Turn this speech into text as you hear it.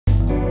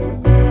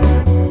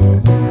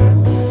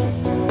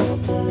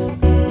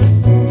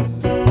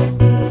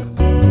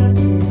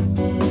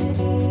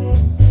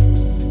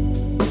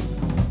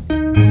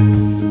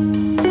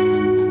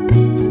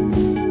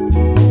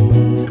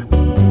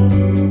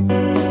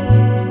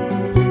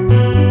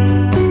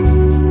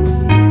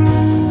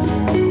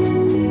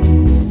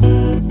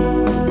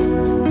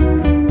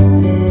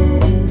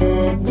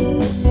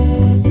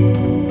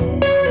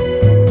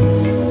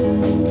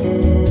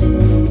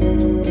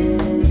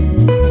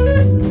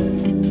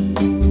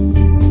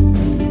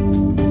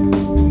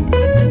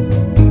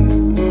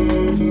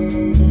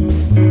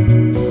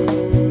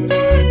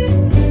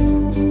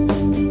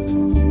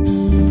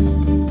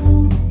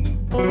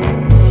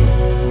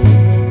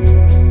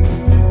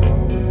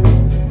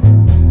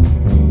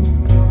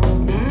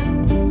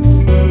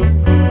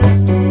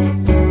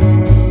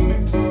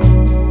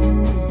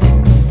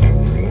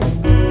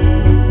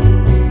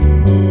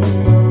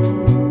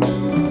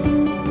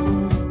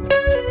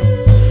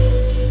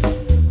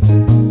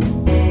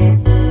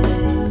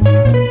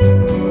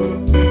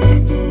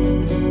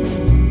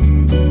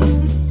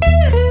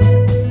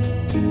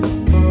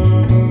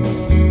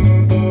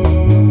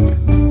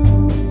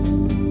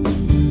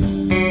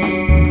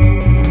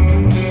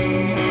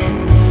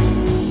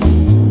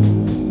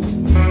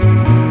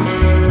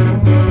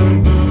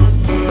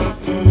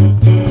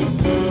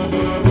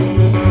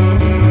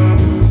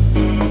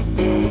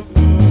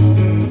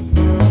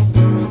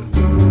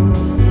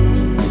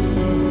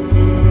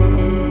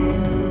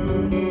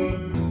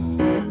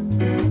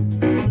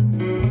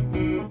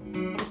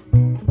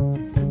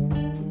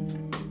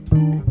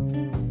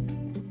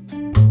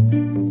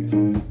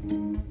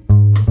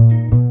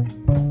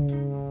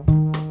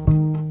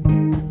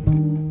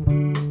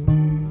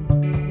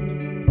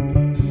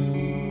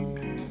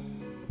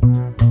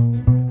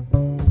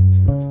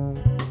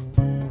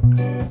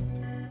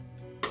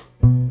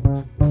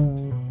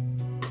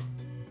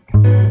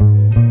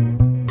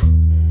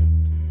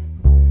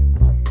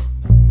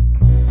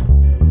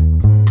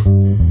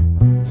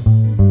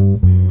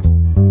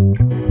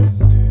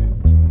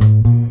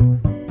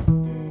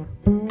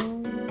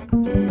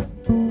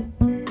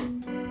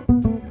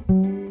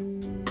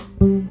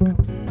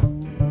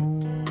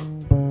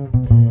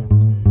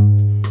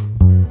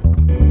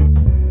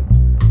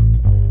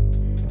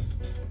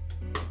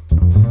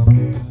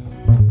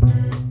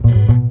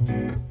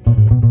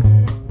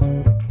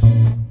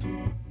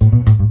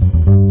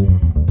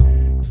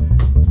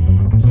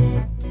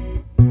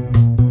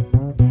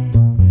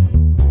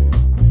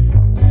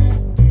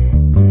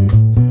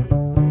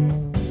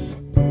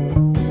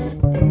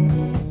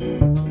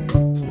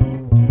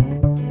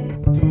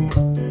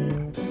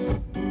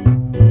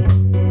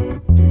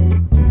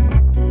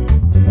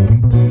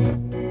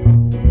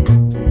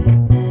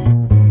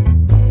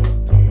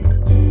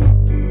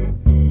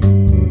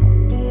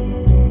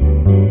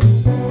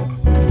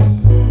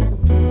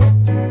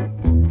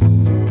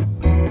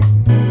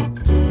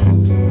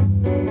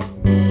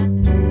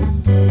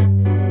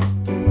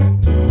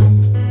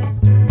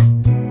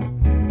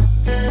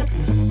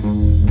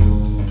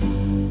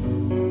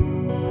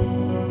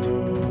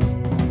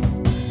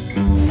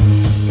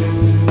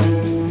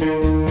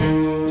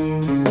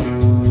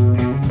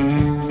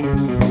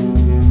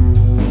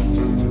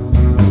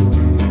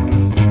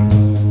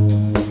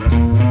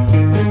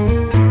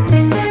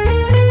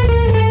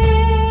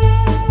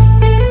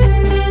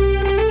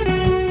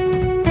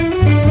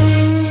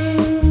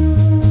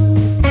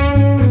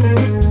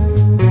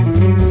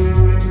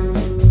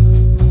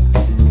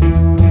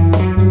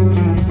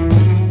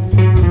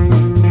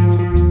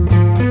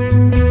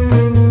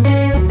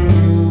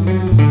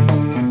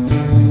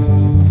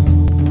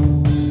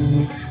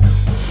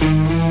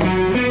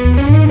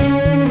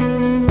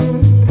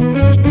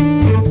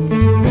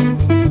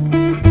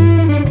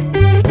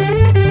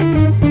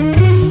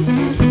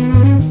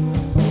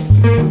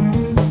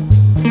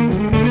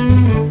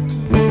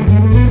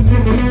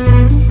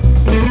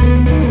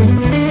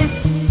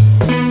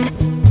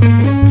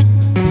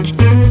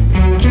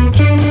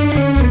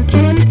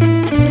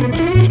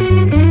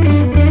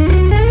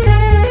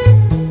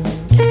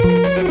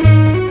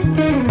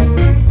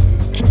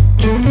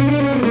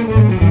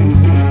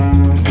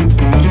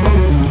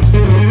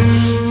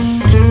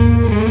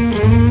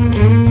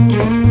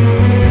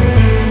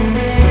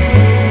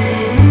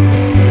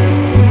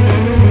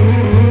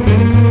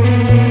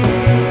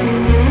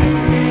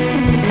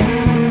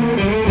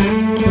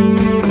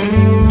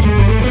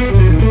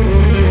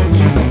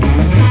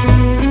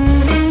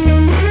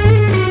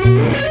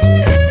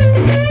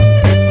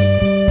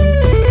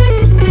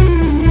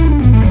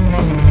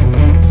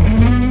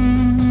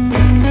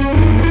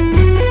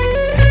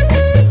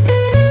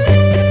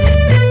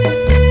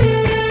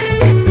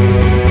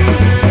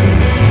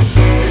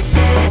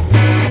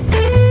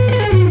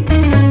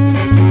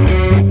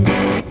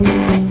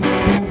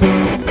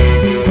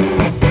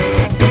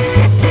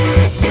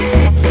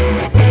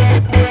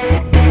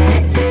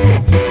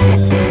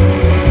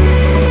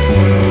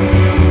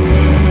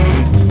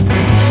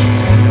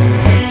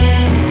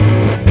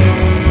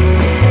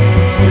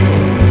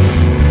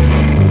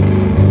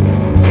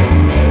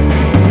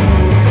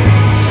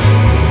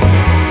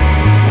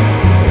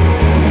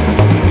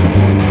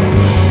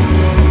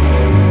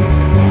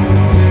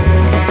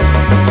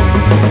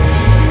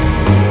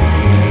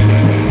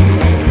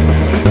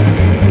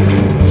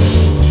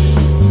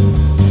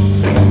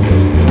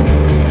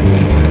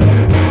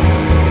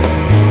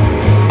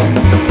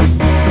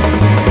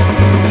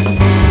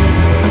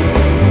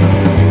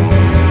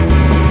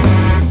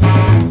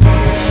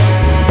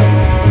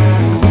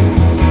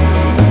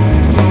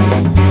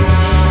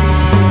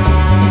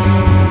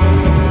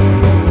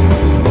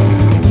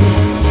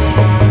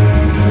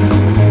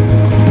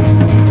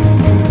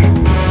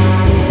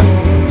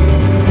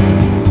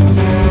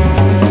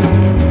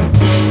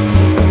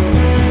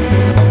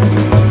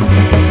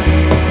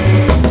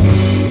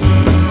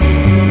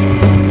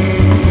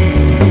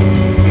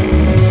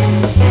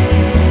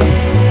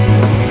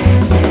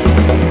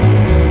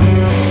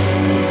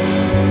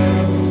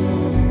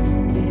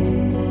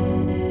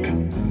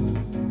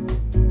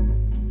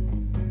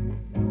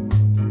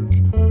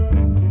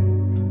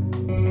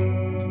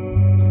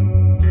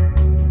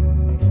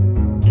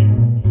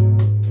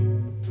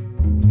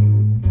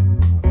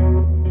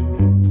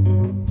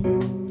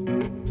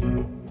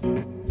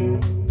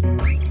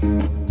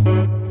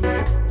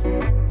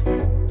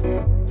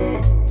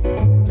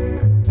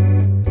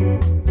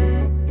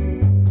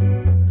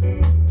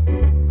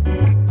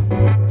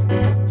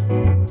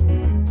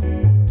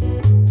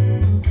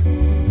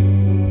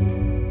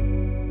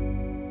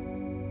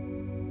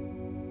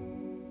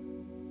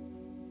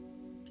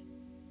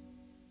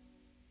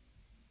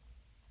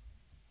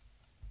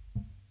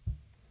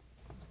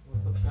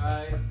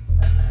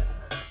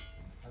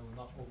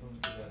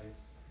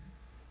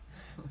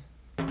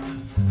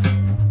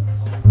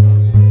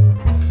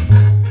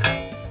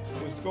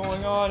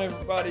going on,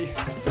 everybody?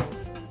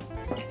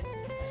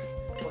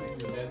 What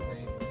is your dad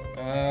saying?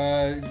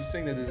 He was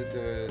saying that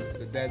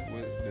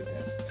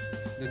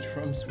the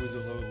drums was a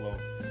little low.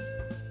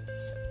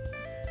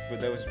 But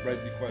that was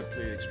right before I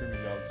played extremely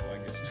loud, so I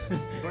guess.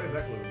 Bring it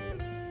back a little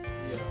bit.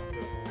 Yeah.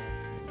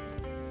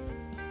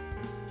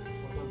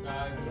 What's up,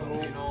 guys? What's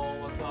up, Dino?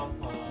 What's up,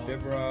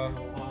 Deborah.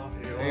 Aloha.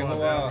 Hey, Aloha,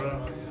 Aloha.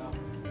 Deborah.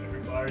 Yeah.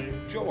 Everybody.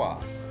 Joa.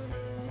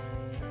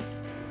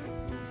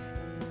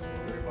 So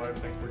everybody,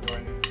 thanks for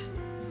joining.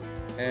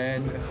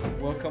 And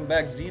welcome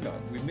back,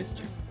 Xenon. We missed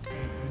you.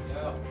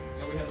 Yeah,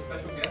 we had a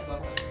special guest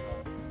last time,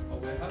 but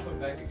we have her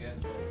back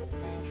again, so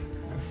hopefully.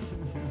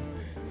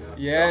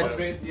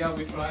 Yes. Yeah,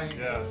 we're trying.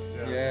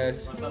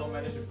 Yes. Marcelo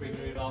managed to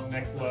figure it out.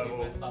 Next We level.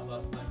 messed up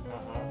last time.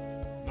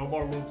 No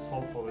more loops,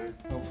 hopefully.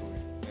 Hopefully.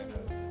 Yes.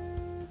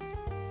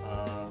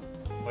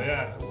 But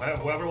yeah,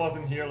 whoever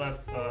wasn't here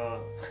last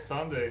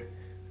Sunday,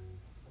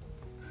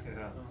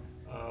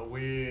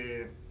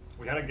 we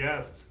had a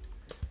guest,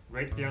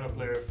 great piano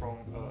player from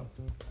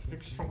I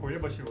think she's from Korea,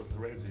 but she was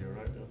raised here,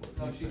 right?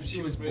 No,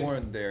 She was raised-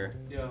 born there,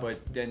 Yeah. but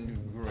then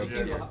grew So up you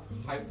here.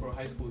 can high for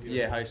high school here.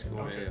 Yeah, high school.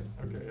 Okay,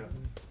 Yeah. okay, yeah.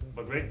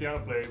 But great piano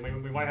player.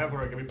 We might have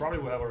her again. We probably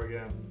will have her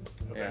again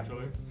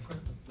eventually.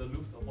 The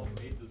loops upon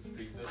made the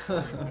street. That's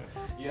funny.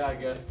 Yeah, I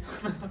guess.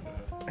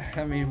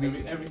 I mean,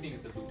 we. Everything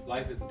is a loop.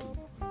 Life is a loop.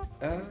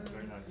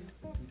 Very nice.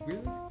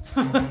 Really?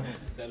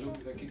 That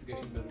loop that keeps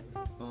getting better.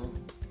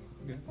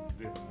 Okay.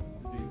 Deep.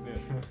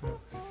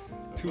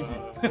 Too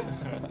deep.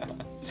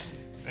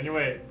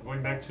 Anyway,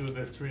 going back to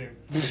the stream,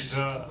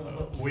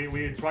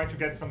 we try to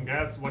get some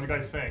guests. What do you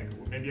guys think?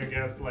 Maybe a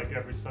guest like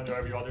every Sunday or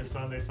every other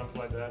Sunday, something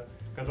like that.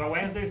 Because our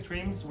Wednesday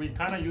streams, we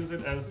kind of use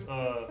it as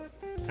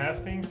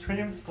testing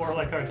streams for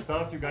like our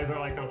stuff. You guys are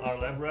like our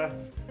lab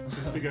rats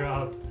to figure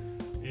out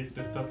if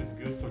the stuff is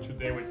good. So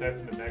today we're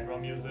testing the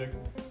background music.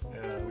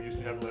 We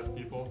usually have less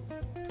people.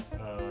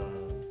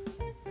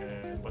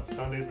 But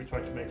Sundays we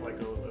try to make like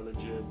a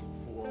legit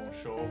full-on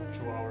show,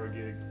 2-hour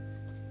gig.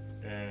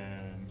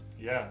 And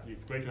yeah,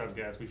 it's great to have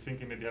guests. We're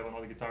thinking maybe have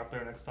another guitar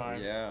player next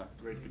time. Yeah.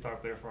 Great guitar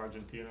player from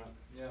Argentina.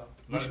 Yeah.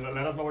 Let us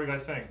know what you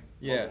guys think.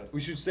 Yeah, we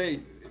should say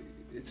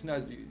it's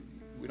not.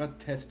 We're not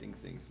testing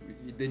things.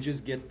 They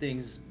just get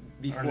things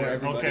before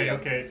everybody else.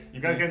 Okay.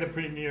 You guys get the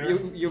premiere.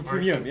 Your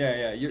premium,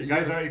 yeah. You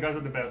guys are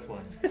the best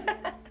ones.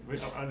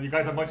 You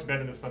guys are much better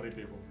than the Sunday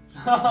people.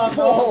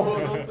 No,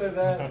 don't say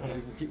that.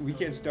 We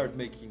can start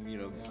making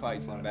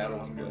fights and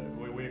battles.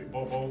 We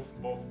both.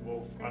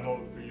 I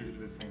know we're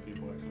usually the same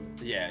people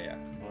actually. Yeah.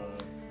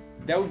 But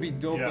That would be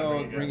dope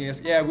though, bringing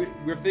us. Yeah,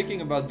 we're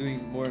thinking about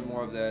doing more and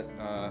more of that.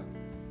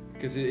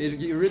 Because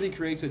it really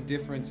creates a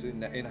difference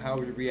in how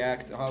we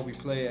react, how we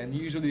play, and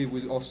usually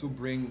we also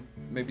bring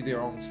maybe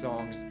their own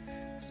songs,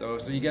 so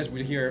you guys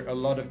will hear a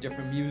lot of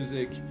different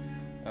music.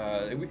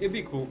 It'd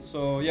be cool.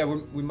 So yeah,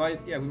 we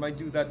might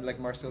do that like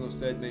Marcelo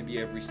said, maybe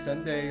every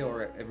Sunday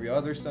or every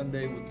other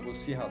Sunday. We'll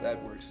see how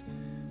that works.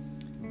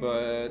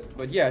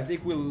 But yeah, I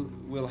think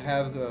we'll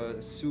have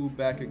Sue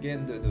back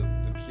again, the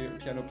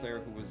piano player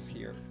who was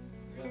here.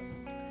 Yes.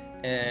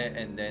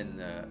 And then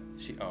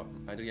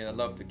again, I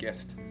love the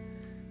guest.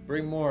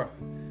 Bring more.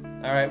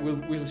 All right,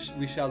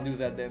 we shall do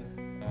that then.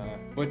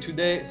 But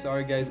today,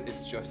 sorry guys,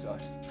 it's just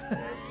us.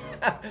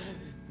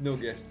 No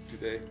guest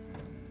today.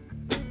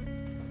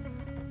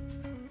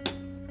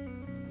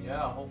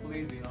 Yeah,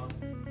 hopefully,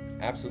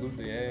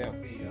 Absolutely, yeah.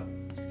 See ya.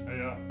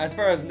 yeah. As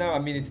far as now, I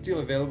mean, it's still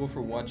available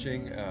for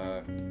watching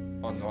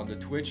on the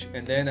Twitch,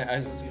 and then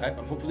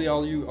hopefully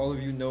all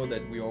of you know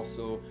that we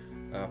also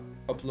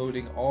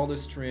uploading all the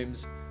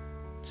streams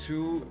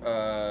to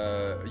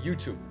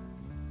YouTube.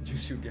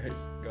 You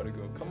guys gotta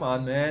go. Come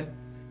on, man.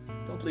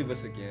 Don't leave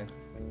us again.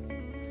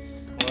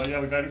 Well, yeah,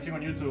 we got everything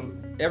on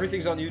YouTube.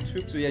 Everything's on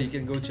YouTube, so yeah, you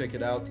can go check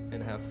it out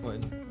and have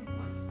fun.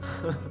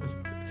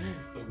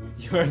 So good.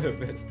 You are the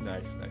best.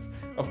 Nice.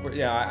 Of course,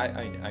 yeah,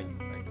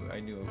 I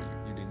knew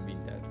you didn't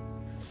mean that.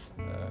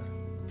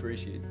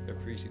 Appreciate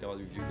all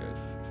of you guys.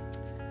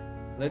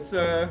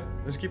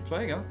 Let's keep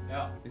playing, huh?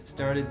 Yeah. It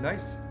started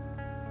nice.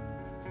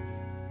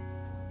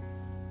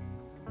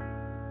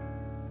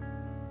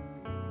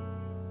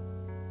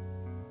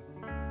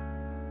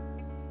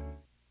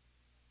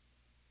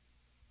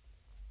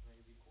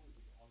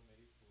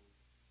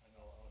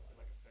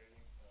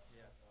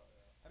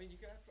 I mean, you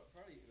can have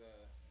probably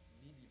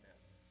MIDI map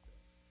and stuff.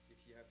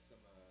 If you have some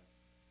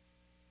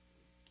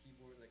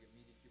keyboard, like a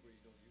MIDI keyboard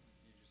you don't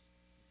use,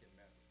 you can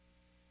map it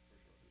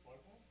for sure.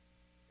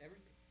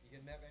 Everything. You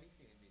can map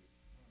anything in MIDI.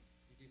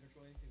 You can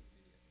control anything with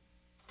MIDI,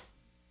 I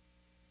think.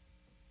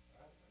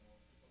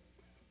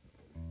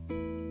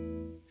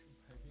 To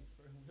buy me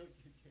for a milk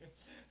again.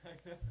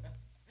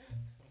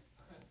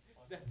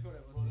 That's what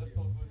I want. Bro, that's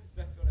so good.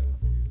 That's what I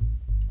want to do.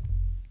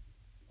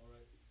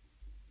 Alright.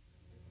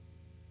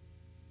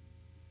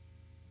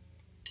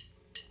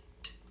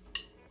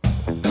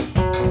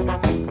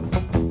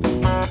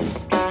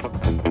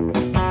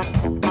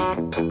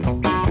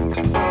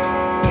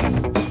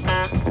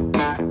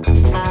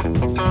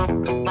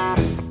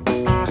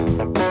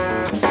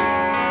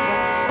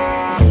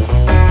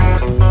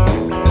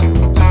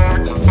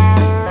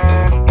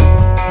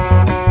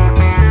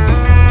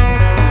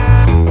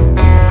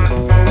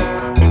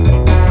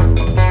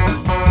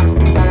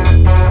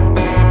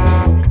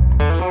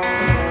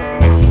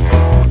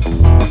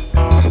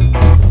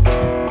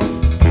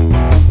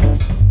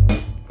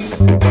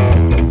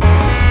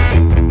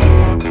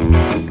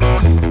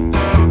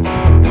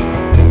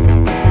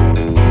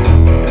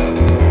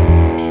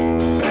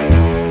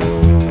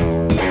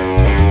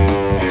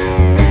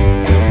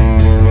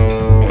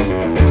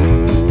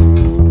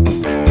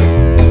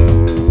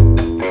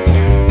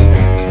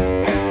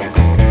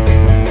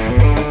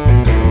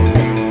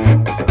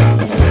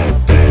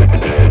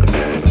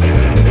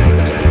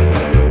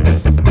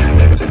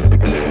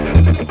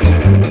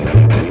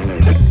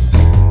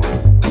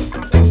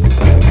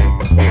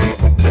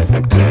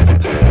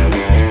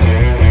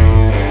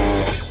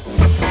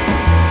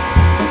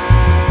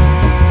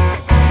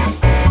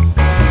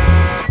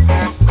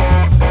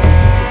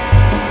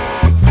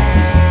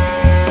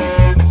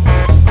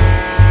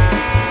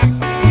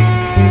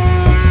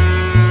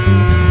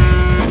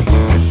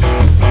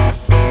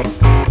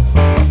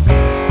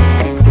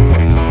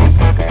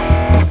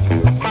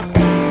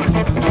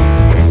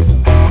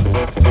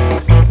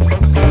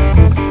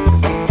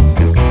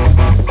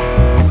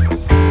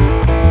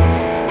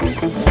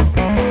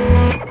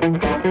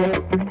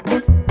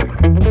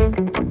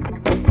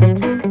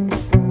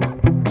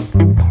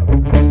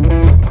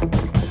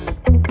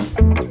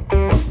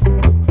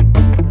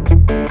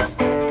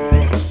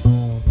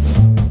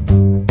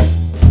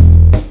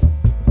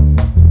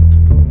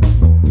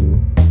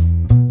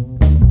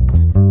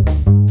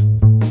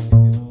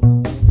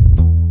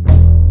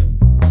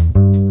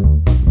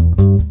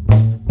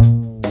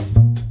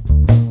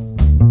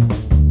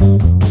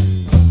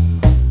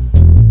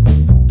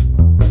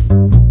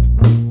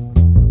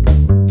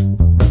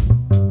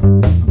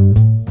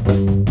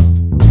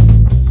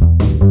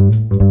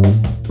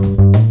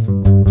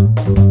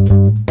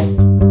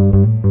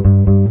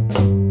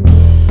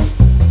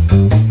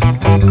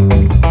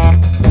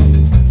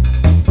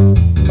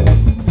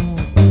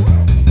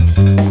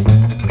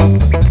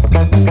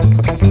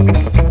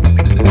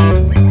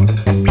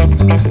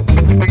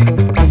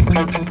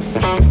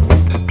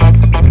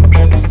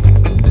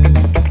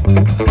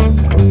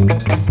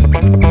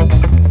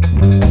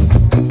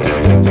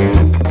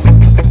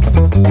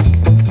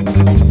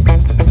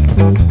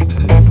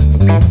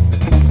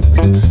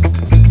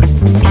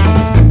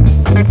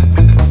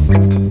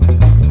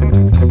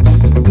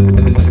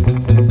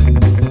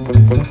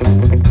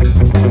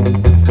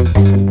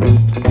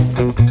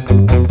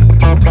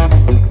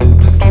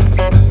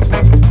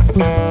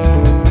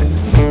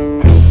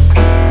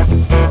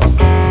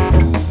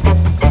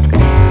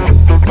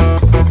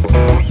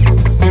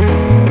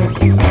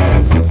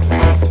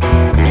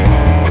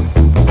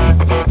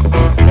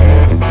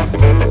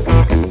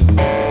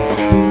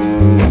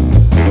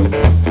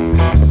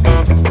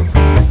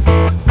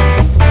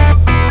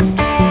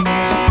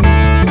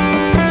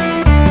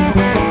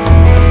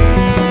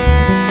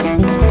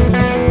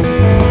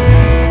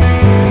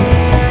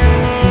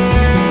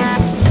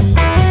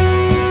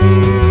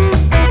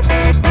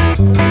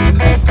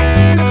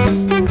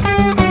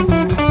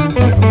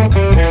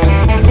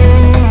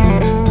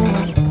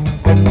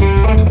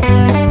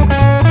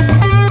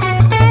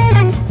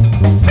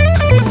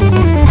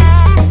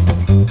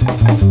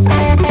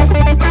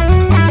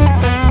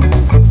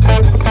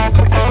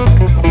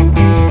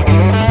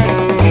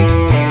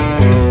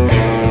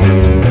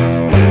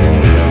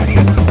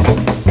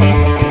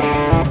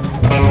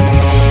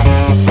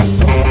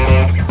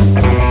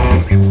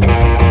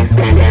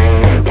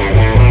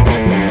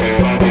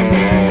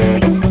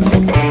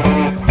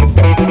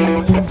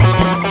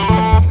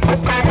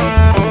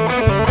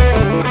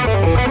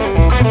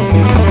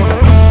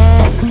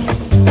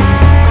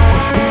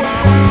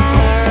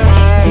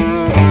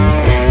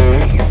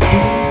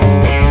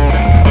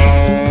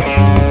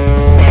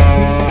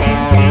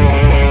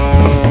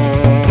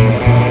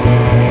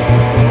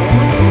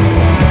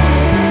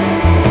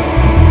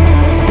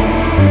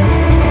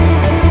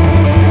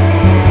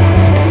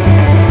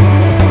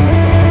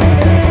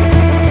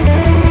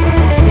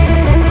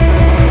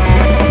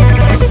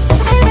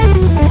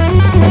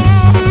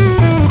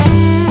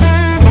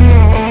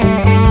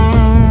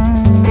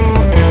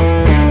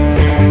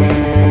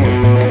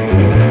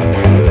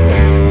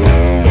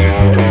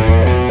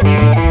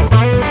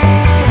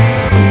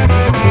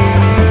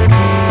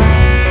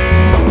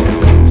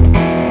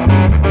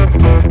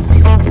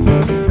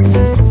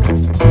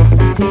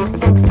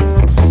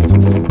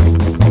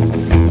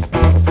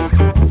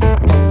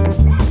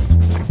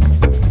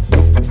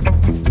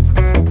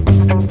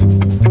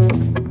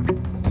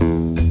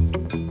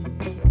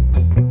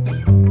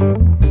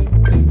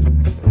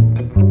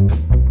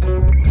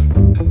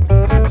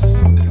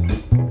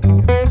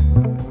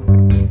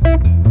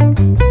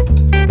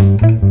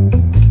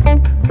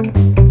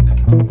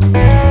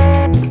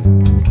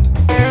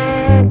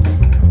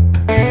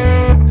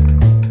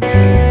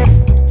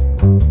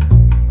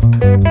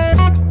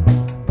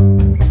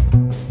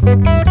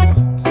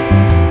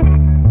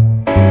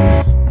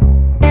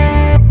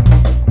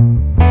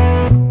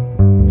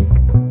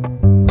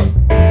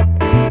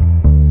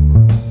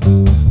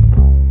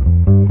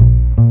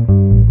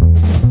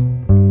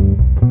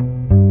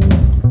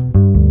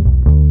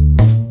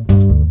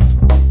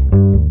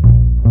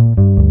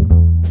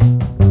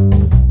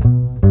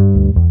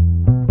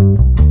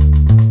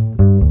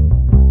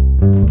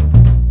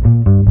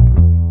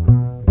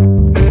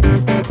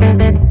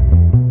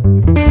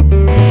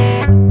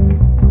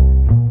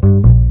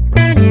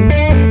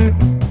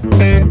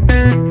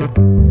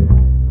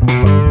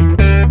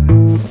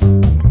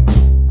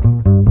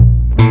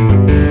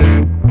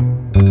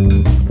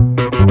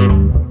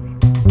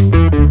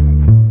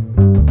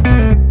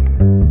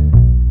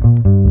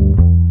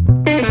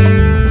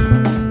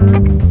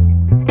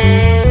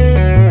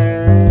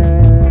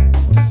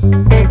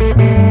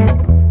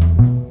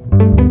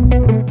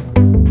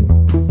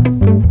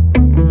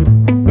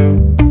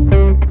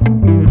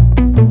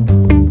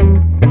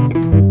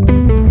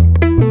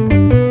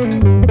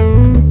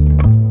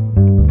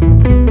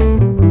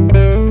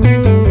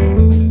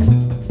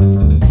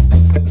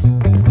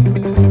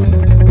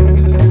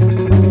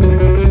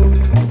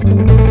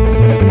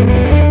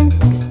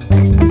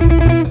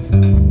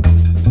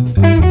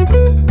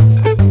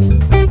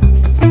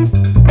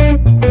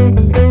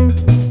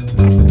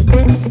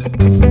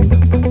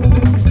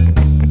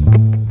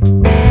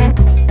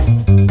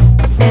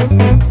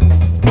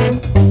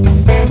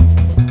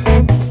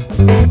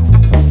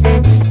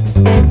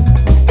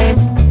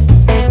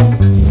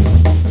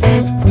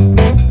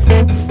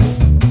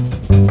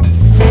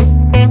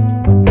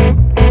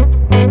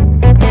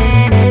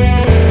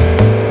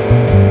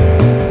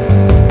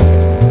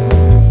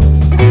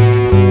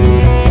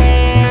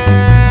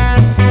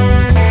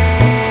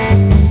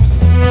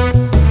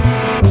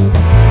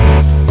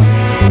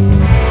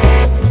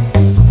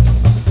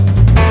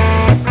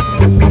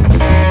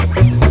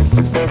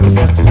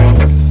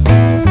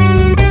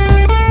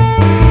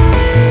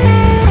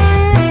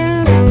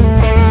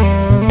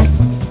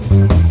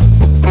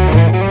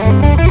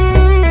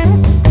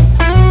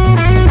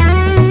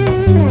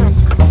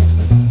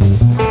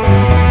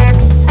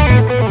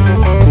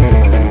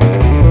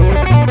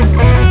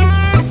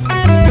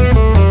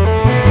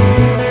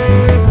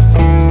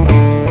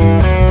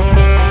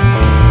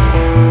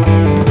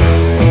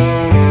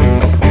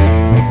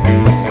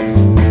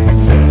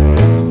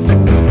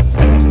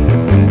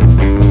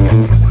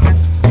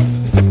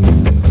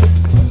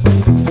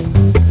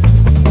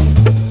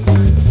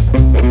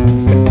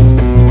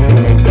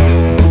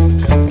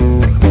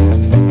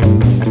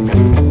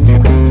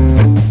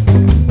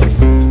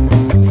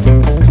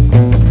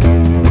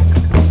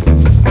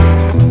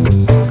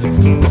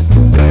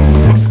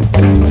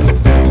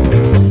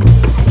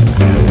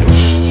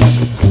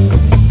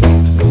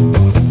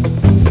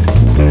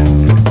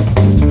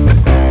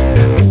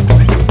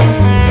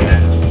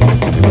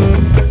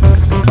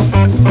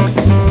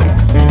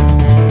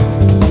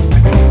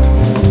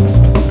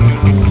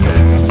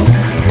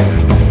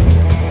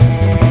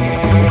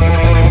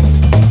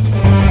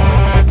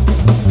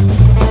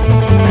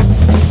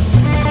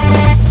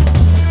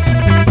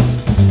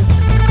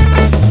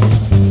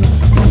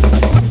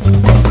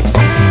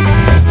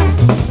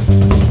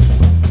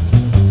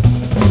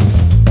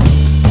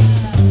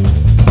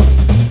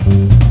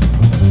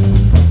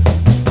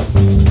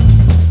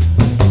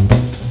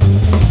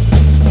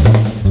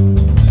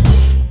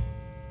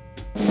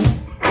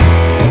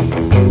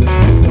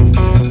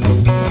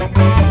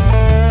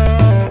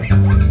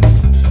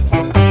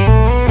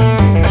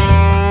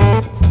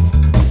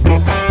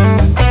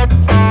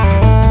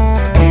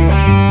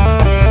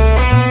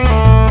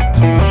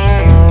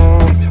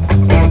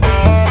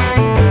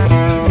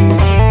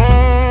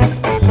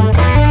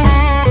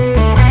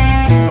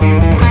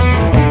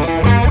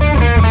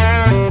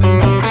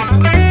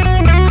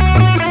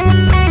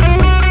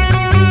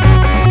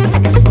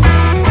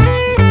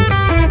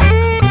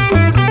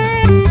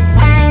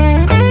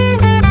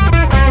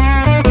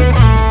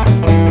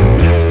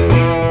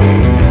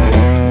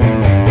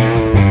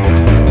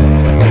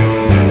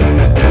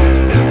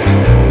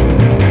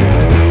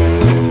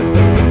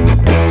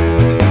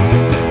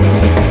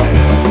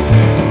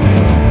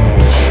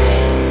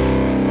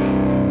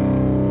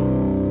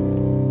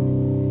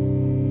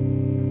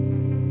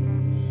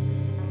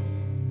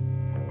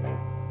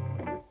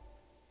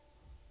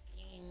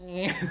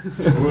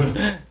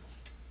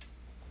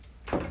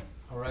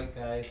 Alright,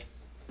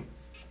 guys.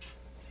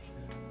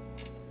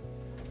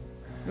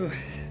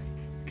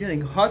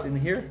 Getting hot in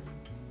here.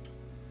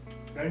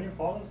 Got any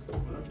follows?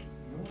 Oh,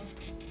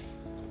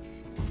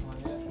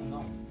 yeah,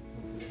 no.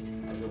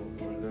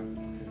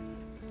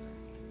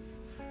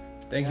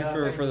 Thank you Yeah,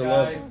 for thanks, the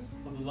love. guys,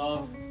 for the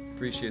love.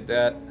 Appreciate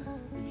that.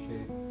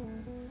 Appreciate.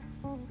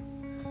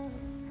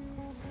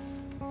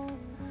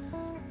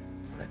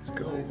 Let's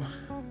go.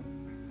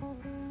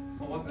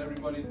 So what's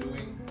everybody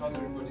doing? How's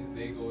everybody's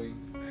day going?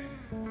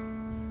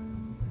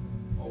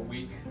 Or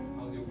week?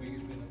 How's your week?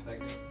 It's been a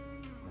second.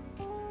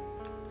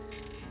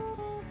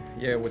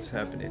 Yeah, what's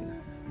happening?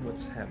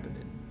 What's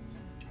happening?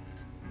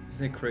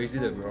 Isn't it crazy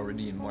that we're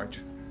already in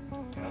March?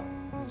 Yeah.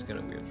 This is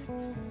kinda weird.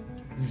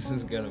 This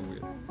is kinda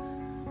weird.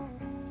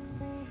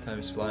 Time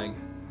is flying.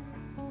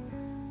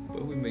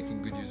 But we're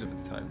making good use of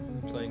the time.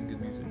 We're playing good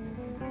music.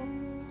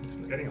 It's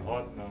getting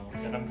hot now,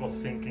 and I was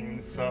thinking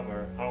in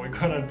summer, how are we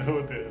gonna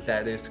do this?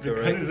 That is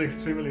correct. Because it's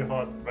extremely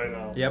hot right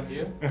now. Yep.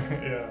 Here?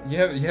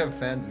 Yeah. You have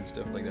fans and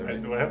stuff like that,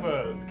 right? Do I have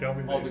a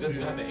Kelvin? Oh, because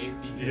you have the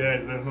AC here.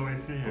 Yeah, there's no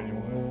AC here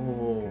anymore.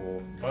 Oh.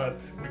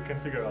 But we can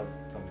figure out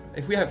something.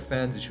 If we have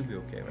fans, it should be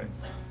okay, right?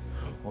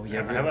 Oh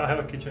yeah. I have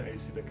a kitchen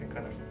AC that can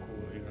kind of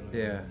cool it even.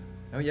 Yeah.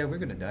 Oh yeah, we're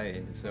gonna die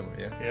in the summer,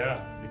 yeah.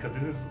 Yeah, because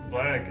this is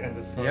black and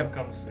the sun Yep.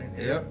 comes in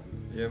here. Yep.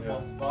 Yep.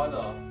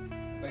 Mospada.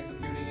 Thanks for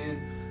tuning in.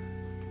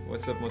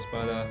 What's up,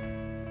 Mospada?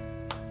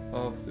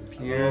 Of the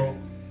Pier. Hello.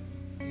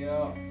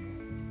 Yeah.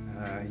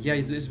 Yeah,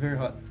 it's very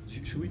hot.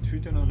 Should we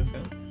turn on the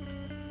fan?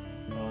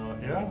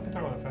 Yeah, we can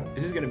turn on the fan.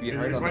 Is this gonna be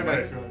hard It's on the right there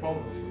mic? if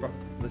you want.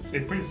 Let's see.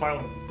 It's pretty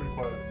silent, it's pretty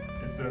quiet.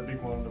 It's the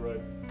big one on the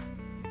right.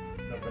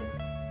 Nothing.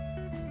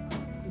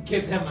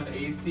 Give them an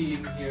AC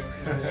in here.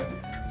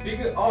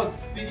 Speaking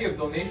of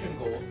donation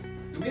goals,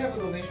 do we have a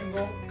donation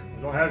goal?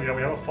 We don't have yet,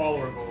 we have a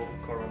follower goal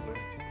currently.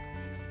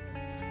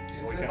 Is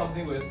We there can-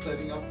 something we're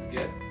setting up to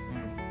get?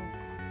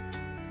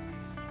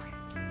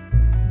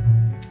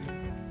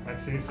 I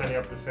see him setting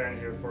up the fan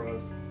here for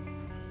us.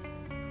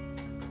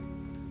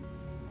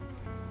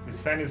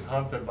 This fan is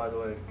haunted, by the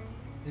way.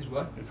 Is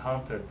what? It's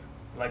haunted.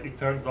 Like it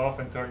turns off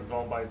and turns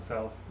on by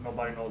itself.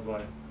 Nobody knows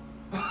why.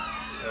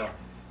 Yeah.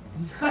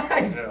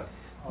 Nice. Yeah.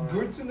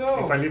 Good to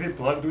know. If I leave it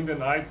plugged during the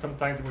night,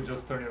 sometimes it will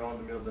just turn it on in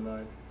the middle of the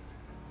night.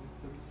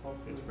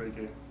 It's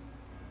freaky.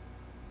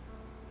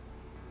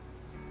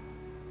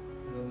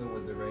 I don't know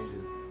what the range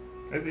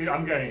is.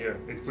 I'm getting here.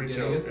 It's pretty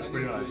chill. It's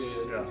pretty nice. Yeah.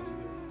 I don't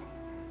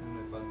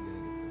know if I'm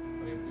getting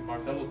I mean,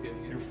 Marcelo's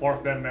getting Your it.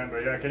 fourth band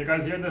member. Yeah. Can you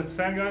guys hear the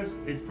fan, guys?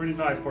 It's pretty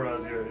nice for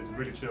us here. It's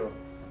really chill.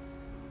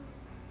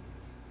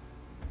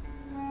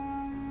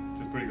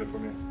 It's pretty good for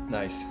me. it.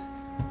 Nice.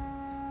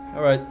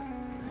 All right.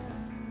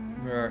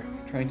 We're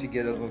trying to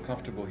get a little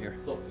comfortable here.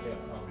 So yeah,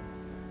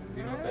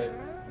 Zeno said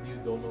new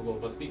donor goal.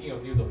 But speaking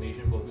of new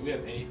donation goal, do we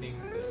have anything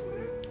that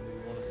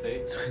we want to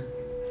say?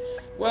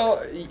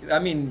 Well, I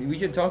mean, we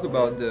can talk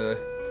about the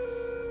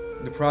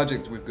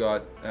project we've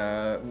got.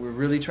 We're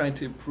really trying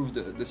to improve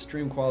the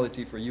stream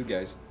quality for you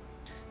guys.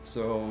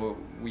 So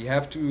we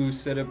have to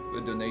set up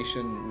a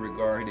donation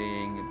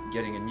regarding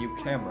getting a new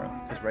camera,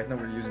 because right now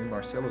we're using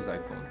Marcelo's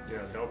iPhone. Yeah,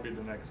 that'll be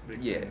the next big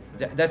Yeah,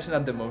 thing. that's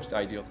not the most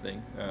ideal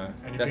thing.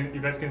 And that-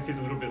 you guys can see it's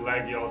a little bit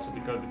laggy also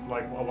because it's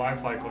like a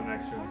Wi-Fi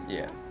connection.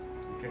 yeah.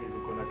 You can't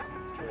even connect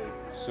it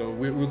straight. So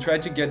we'll try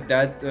to get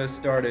that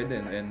started,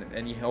 and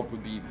any help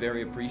would be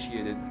very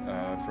appreciated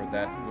for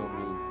that.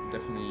 We'll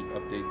definitely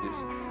update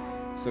this.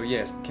 So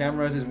yes,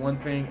 cameras is one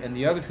thing, and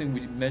the other thing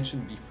we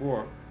mentioned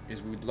before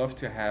is we would love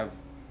to have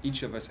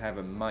each of us have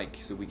a mic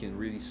so we can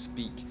really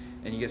speak,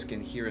 and you guys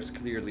can hear us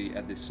clearly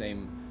at the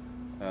same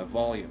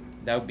volume.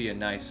 That would be a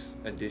nice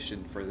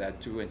addition for that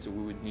too, and so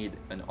we would need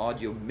an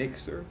audio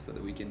mixer so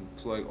that we can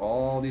plug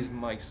all these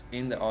mics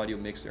in the audio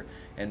mixer,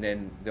 and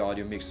then the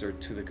audio mixer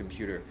to the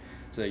computer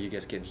so that you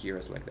guys can hear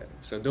us like that.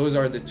 So those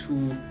are the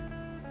two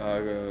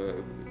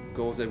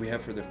goals that we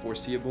have for the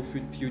foreseeable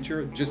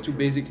future, just to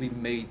basically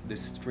make the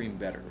stream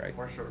better, right?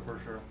 For sure, for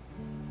sure.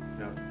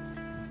 Yeah.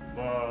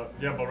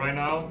 But right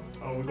now,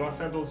 we're gonna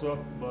set those up,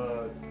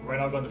 but right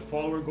now we got the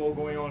follower goal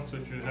going on, so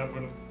if you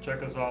haven't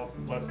checked us out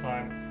last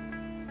time,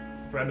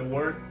 spread the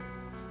word,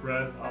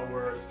 spread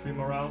our stream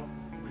around.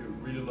 We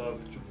really love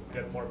to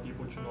get more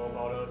people to know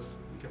about us.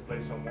 We can play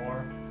some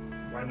more.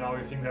 Right now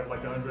we think we have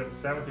like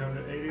 170,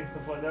 180,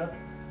 stuff like that,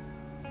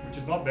 which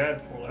is not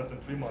bad for less than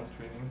 3 months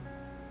streaming,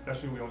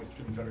 especially we only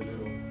stream very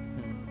little.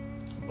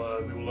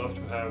 But we would love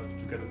to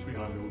get a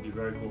 300, it would be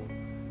very cool.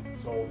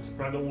 So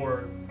spread the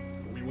word.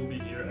 We will be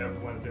here every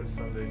Wednesday and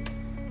Sunday,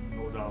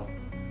 no doubt.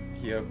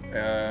 Yep.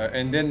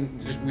 And then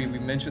just we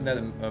mentioned that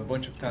a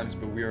bunch of times,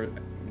 but we are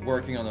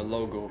working on a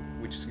logo,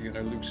 which is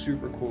gonna look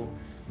super cool.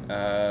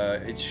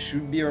 It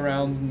should be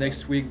around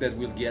next week that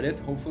we'll get it,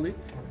 hopefully.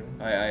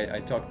 Okay. I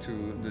talked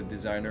to the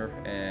designer,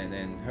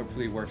 and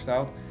hopefully it works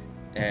out.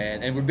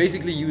 And we're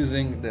basically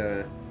using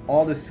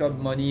all the sub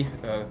money,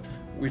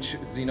 which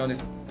Xenon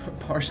is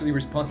partially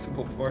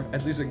responsible for,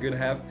 at least a good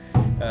half.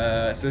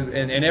 So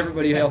and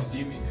everybody else.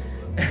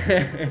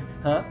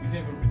 Huh? We can't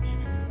even redeem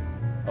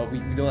it. Oh, we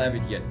don't have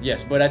it yet.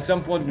 Yes, but at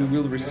some point we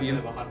will receive. We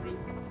have 100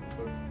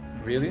 first.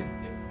 Really?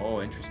 Yeah.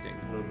 Oh, interesting.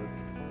 A little bit.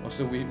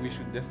 Also, we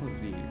should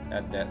definitely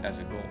add that as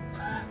a goal.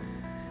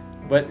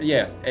 But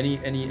yeah,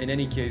 in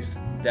any case,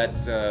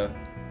 that's the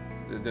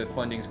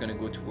funding is gonna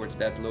go towards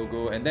that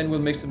logo, and then we'll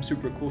make some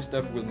super cool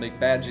stuff. We'll make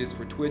badges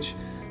for Twitch,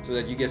 so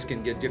that you guys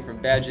can get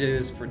different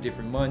badges for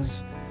different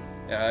months.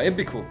 It'd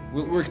be cool.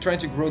 We're trying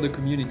to grow the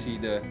community,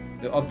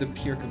 of the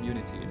Pier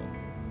community, you know.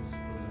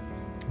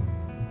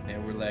 Yeah,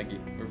 we're laggy.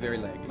 We're very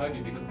laggy. Might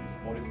be because of the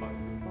Spotify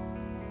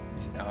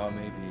too. Oh,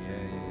 maybe.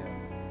 Yeah.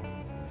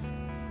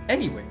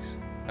 Anyways.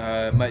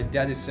 My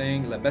dad is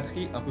saying la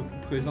batterie un peu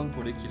plus présente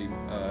pour l'équilibre.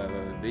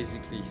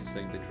 Basically, he's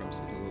saying the drums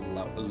is a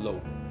little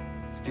low.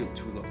 Still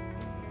too low.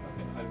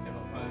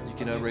 You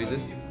cannot raise it?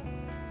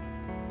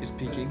 It's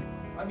peaking?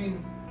 I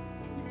mean,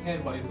 you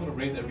can, but it's going to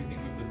raise everything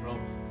with the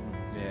drums.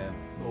 Yeah.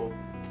 So,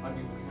 I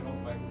mean, we cannot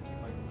keep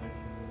micromanaging.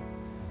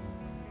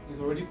 It's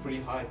already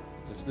pretty high.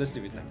 Let's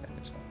leave it like that,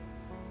 that's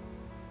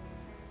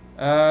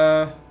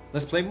fine.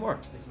 Let's play more.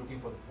 It's looking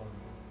for the phone.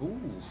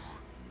 Ooh.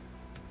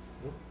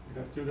 You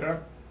guys still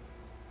there?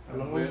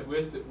 Hello?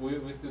 We're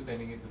still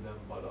sending it to them,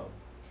 but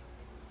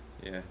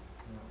Yeah.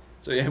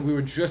 So yeah, we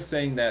were just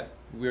saying that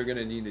we're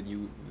gonna need a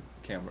new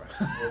camera.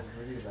 it's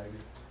really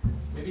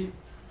laggy.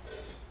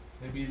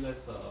 Maybe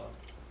let's scrap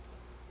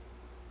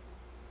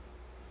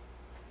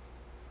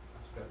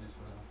this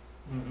for now.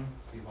 Mm-hmm.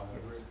 See what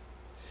happens.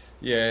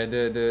 Yeah,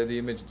 the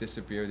image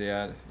disappeared.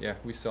 Yeah,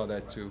 we saw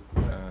that too.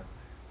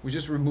 We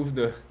just removed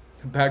the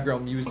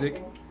background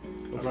music.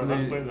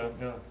 Let's play that,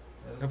 yeah.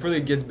 Hopefully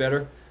it gets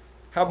better.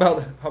 How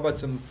about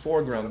some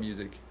foreground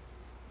music?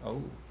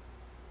 Oh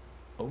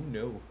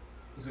no.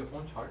 Is your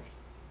phone charged?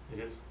 It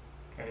is.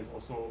 And it's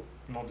also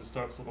not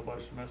disturbed, so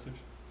nobody should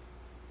message.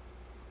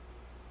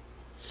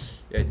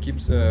 Yeah, it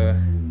keeps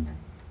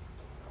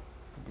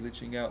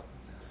glitching out.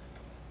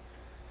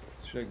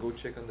 Should I go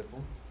check on the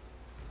phone?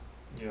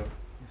 Yeah.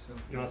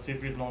 You wanna see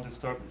if it's not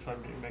disturbed, try to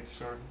make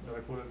sure that I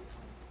put it.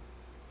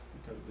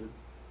 You kind of did.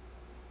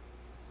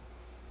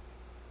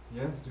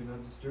 Yeah, do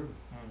not disturb.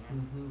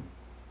 Mm-hmm.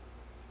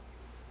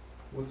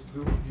 What to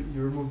do?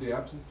 You remove the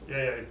apps and stuff?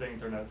 Yeah, it's the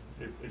internet.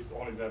 It's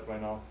only that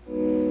right now.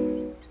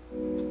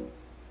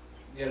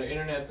 Yeah, the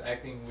internet's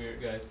acting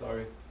weird, guys.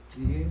 Sorry.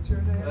 The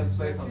internet. Let's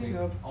play something.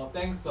 Oh,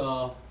 thanks.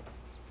 Oh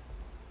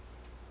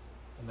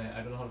man,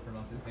 I don't know how to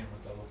pronounce his name,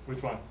 Marcelo.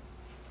 Which one?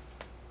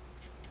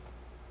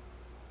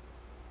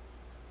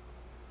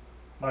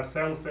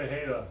 Marcelo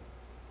Ferreira.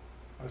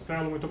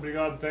 Marcelo, muito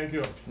obrigado. Thank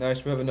you.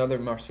 Nice, we have another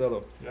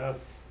Marcelo.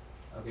 Yes.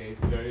 Okay, it's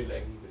very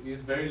laggy.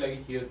 It's very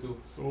laggy here too.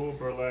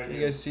 Super laggy. Can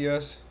you guys see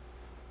us?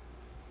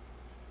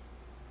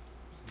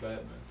 It's bad,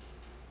 man.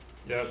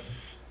 Yes.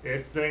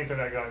 It's the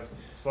internet, guys.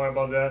 Sorry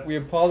about that. We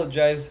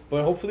apologize,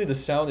 but hopefully the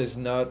sound is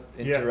not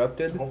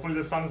interrupted. Yeah, hopefully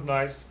the sound is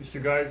nice. If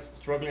you guys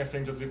struggling, I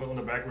think just leave it on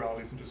the background,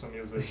 listen to some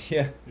music.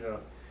 Yeah. Yeah.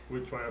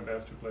 We'll try our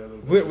best to play a little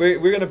bit.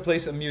 We're gonna play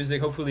some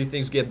music. Hopefully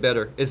things get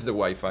better. It's the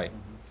Wi-Fi,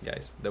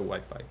 guys. The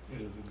Wi-Fi.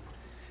 It is.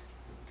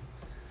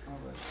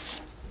 Alright.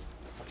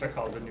 Check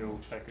out the new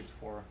package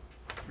for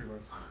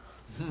streamers.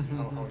 See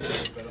how it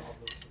is. Better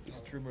upload.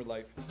 Streamer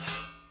life.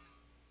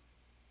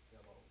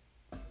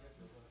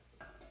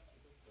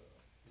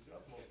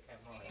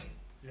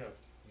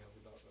 Yes. Yeah,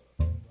 without the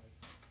camera.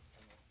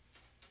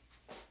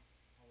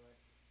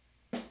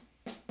 Alright.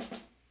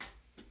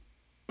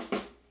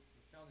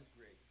 The sound is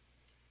great.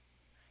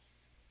 Nice.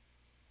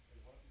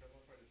 You guys want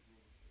to try this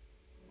room?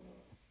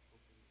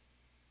 Hopefully.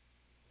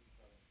 It's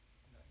inside.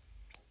 Nice.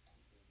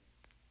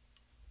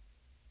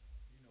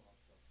 You know how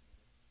to talk to me.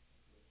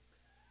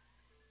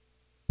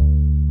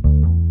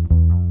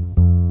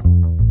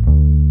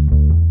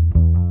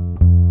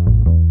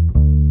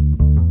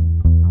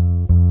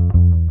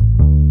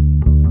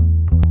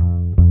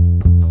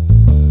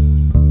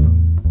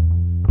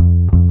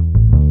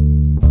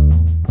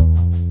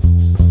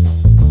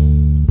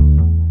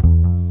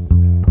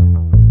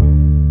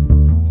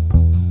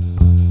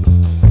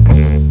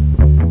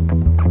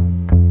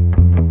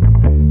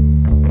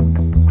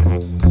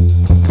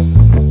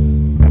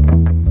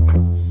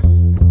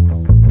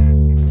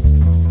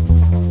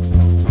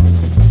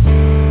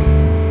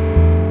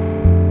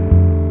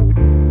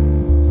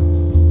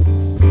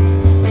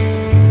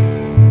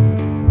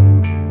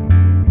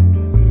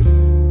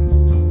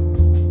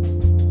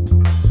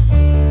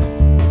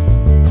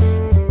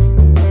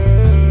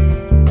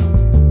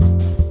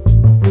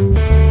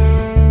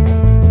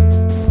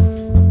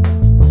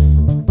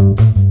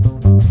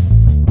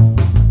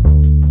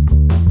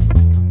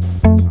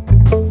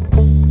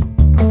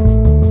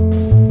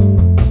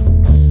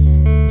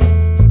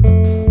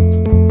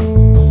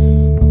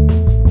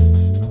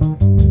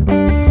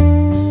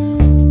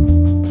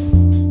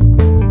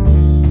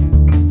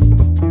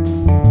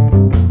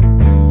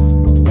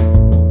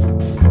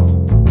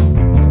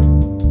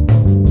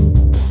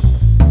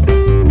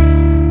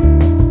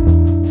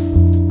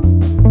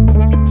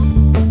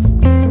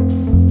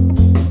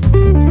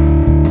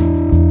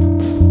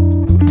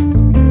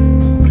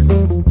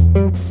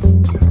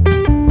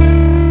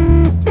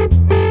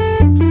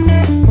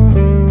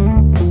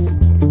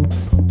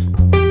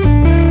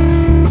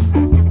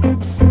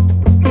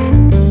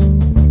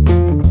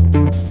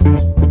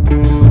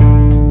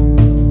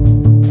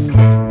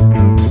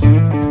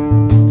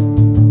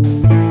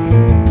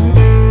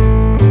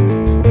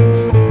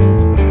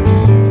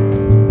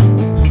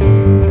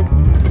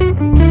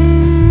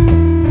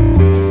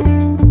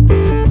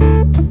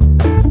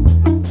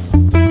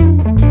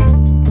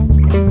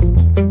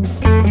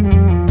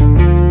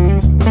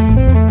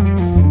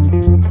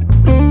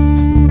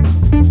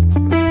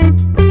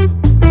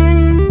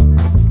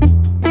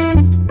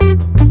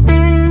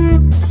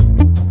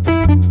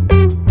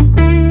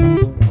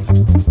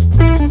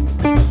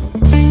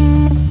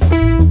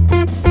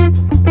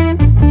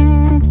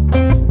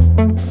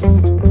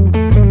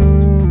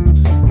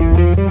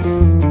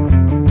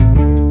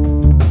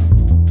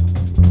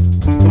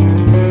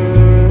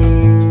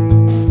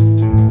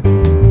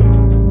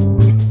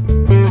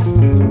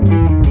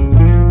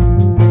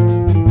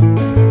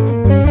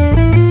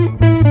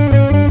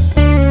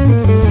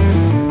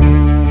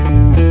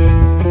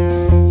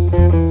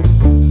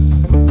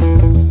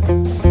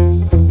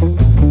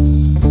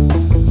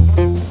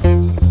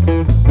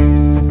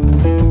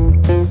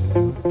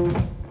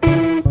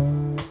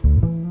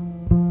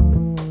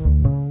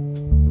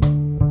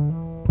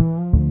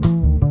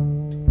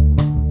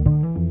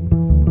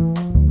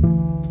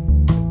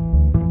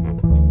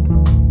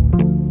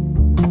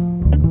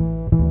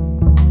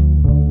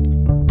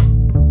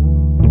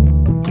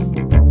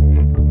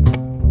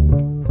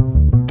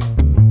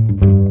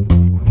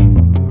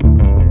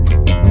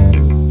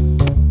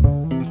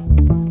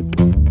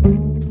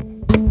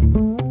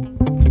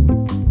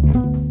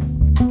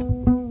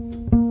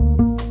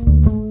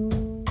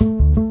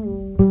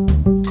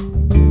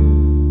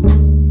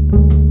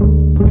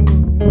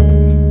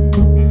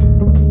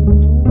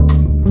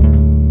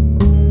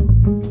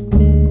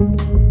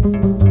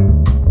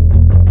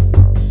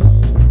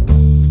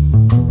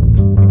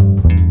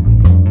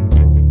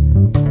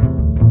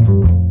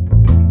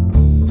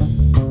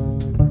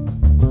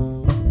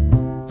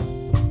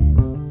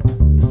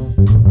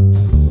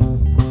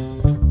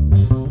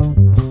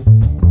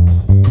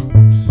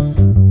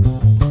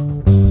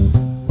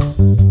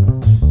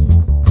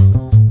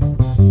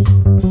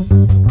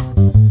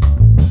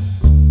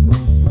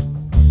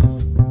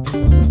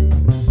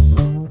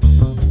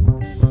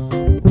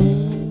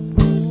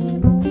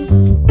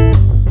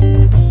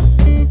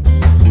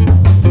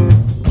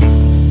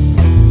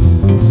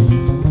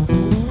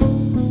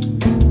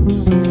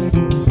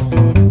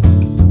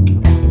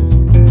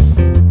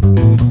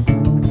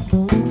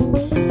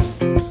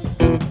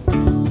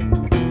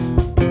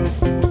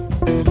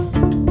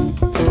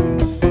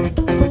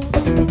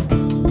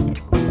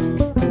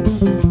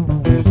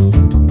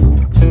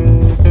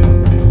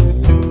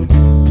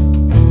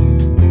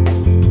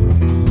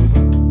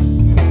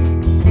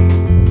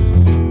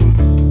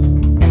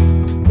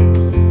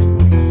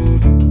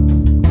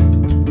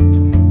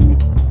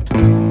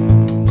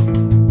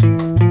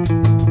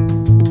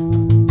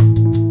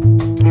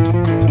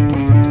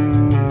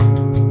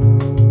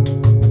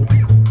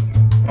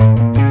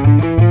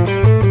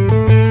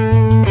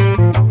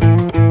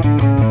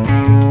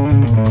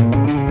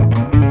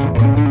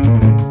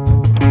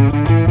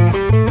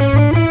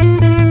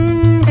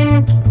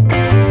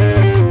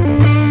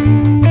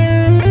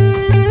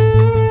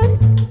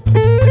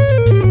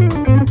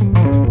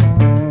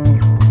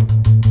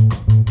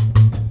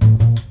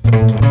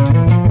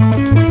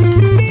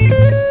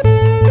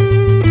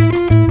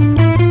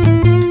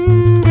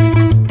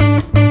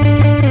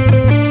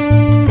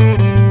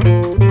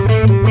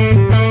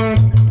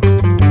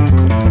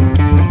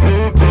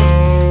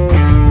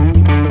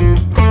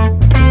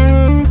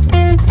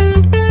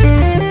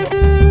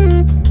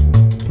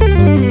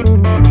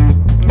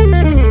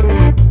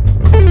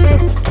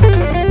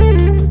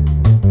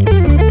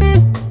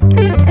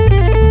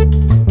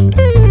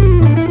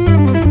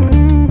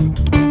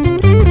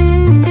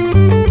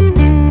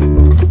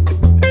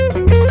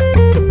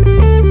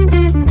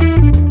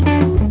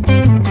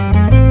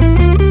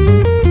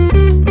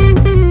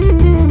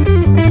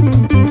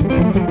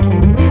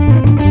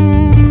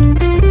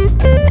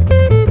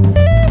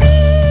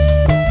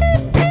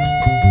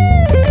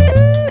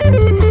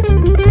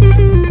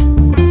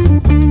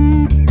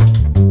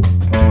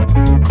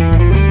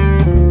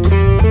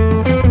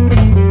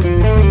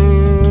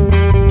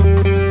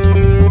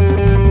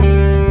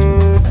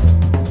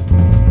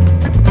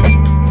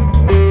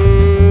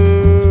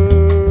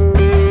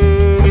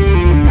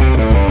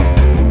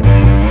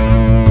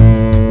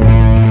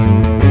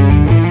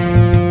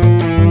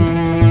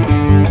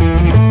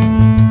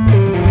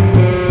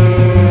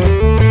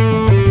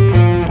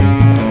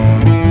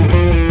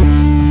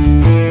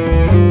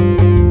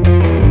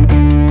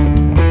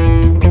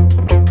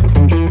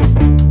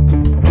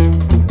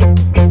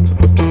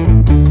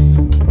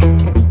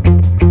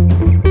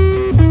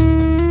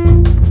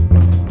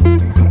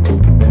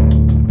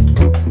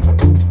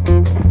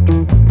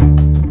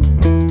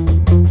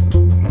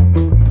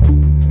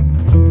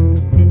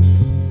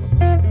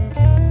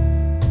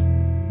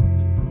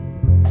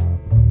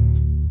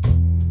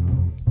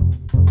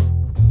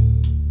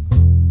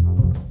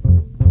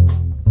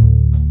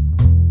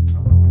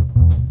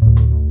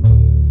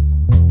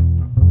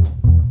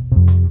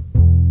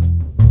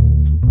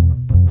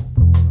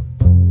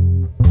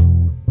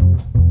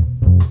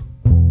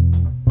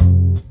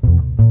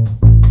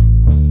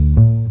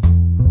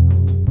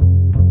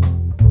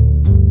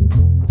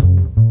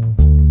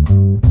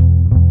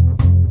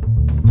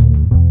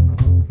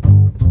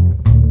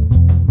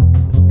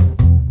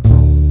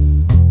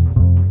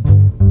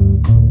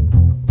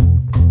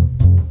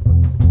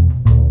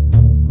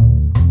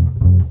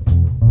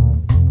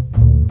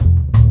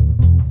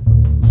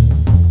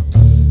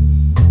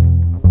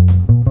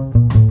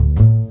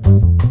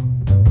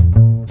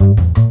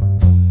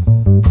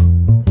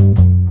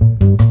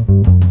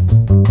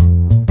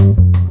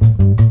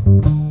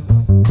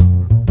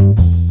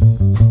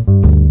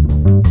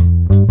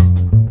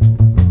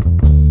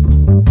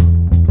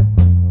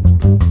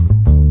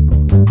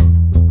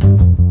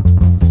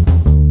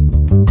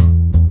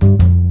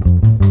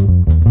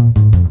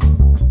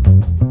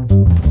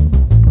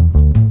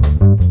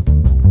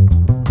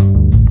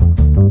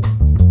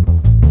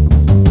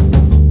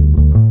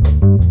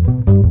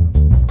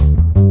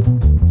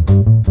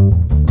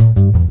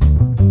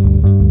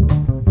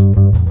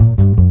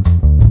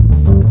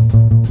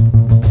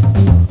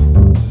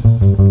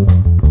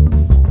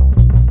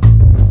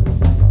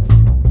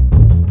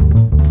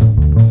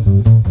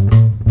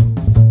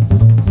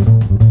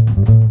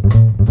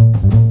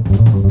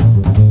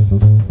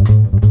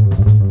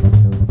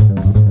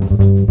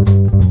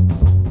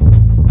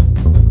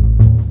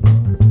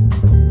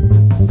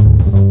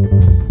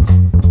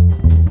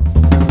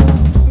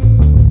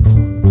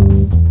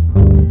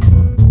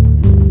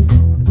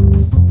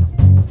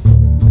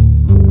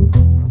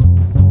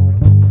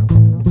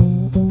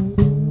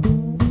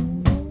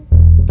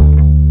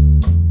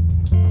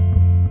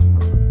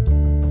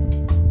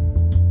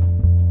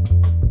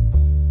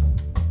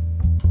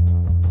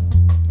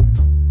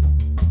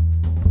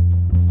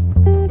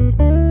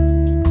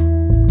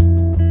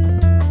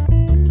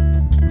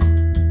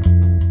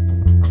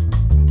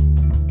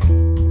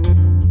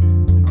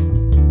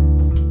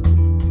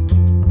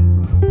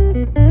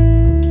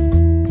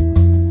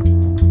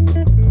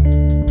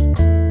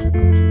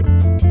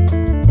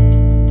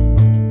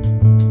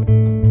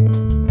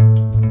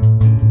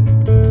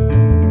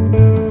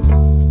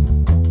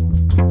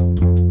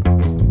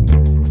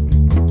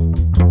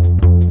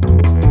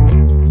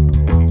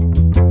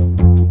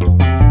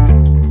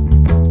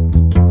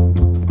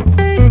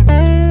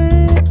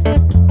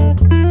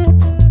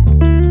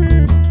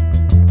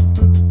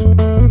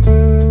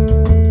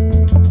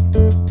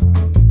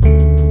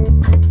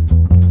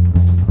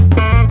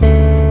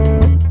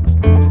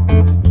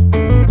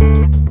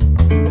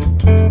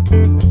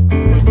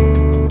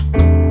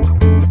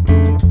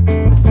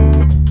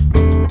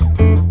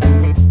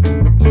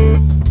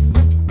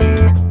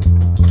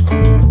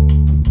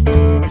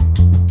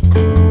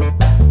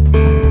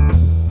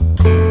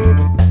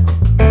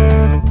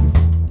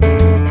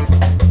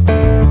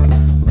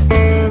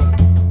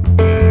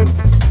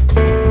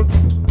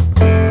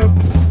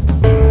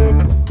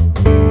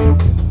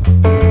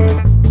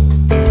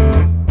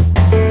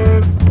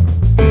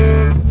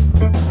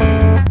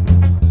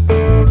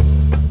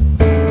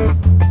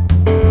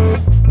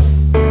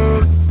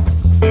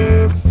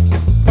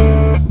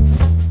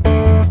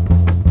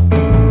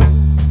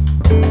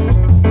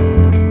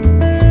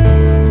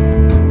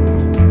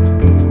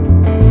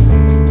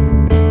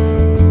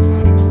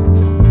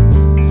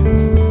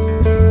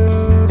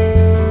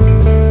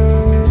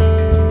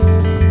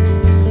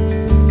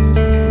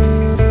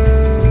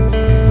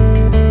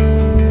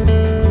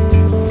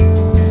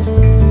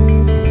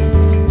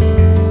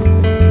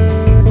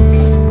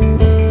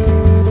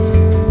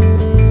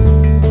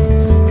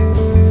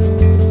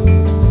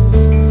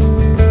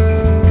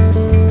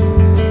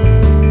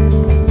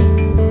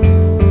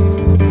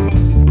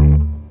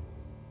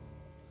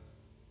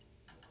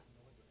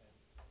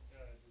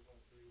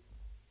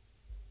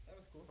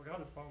 cool. I forgot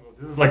how the song goes.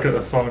 This is like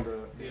a song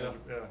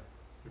that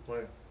we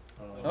play.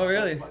 Oh,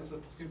 really? It's a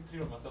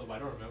tune of Marcelo, but I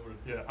don't remember it.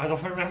 Yeah, I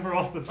don't remember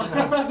also too much.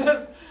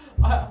 That's,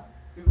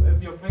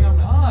 it's your playing. I'm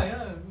like,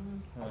 yeah.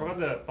 I forgot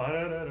that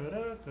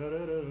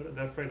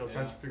phrase. I was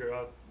trying to figure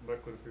out, but I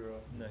couldn't figure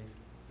out. Nice.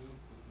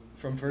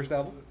 From first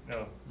album?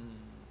 Yeah.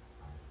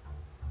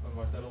 When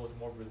Marcelo was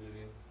more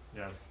Brazilian.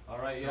 Yes. All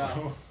right, yeah.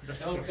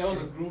 that was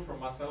a groove from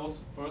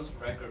Marcelo's first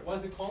record. What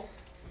is it called?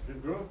 This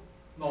groove?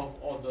 No,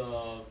 or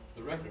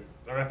the record.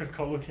 The record's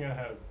called Looking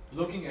Ahead.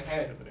 Looking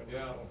Ahead.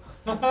 Yeah.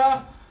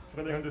 Forgot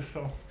the name of this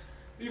song.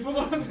 You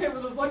forgot the name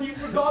of the song. You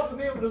forgot the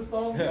name of the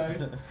song,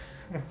 guys.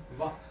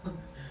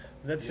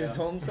 That's his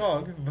own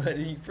song, but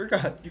he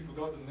forgot. He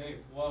forgot the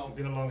name. Wow. It's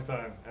been a long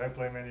time. I haven't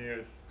played many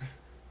years.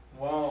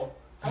 Wow.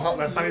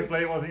 Last time we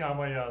played was in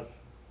Amayas.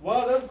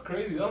 Wow, that's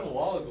crazy. That was a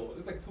while ago.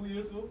 It's like 2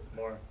 years ago.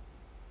 More.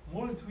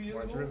 More than 2 years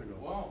More ago. 2 years ago.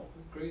 Wow,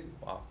 that's crazy.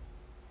 Wow.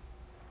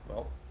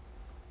 Well,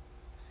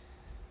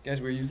 guys,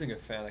 we're using a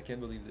fan. I can't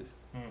believe this.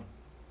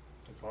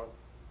 It's hot.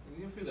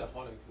 You don't feel that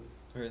hot actually.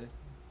 Really?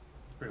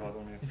 It's pretty hot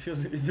on me. It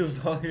feels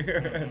hot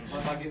here.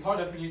 My guitar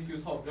definitely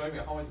feels hot.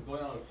 Driving how much is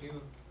going out of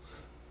tune.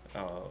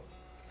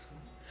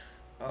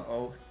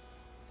 Uh-oh.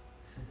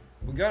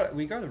 We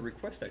got a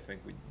request, I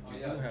think. We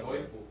do have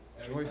joyful.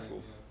 Joyful.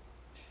 Time,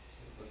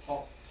 yeah. It's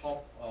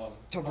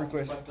the top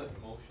request. requested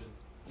emotion.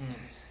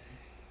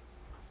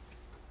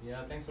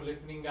 Yeah, thanks for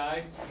listening,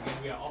 guys.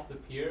 Again, we are off the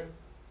pier.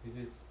 This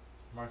is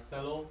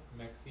Marcelo,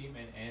 Maxime,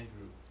 and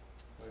Andrew.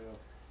 Oh, yeah.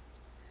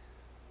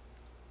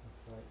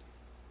 That's right.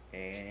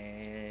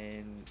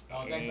 And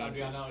Thanks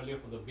Adriana earlier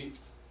for the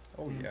beats.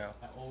 Oh yeah.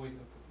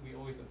 We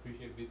always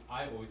appreciate beats.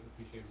 I always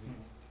appreciate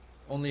beats.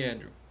 Only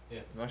Andrew.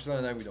 Yes. Marcelo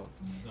and I, we don't.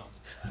 No.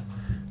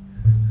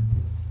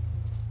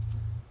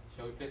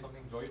 Shall we play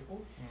something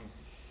joyful?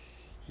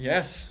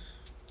 Yes.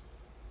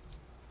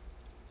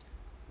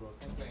 Bro, I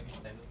can't play any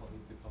standards on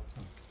this guitar.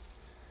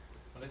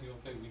 Unless you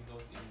want to play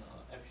Windows in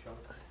F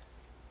sharp.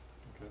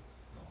 Okay.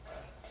 No.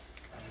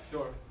 I'm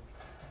sure.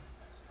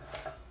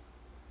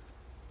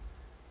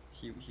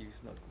 He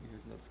was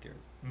not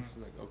scared. He's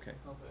like, okay.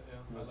 Okay,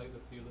 yeah. I like the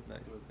feel. It's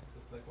Nice. good.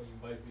 Just like when you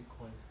buy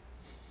Bitcoin.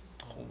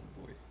 Oh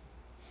boy.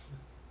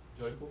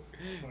 Joyful.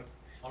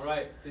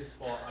 Alright, this is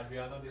for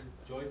Adriana. This is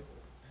joyful.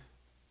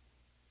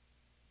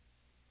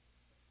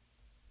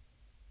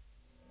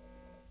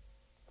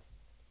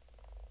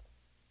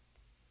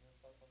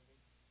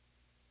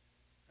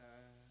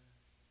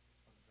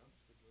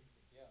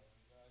 Yeah,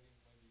 I think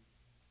maybe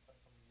cut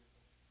something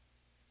different.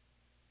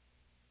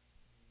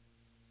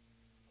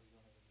 We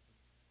don't have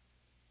anything.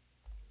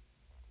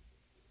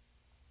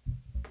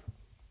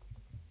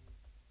 We can play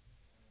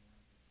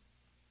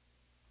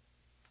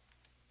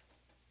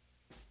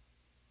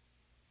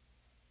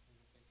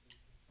C.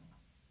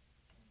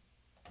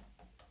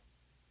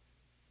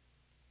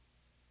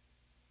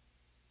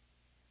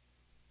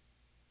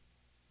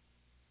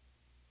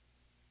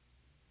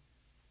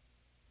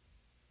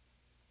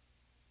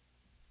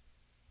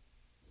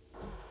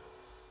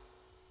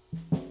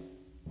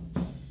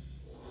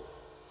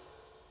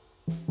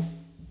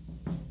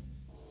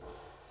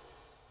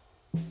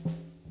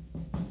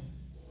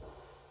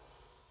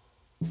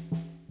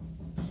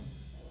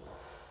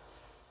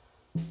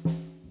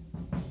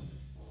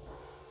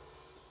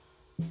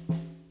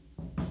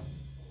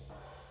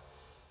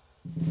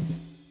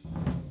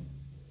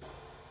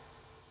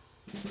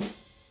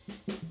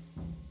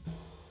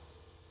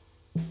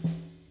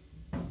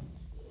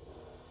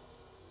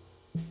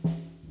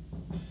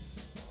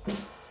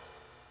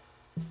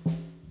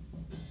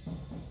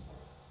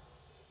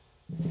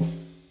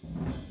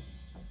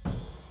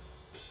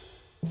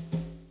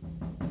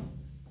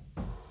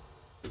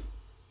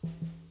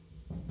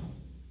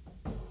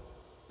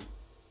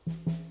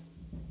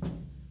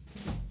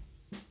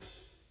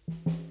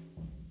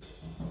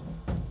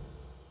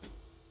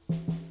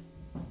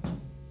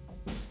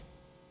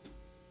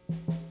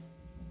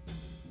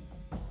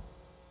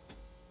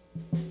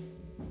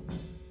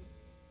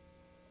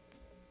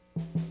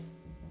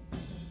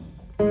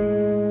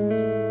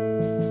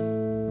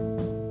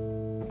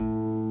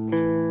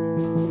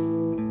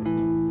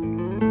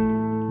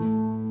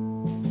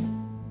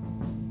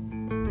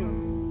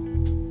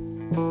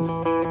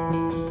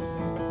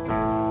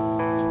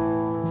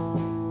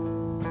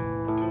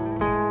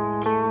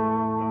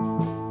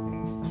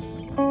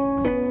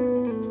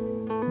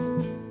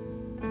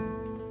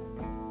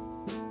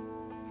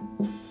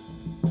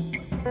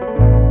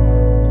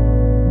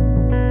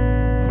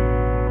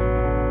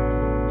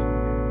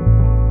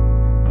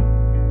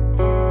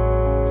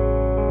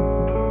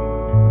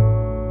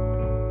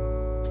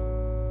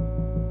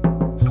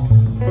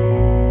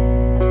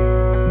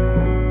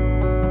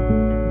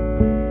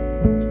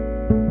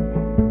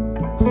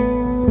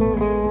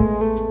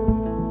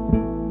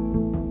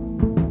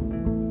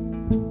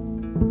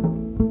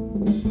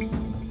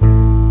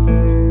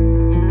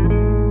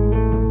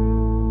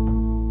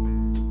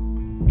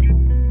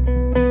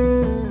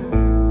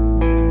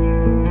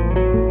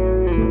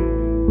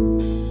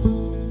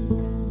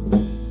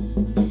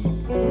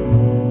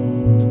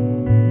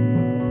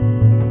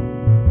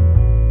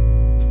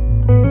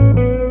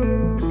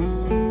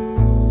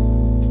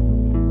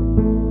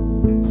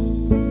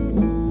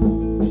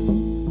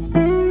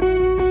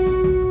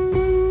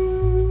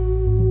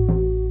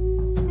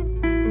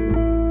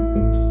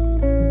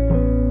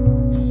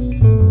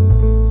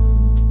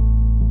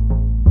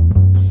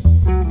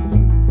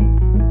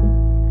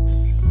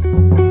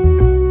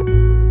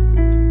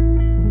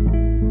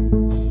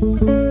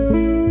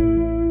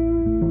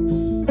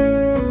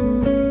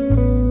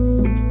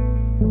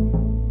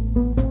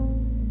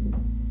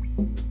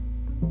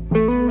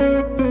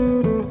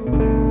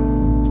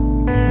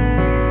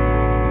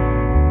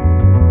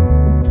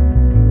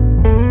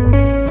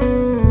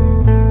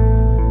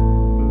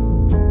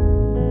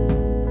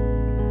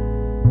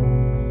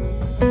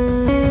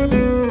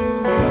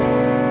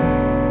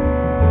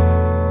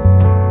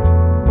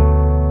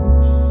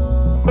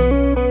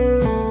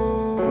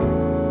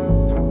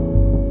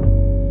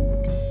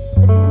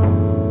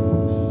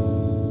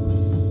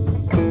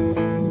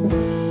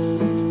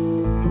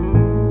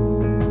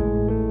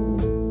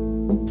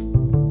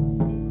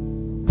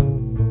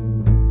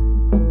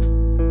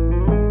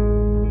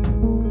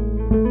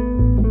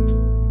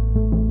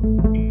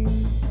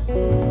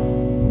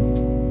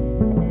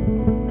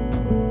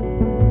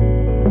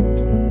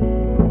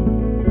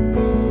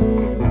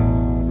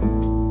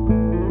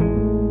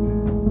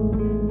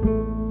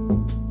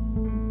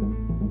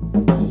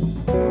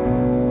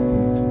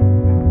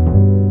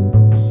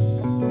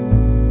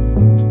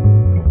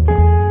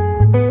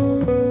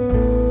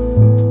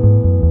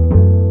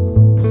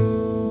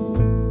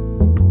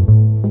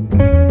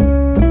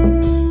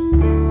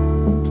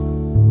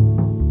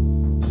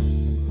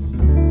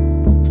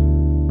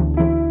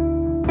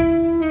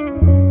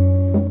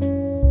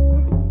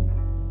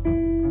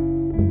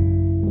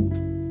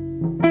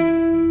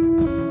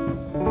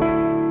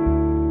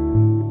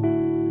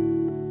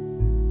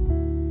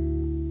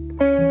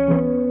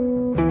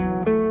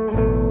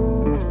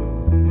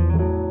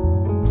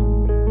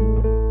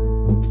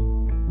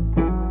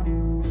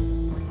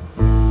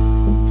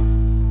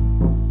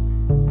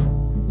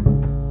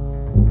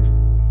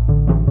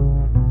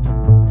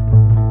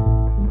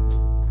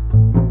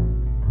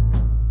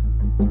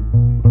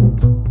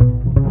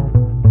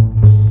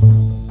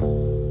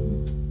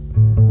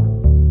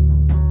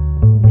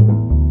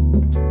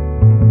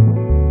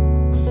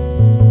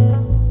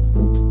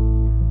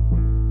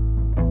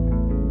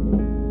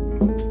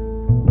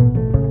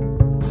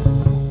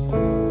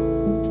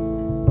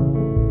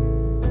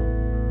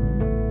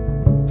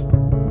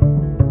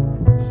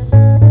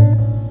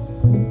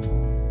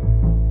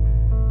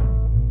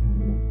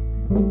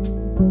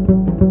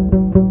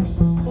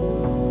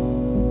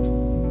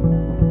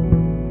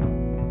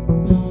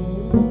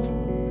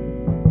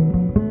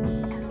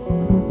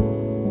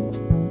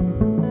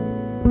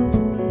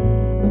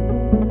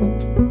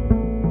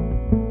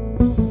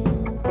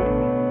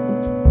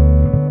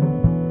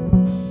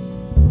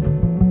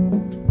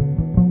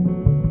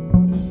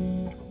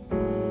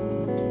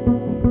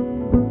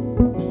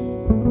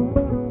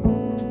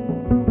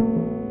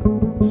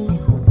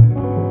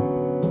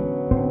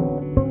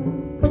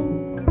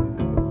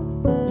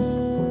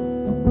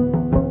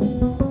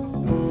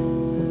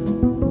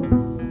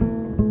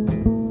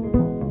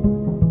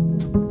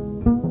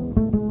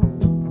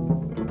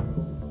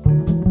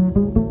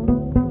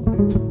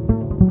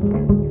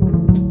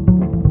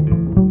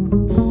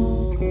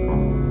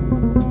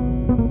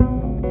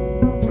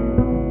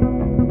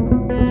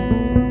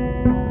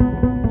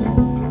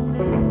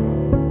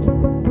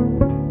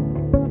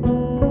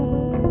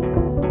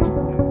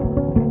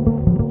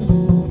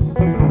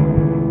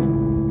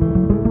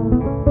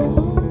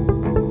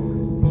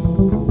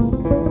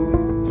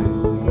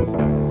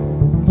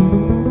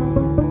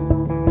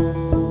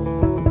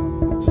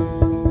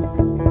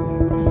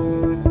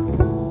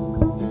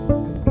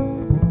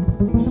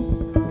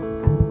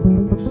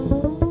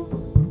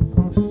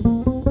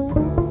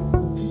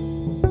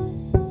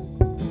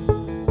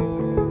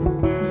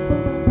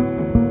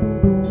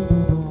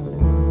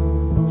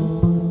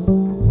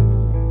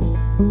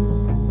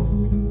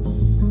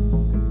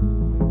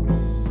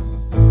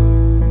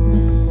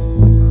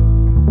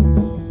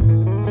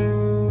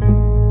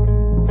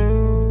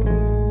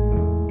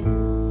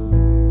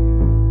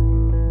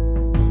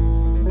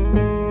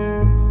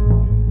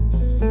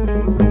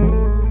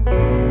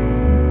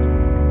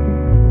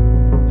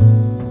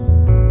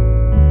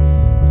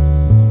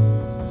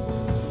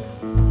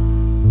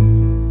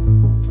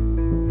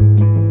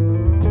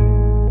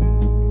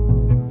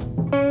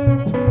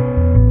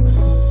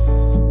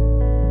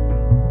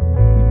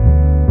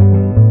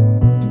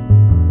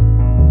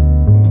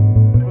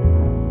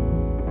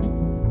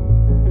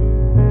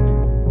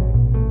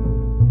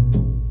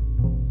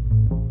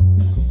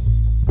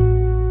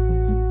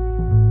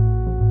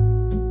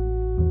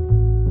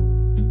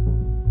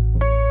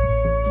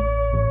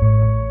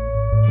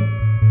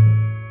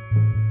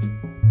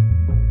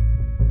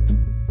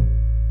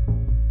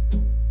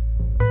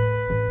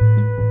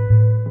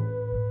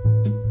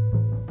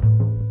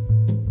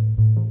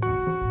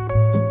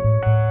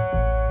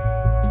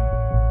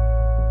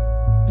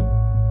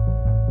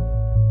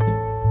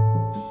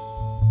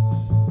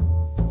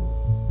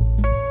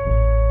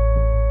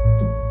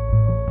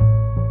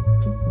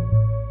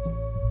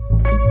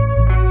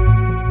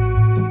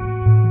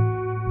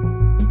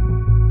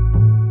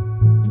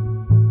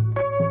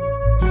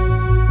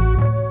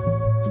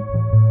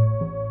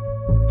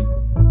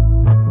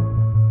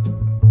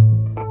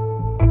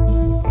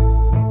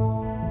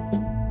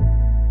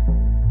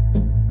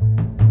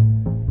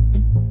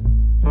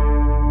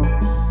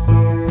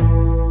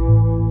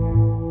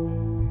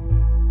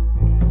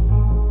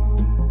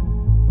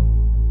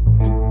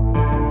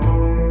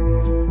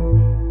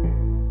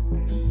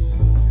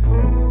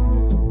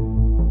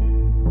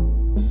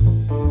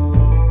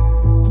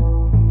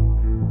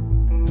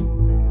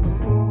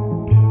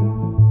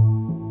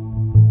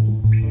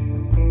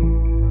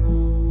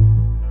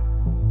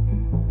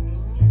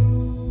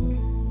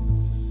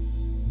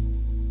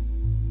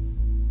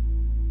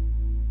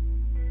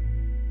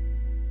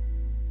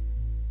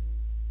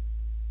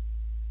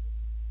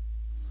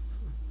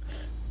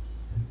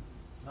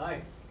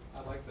 Nice.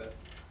 I like that.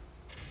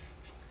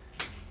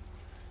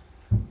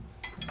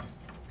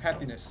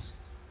 Happiness.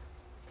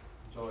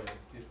 Joy.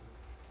 Different.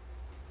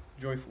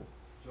 Joyful.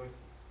 Joyful.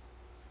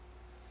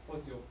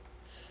 What's your?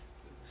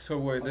 So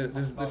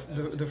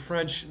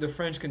the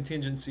French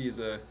contingency is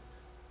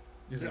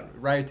Yeah.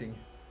 rioting.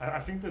 I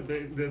think that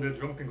the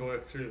drum can go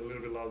actually a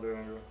little bit louder,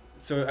 Andrew.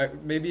 So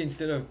maybe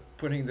instead of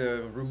putting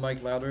the room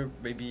mic louder,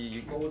 maybe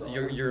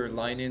your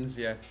line-ins,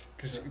 yeah,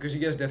 because you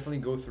guys definitely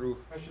go through.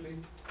 Actually.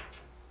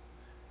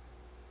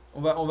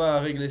 On va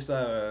régler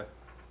ça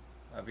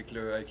avec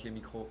les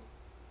micros.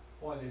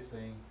 What are they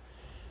saying?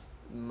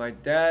 My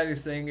dad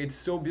is saying it's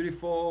so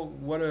beautiful.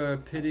 What a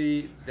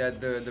pity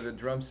that the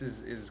drums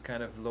is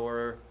kind of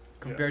lower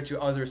compared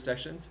to other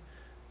sessions.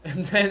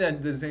 And then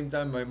at the same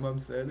time, my mom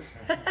said,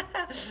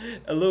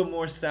 a little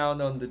more sound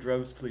on the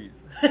drums, please.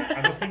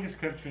 I don't think it's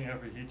capturing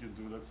every hit you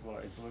do. That's why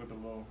it's a little bit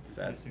low. It's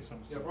Sad. missing some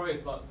Yeah, stuff. probably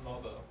it's not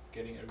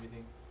getting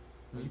everything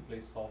when you play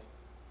soft.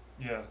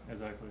 Yeah,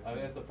 exactly. I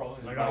think that's the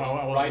problem. Is Like,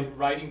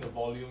 writing the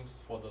volumes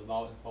for the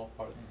loud and soft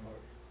parts is hard.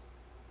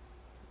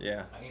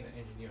 Yeah. I ain't an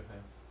engineer,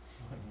 fam.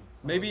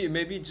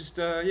 Maybe just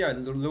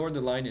lower the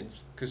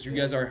line-ins, because you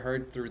guys are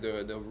heard through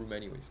the room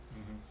anyways.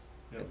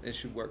 Yeah, It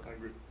should work. I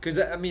agree. Because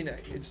I mean,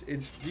 it's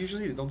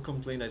usually they don't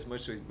complain as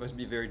much, so it must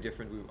be very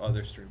different with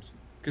other streams.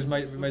 Because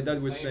my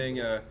dad was saying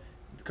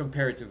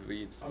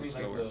comparatively it's I mean,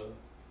 like lower.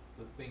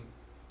 the thing.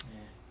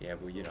 Yeah,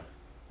 but you know,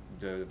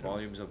 the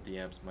volumes of the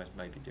amps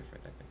might be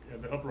different. I think. Yeah,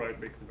 the upright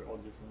makes it all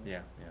different.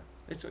 Yeah,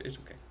 it's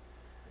okay.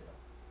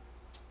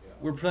 Yeah.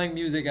 We're playing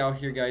music out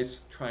here,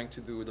 guys, trying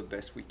to do the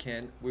best we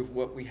can with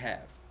what we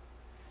have.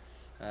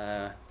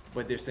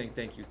 But they're saying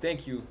thank you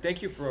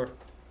for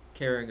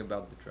caring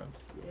about the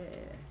drums. Yeah,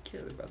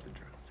 care about the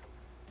drums.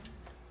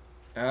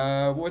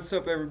 What's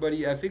up,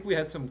 everybody? I think we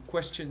had some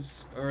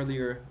questions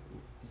earlier.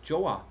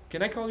 Joa,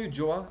 can I call you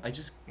Joa? I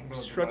just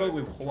struggle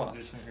with Hoa.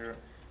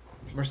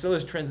 Marcel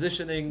is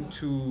transitioning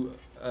to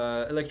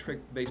electric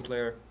bass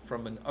player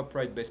from an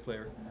upright bass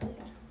player.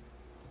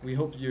 We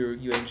hope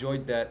you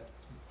enjoyed that.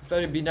 I thought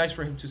it'd be nice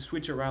for him to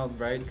switch around,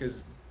 right?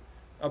 Because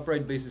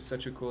upright bass is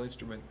such a cool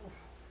instrument.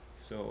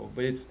 So,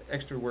 but it's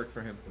extra work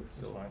for him.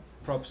 So,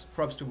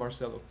 props to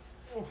Marcelo.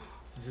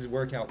 This is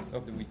workout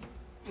of the week.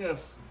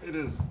 Yes, it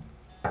is.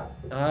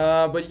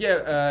 But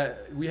yeah,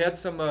 we had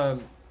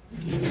some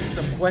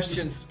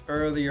questions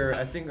earlier.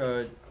 I think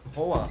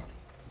Joa,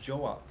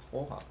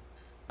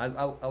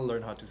 I'll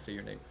learn how to say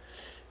your name.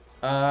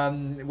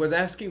 Was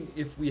asking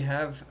if we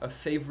have a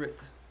favorite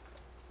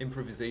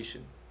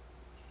improvisation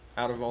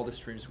out of all the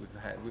streams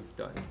we've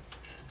done,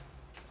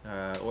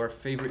 or a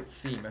favorite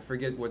theme. I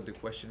forget what the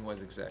question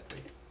was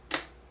exactly.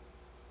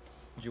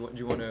 Do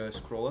you want to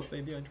scroll up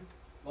maybe, Andrew?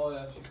 Oh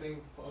yeah, she's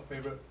saying a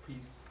favorite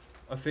piece.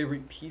 A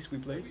favorite piece we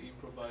played? We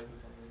improvise or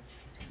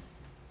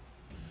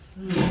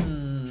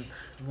something.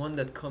 One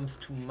that comes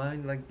to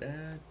mind like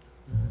that.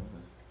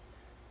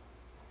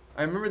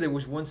 I remember there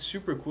was one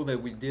super cool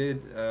that we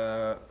did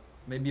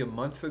maybe a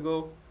month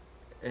ago,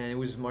 and it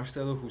was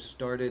Marcelo who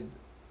started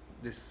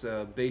this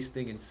bass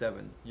thing in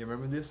 7. You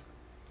remember this?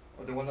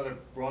 Oh, the one that I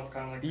brought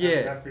kind of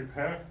like half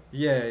prepared?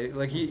 Yeah,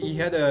 like he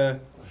had a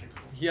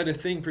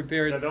thing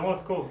prepared. Yeah, that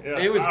was cool. Yeah,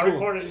 it was I cool.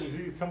 recorded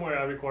it somewhere.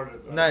 I recorded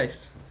it.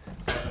 Nice.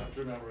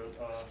 remember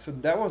it. So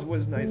that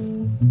was nice.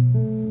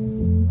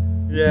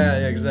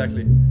 Yeah,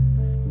 exactly.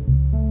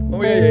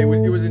 Oh yeah,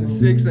 it was in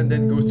 6 and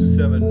then goes to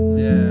 7.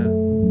 Yeah.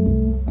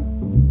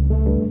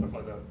 Stuff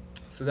like that.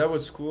 So that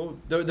was cool.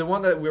 The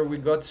one that where we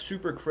got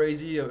super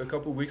crazy a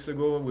couple weeks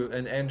ago,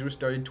 and Andrew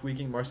started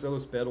tweaking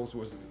Marcelo's pedals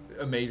was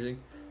amazing.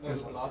 That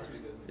was last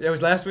week. I think. That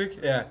was last week.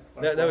 Yeah,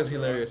 that was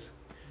hilarious.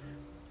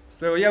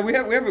 So yeah, we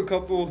have a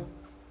couple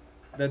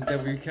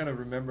that we kind of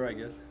remember, I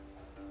guess.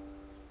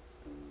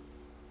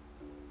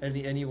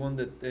 Any song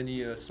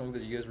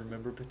that you guys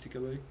remember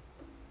particularly?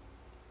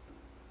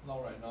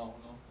 Not right now,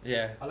 no.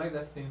 Yeah. I like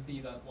that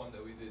synthy that one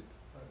that we did.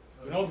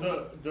 You know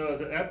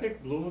the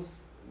epic blues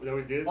that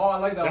we did. Oh, I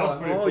like that That was one.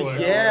 pretty Oh cool,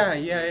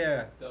 actually.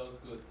 yeah. That was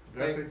good.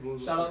 The epic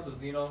blues. Shout out to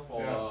Zeno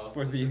for Yeah.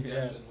 For the the-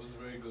 suggestion. It was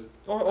very good.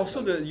 Oh,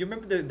 also you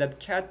remember that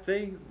cat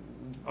thing?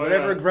 Oh,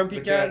 Whatever, yeah, Grumpy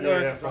the Cat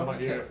or yeah, from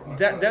Grumpy here. Cat. From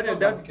That- Not that-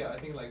 Grumpy Cat, I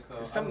think like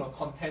some- I don't know,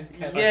 content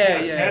cat. Yeah,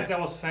 a yeah. cat that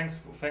was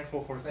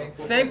thankful for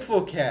something.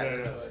 Thankful cat. Yeah,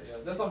 Yeah,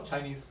 that's not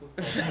Chinese.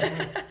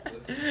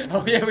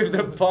 Oh yeah, with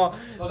the paw.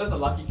 Oh, that's a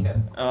lucky cat.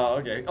 Oh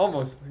okay,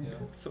 almost. Yeah.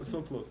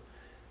 So close.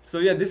 So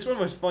yeah, this one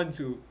was fun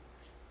too.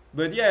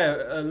 But yeah,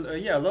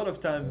 a lot of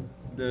time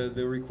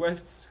the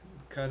requests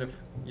kind of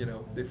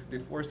they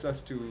force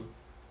us to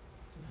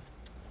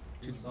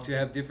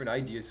have different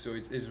ideas. So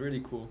it's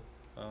really cool.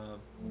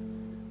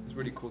 It's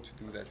really cool to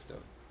do that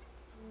stuff.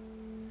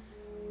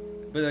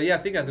 But yeah, I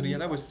think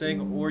Adriana was saying,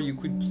 or you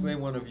could play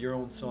one of your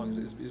own songs.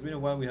 It's been a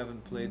while we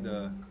haven't played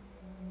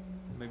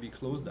maybe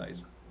Closed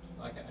Eyes.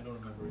 I don't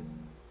remember it.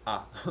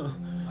 Ah,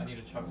 I need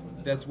to check for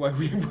that. that's why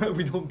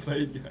we don't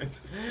play it,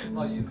 guys. It's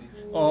not easy.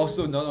 Oh,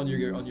 also not on your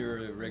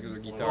regular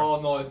guitar.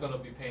 Oh no, it's gonna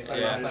be pain. Like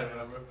Yeah. last time,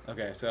 remember?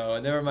 Okay, so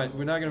never mind.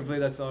 We're not gonna play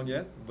that song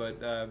yet, but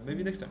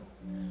maybe next time.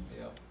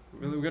 Yeah.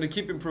 We're gonna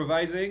keep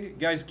improvising,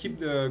 guys. Keep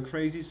the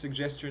crazy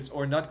suggestions,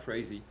 or not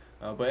crazy,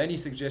 but any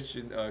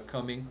suggestion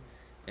coming,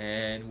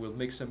 and we'll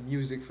make some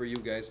music for you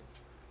guys.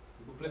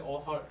 We'll play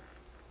all hard.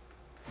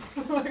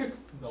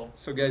 No.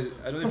 So guys,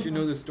 I don't know if you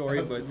know the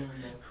story, but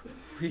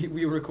Absolutely not.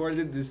 we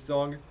recorded this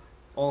song,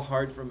 All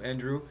Heart from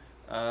Andrew,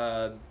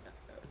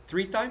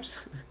 3 times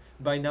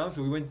by now.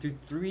 So we went to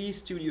 3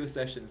 studio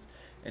sessions,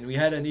 and we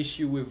had an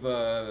issue with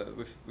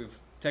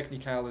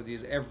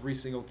technicalities every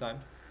single time,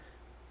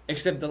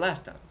 except the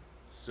last time.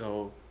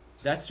 So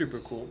that's super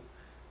cool.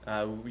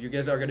 You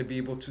guys are gonna be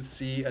able to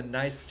see a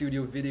nice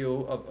studio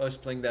video of us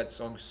playing that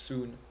song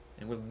soon,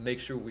 and we'll make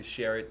sure we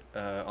share it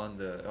on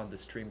the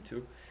stream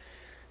too.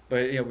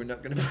 But yeah, we're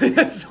not gonna play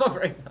that song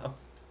right now.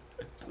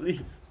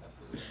 Please.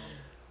 Absolutely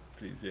not.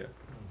 Please, yeah.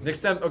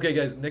 Next time, okay,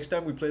 guys. Next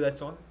time we play that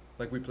song,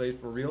 like we played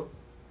for real,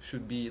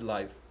 should be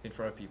live in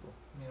front of people.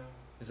 Yeah.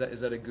 Is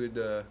that a good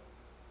Oh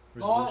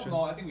resolution?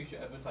 no, I think we should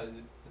advertise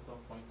it at some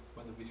point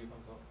when the video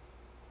comes out.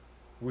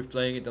 With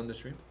playing it on the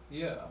stream.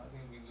 Yeah, I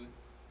think it'd be good.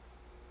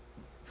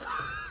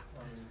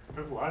 I mean,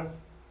 It's live.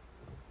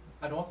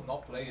 I don't want to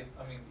not play it.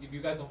 I mean, if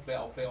you guys don't play,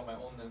 I'll play on my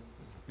own then.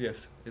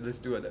 Yes, let's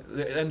do it.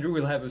 Andrew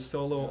will have a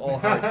solo all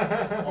heart.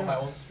 On my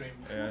own stream.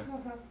 Yeah.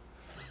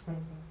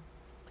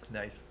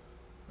 Nice.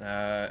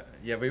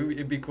 Yeah, but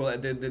it'd be cool.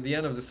 The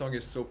end of the song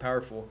is so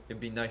powerful. It'd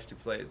be nice to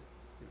play it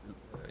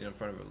in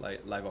front of a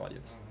live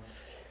audience.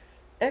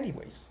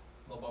 Anyways,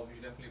 No, but we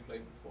should definitely play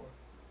it before.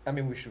 I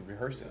mean, we should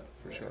rehearse Yeah, it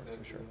for yeah, sure, exactly,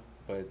 for sure. yeah.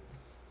 But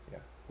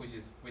Which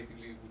is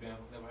basically we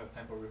never have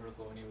time for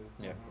rehearsal anyway.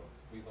 Yeah. So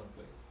we're gonna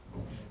play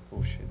it.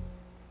 oh shit,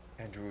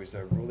 Andrew is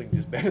ruling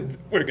this band.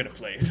 We're gonna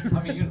play it.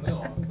 I mean, you know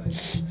what I'm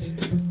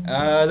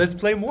saying. Let's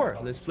play more.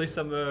 Let's play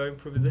some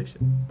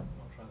improvisation.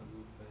 I'm trying to do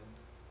the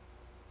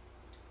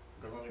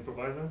band. Got an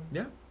improviser?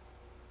 Yeah.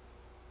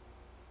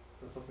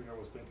 That's something I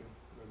was thinking.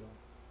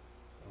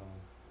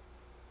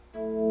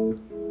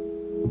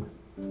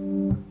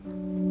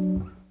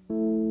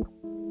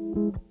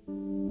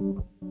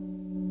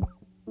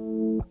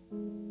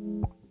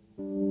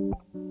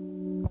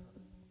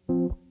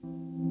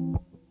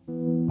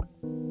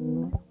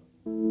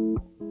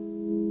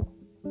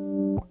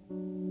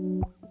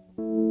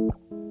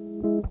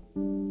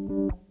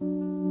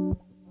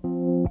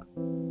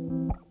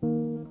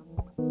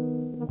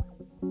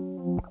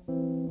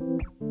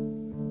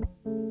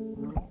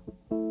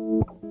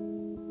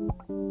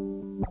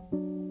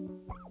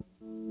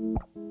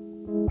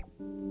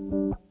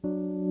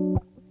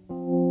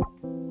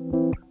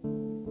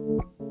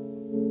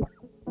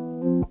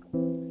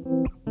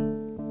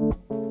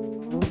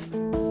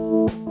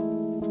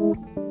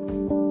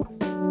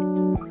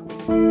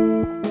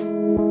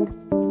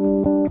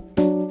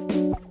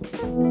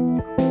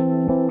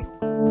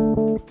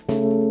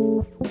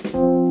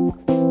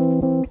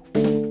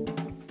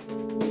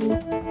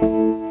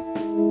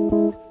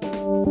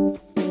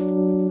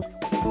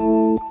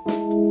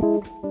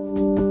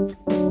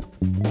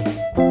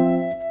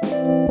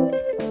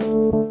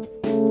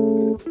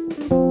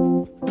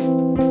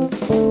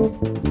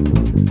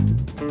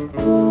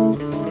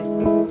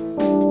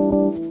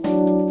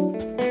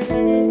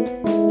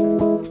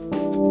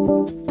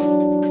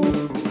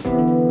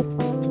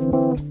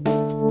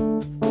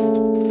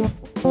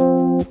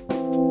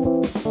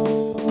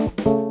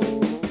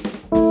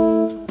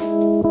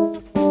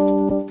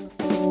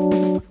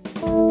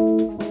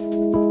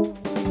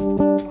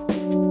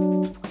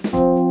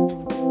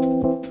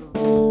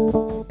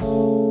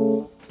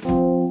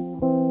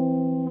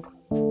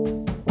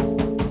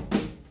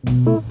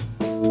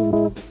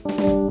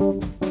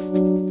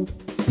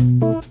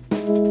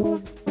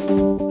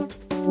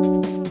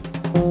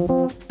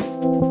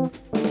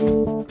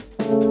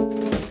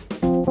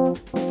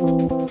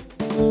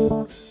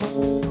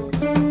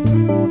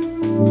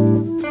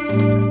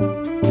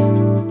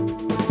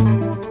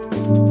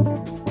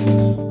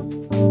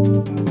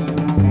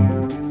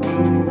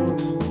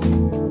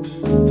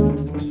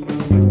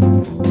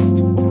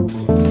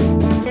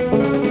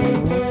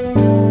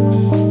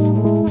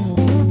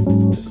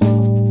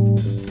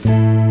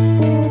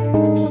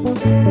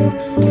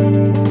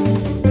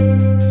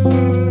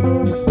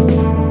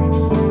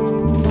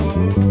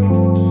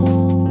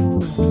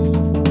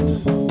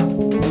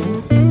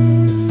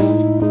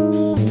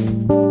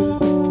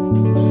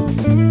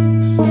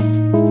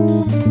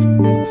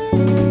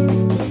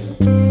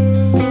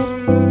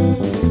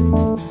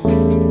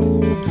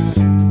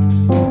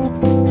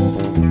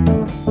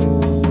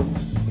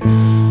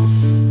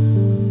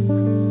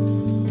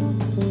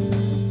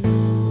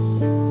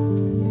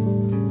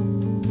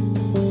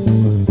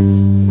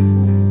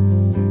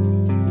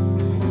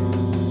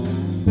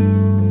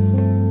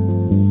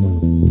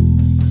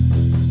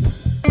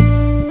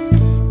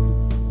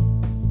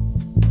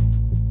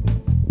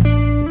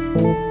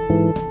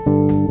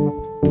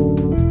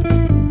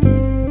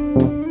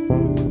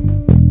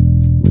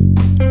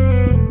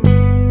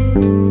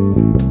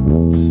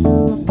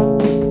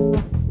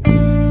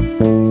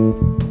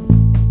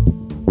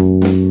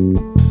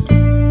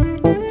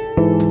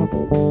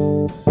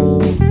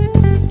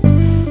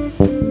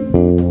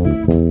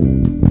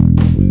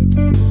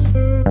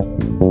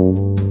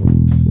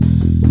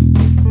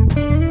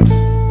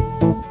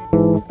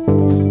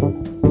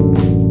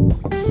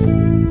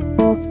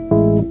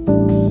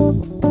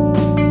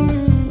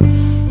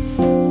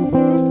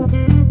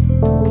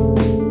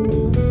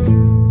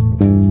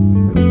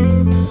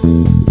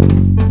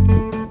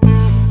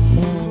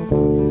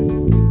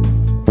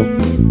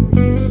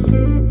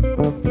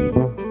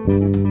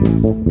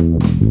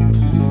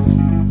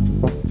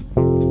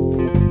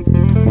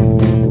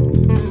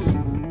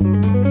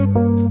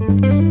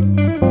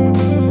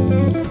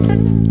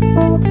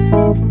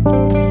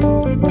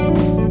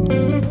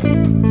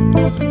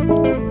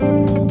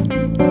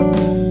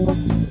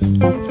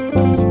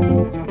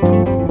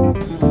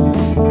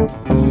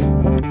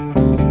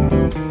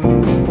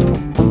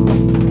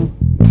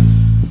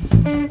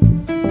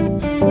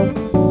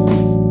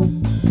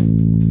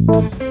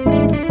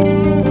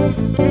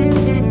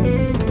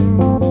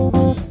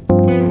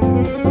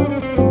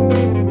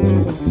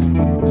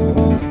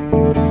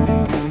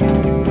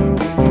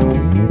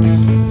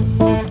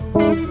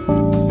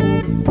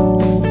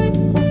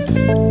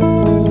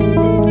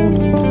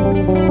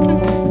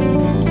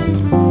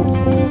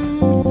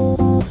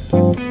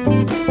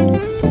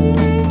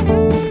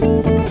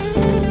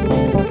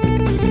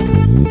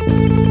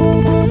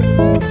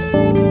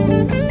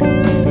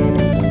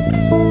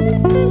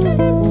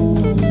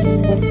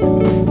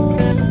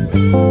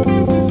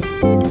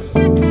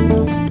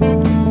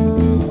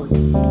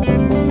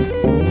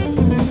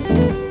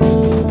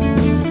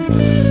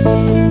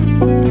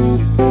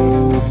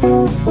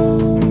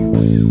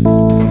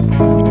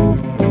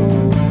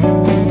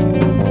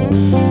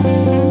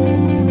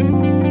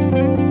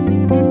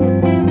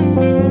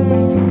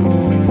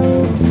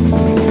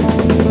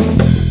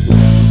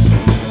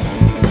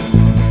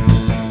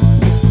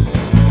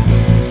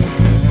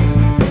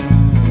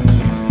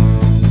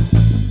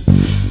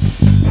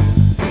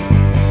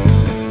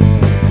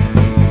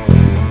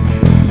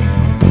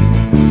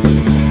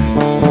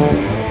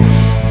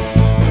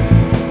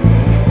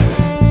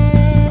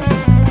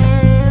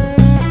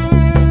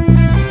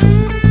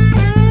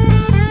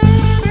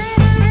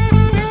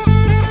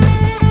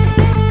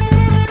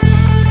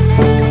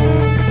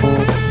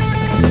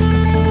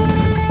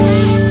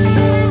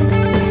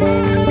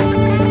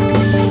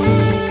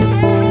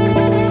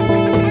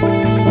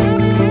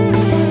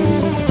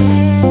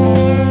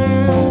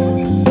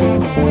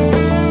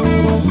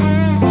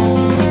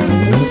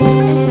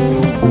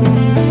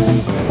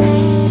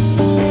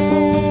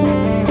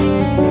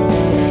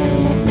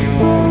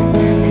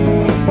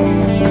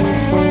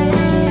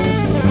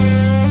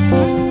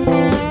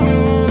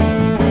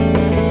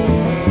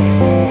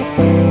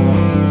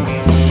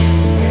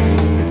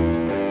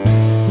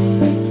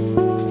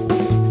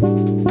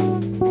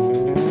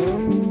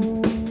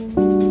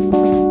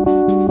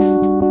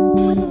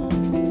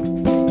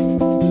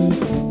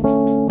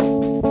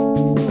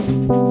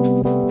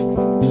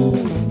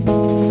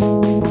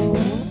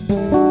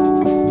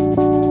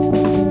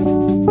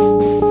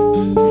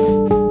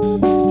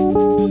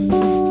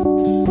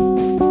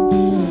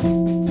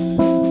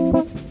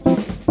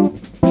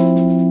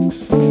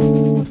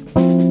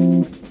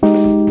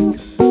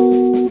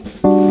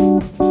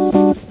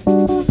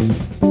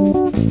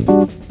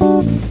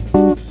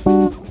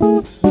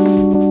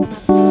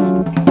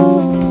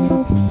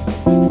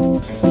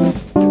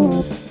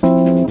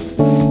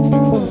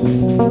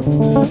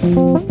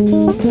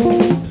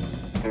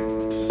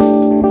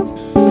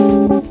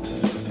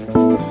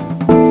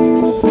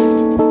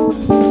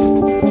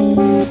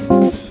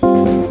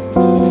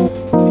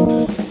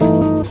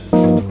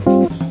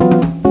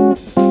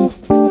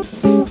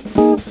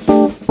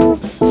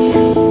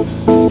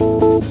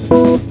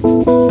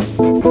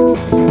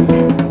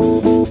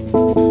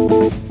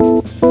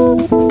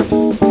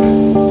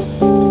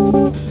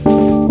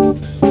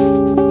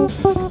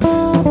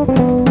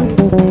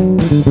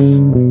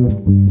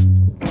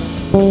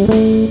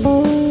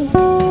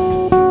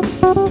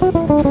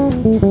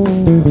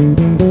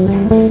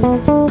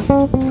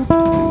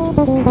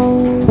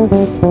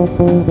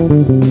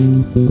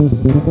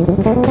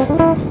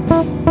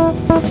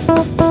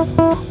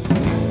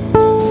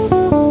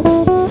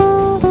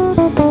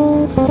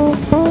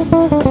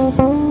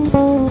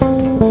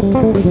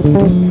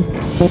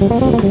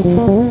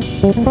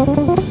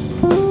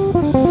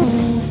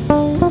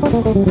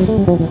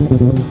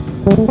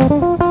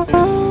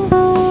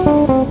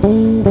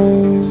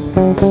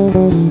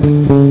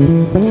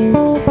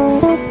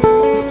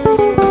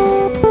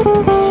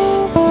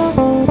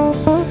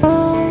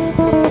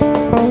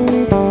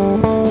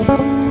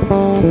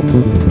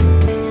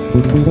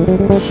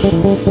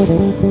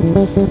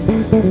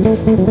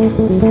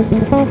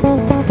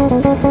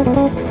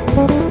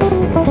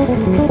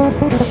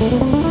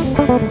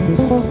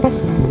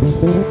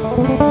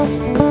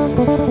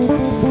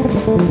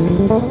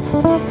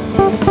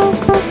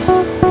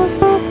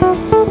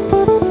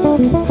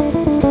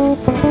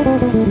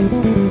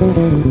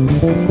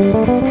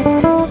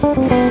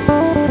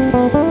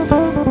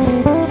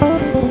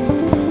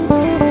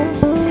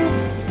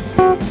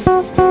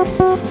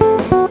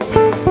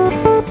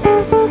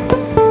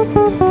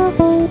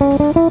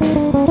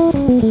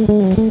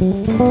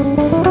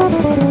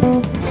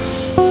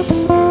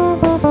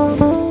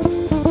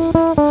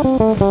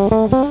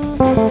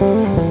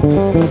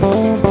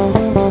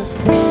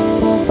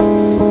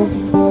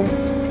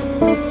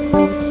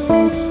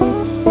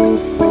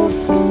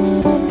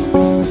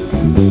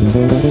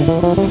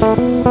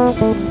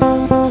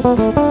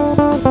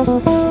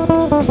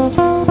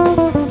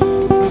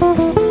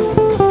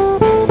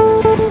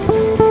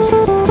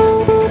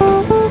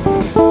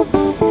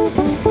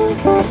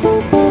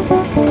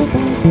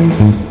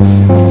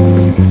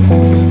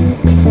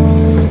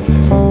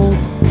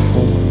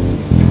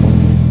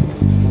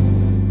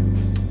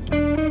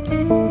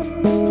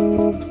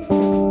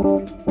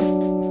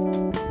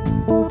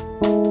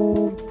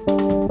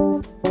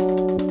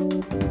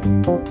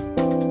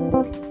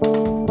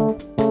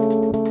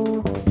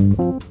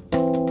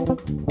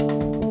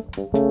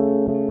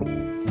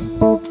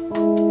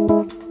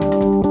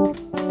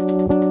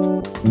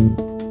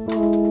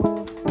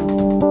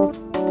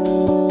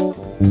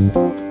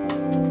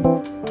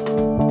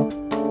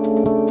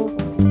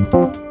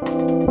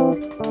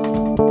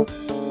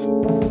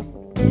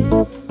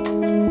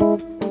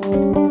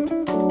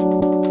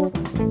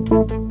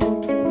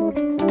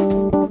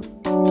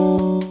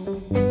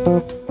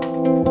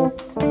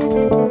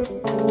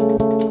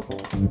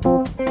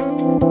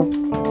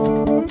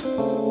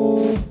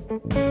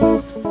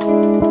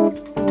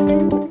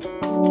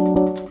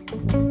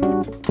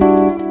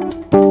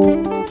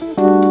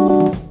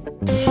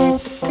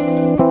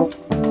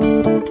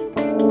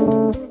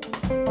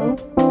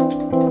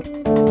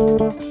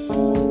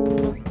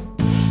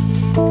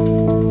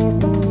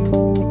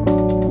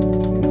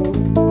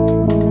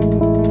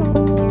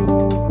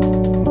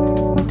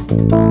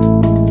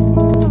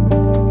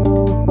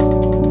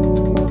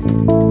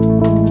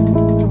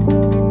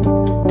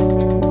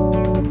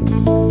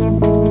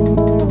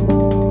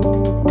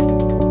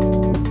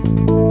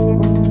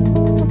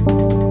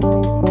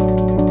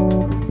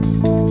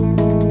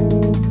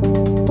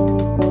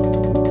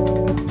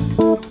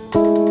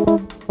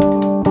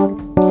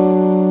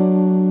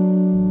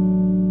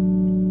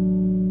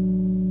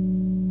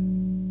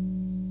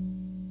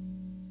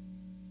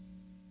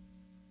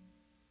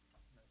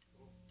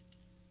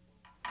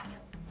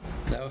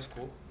 That was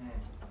cool.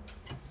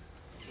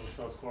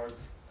 Those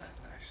scores.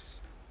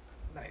 Nice.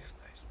 Nice,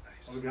 nice,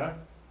 nice. What we got?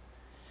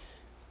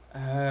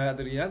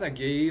 Adriana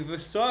gave a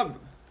sub.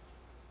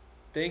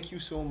 Thank you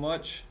so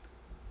much.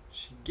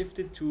 She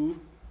gifted to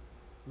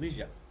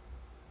Ligia.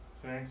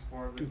 Thanks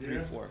for the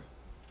 234.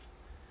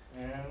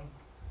 And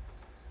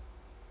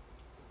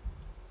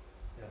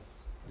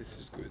yes. This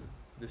is good.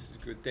 This is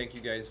good. Thank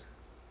you guys.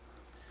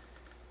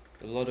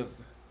 A lot of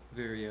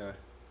very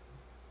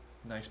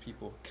nice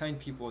people, kind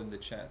people in the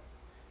chat,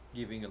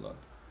 giving a lot.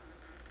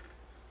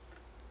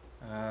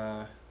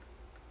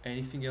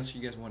 Anything else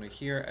you guys want to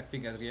hear? I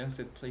think Adriana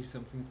said play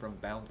something from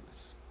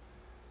Boundless.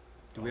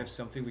 Do we have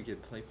something we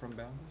could play from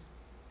Boundless?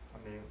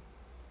 I mean,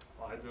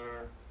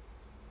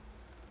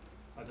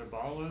 either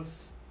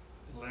Boundless,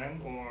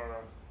 Land, or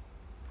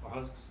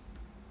Husks.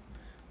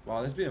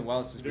 Wow, it's been a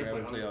while since we did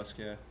haven't play played Husk. Husk,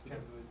 yeah.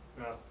 Can't do it.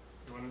 Yeah.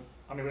 You wanna?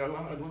 I mean, I don't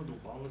want to do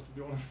Boundless, to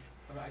be honest.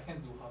 I mean, I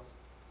can't do Husk.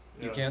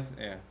 You Yeah. can't?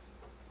 Yeah.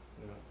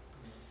 Yeah.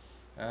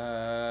 I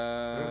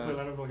haven't played Uh,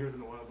 Land of No Heroes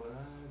in a while, but I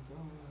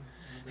don't.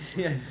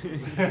 Yeah.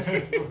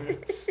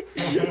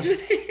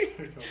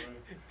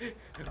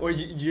 Or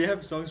you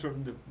have songs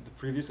from the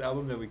previous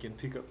album that we can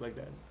pick up like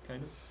that,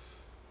 kind of?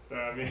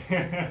 I mean, No,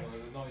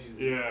 not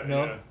easy. yeah,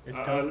 No? yeah. It's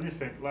let me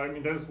think. Like, I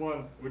mean, there's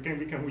one we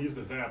can use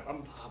the vamp.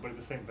 But it's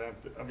the same vamp.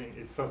 I mean,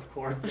 it's sus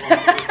chords. It's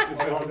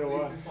the other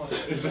one. This one.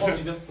 This one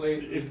we just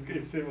played.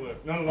 It's similar.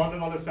 No, not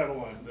another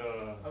 7-1.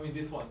 I mean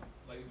this one.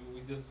 Like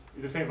we just.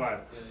 It's the same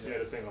vibe. Yeah.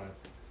 The same vibe.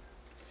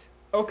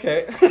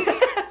 Okay.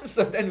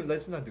 So then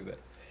let's not do that.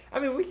 I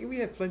mean, we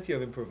have plenty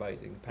of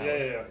improvising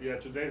power. Yeah.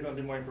 Today's gonna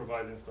be more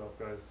improvising stuff,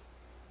 guys.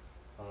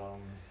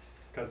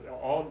 Because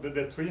all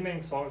the 3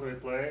 main songs we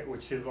play,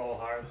 which is all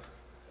hard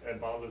and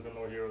Boundless and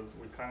No Heroes,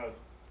 we kind of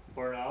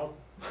burn out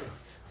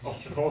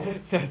of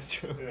those. That's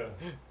true. Yeah.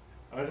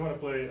 I just want to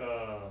play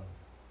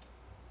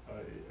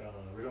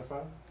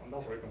Reconcile. I'm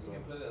not We Reconcile.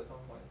 can play that at some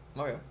point.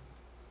 Oh yeah.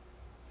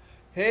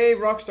 Hey,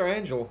 Rockstar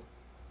Angel.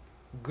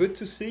 Good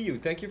to see you.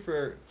 Thank you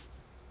for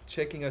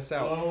checking us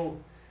out. Hello.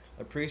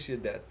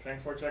 Appreciate that.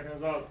 Thanks for checking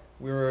us out.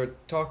 We were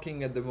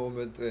talking at the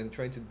moment and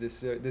trying to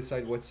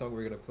decide what song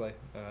we're gonna play.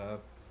 Yes.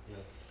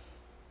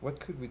 What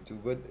could we do?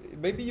 But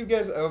maybe you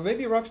guys,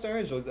 maybe Rockstar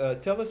Angel,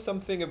 tell us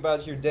something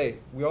about your day.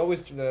 We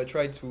always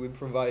try to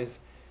improvise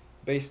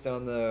based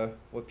on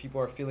what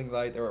people are feeling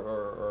like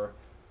or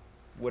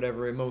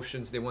whatever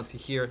emotions they want to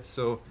hear.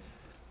 So,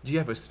 do you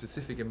have a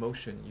specific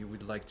emotion you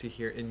would like to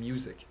hear in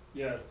music?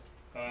 Yes.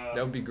 That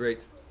would be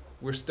great.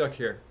 We're stuck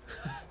here.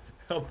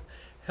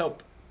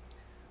 Help.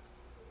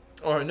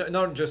 Or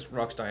not just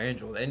Rockstar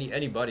Angel,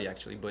 anybody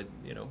actually, but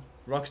you know,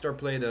 Rockstar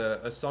played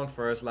a song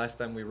for us last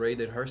time we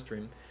raided her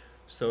stream,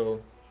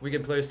 so we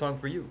can play a song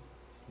for you.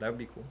 That would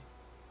be cool.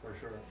 For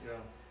sure. Yeah.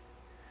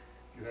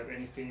 Do you have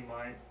anything in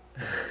mind,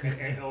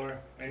 or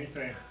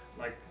anything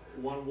like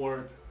one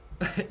word?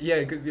 Yeah,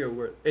 it could be a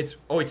word. It's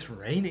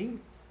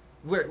raining.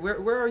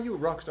 Where are you,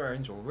 Rockstar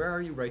Angel? Where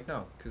are you right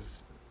now?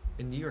 Because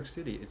in New York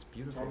City, it's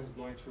beautiful. Storm is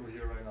blowing through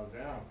here right now.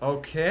 Damn.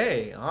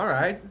 Okay, all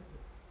right.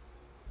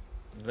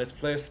 Let's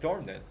play a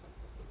storm then.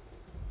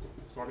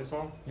 Stormy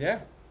song.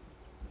 Yeah.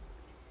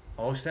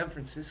 Oh, San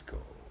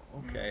Francisco.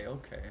 Okay.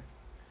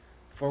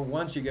 For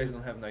once, you guys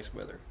don't have nice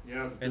weather,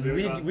 Yeah. and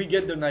today we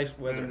get the nice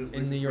weather this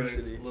in week New is York great.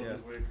 City. Love Yeah.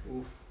 this week.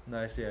 Oof.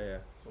 Nice. Yeah.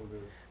 So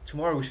good.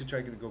 Tomorrow we should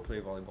try to go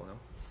play volleyball now.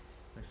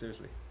 Like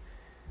seriously.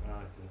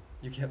 Okay.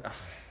 You can't.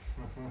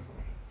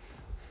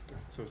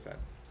 So sad.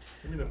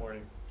 Give me the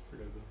morning.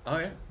 Forget it. Oh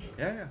yeah.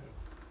 Yeah.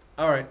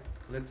 All right.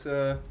 Let's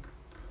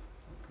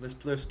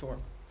play a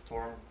storm.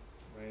 Storm.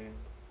 Rain.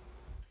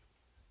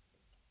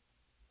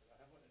 I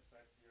have an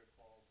effect here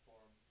called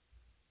storms.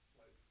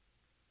 Like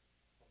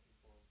something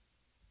storm.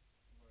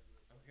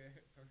 Okay.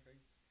 Perfect.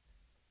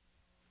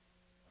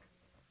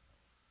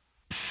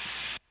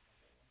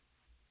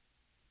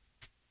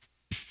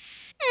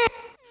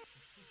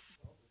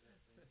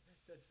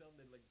 That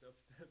sounded like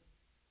dubstep.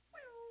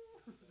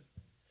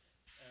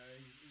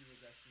 He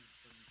was asking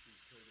for me to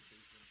play the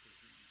bass line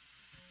because he can't hear it.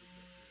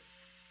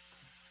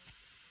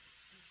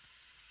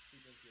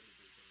 He can't hear the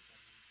bass line.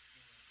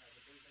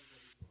 The bass lines are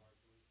too hard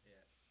to listen.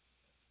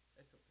 Yeah,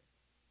 it's okay.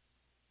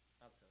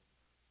 I'll tell him.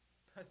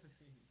 I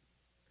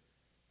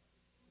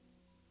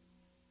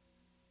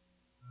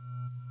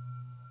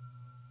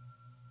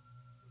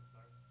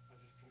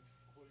just tried to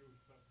follow you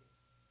with something.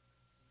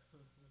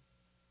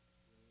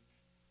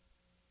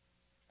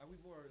 Are we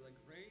more like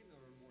rain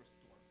or more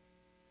storm?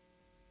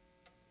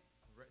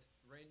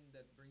 Rain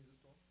that brings a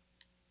storm?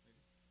 Maybe?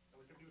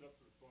 We can build up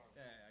to the storm.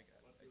 Yeah, I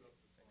got Let's it. build up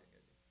to the storm. I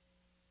get you.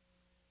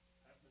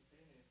 Have the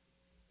penny.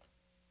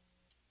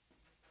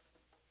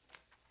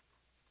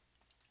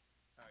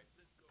 Alright,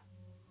 let's go.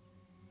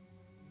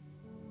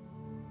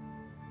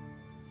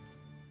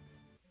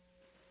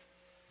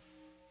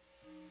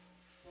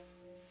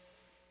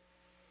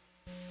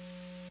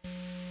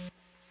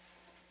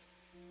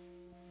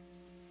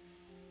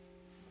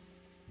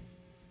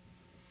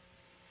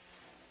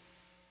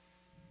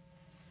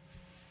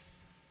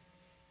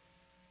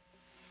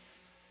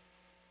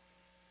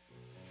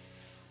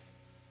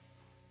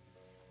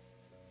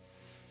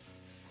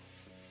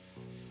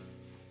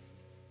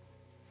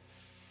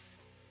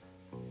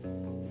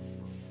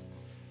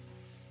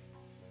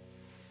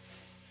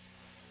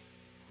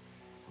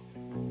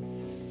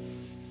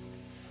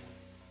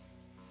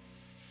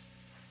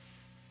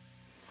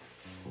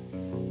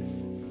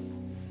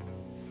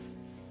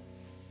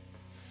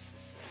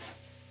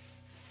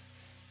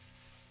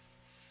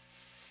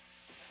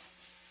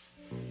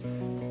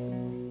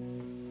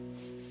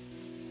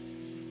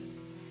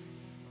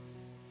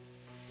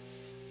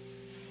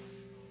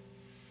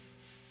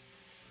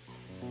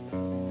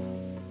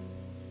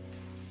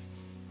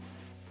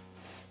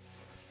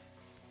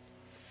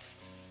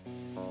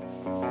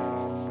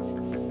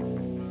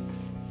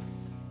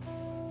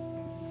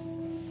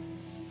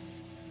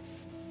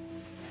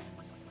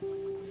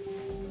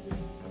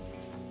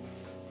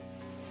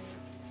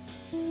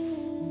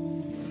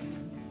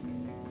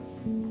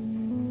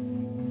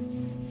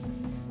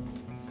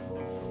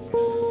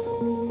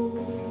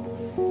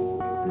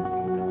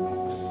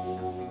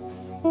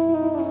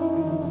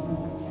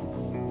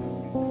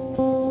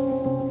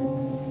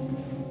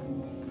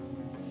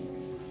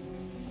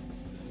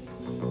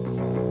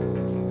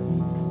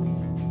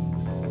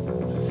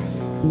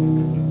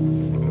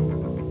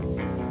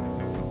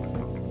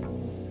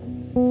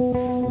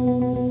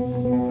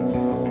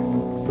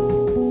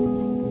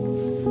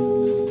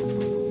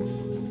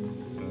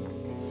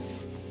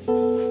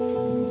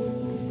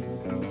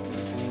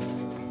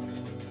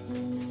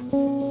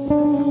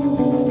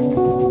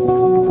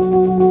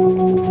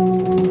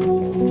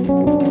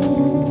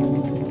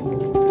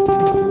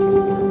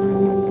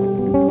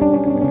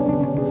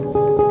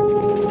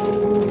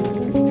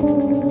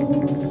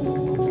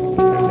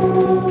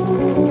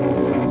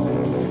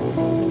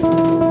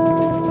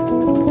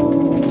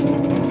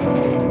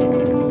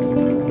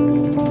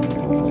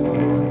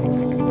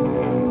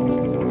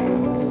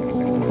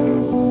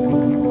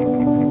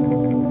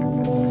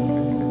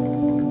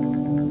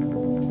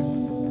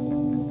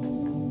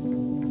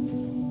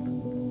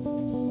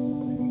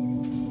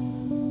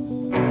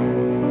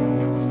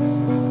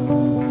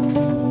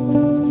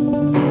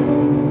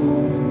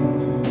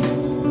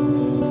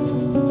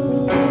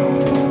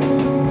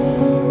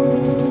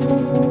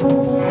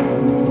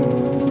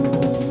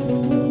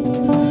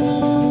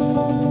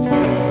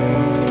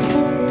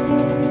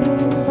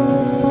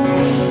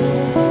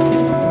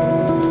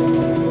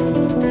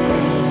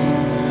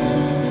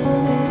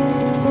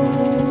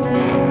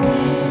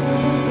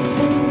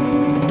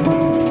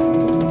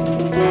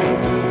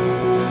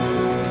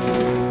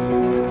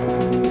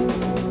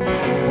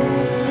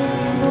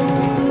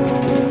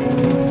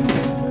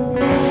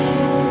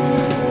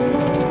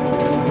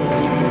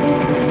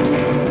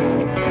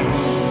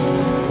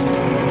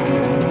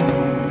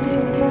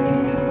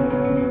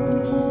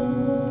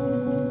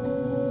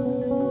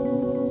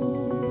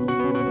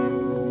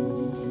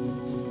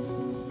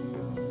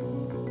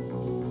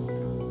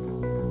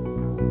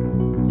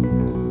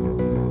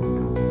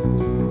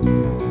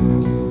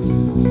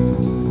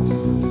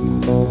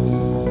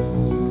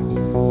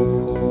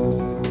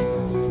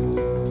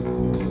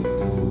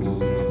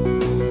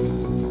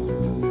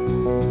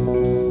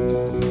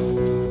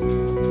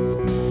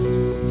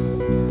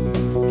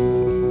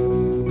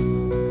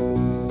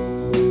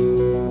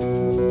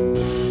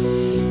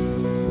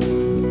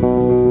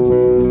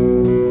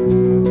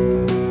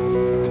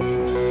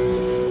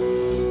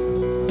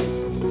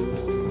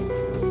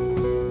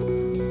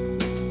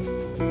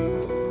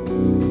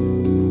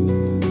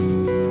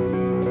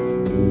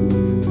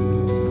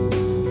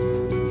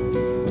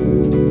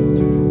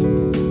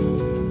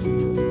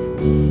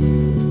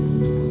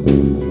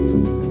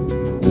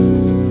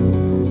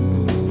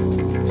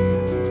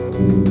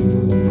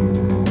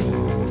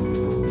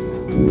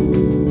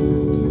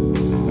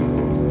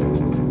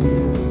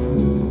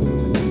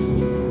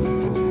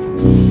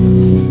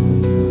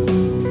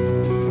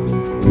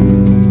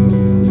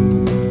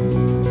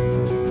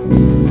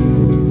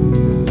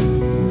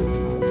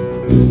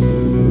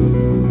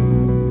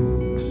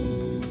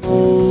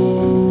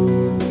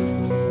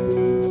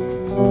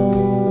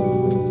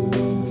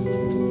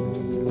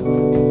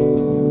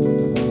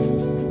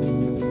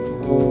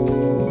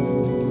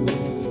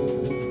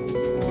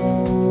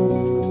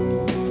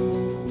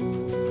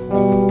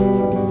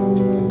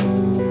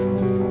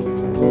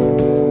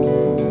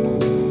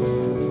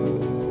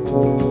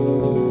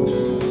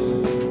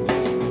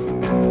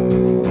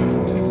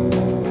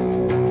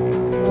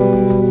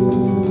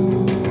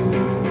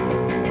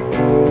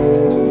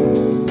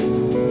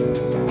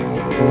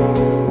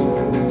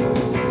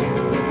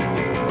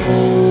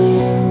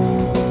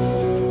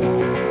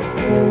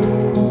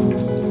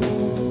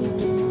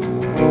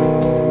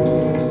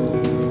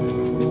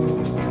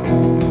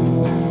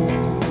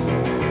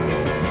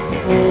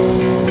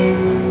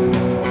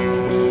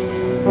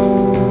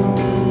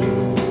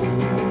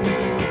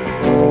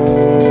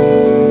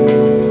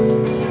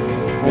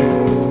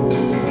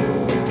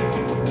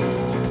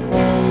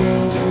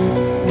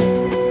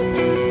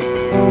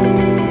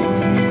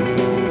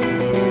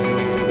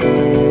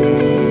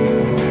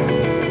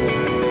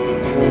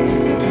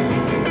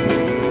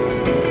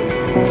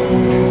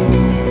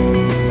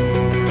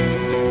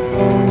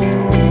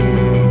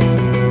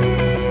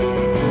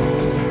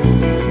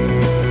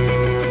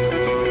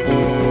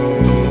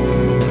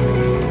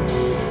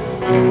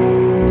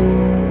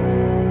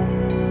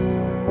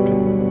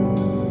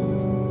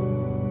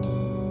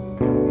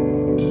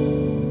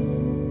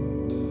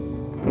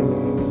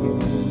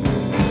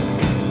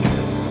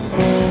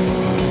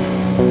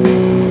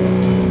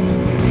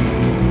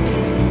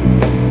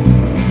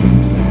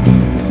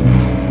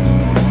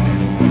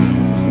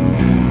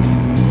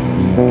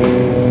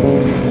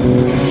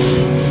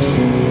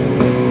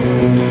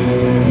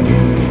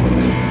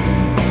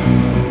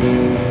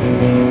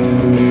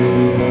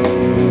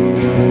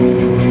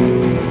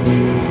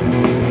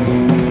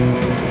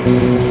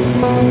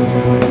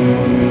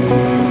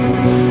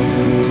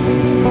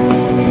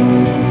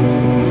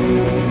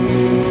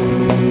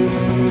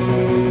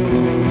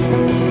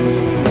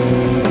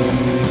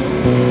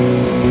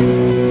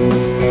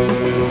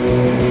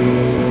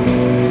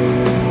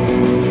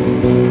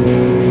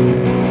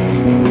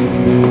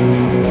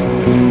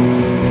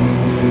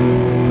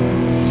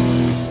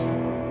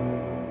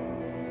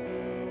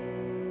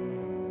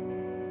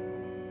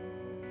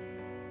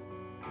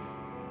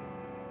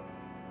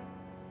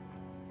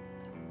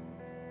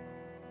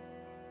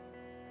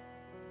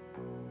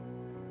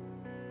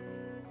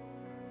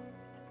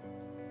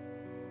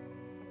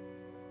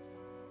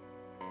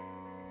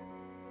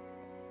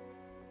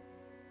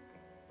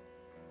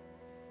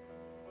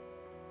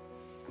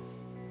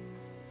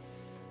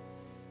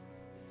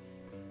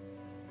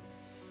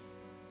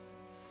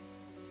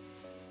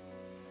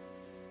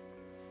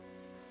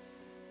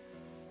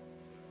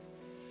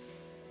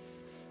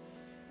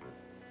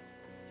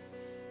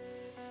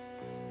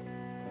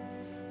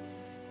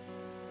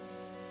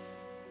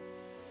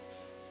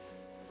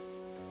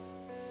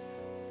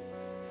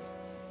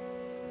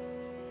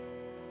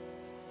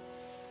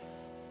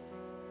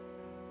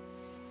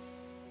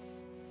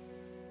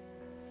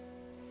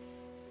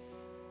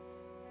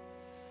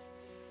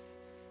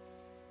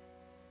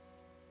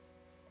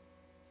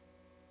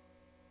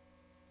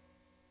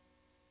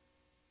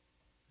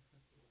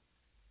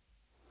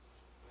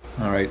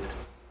 All right.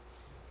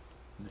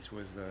 This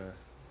was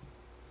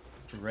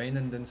Rain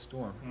and Then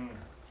Storm.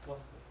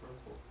 Plus the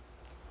purple.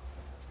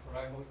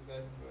 Alright, hope you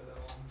guys enjoy that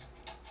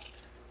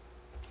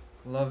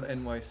one. Love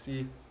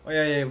NYC. Oh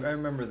yeah, yeah, I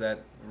remember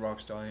that.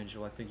 Rockstar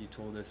Angel. I think you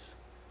told us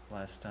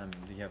last time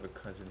that you have a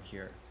cousin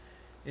here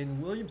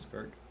in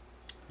Williamsburg,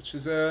 which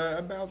is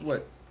about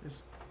what?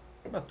 It's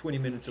about 20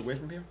 minutes away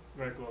from here.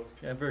 Very close.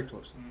 Yeah, very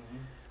close. Mm-hmm.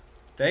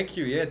 Thank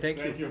you. Yeah, thank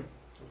you. Thank you.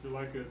 Hope you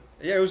like it.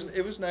 Yeah,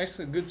 it was nice.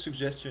 A good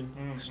suggestion.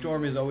 Mm-hmm.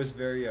 Storm is always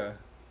very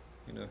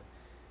you know,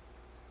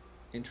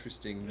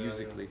 interesting Yeah,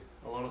 musically.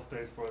 yeah. A lot of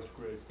space for us to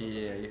create stuff.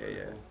 Yeah, Very yeah,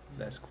 yeah. cool.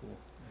 That's cool.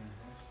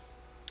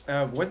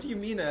 Mhm. What do you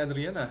mean,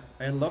 Adriana?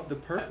 I love the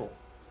purple.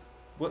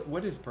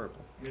 What is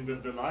purple? I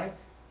mean the lights.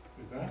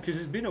 Is that? Because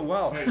it's been a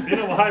while. Yeah, it's been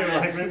a while.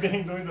 Like we've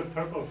been doing the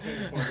purple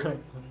thing for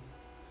weeks.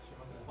 She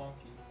was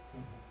funky.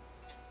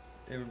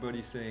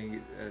 Everybody's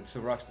saying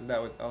so. Rockstar,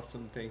 that was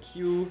awesome. Thank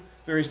you.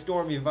 Very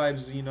stormy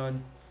vibes,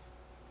 Xenon.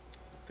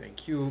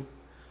 Thank you.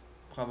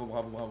 Bravo,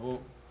 bravo,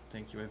 bravo.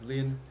 Thank you,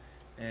 Evelyn.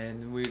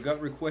 And we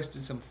got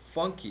requested some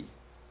funky,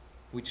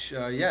 which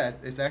yeah,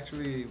 it's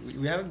actually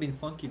we haven't been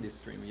funky this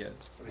stream yet.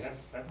 So we have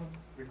 7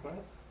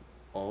 requests.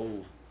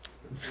 Oh.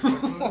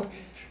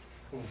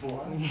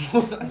 What?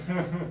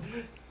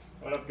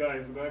 What up,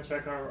 guys? We're gonna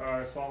check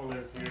our song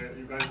list here.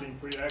 You guys being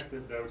pretty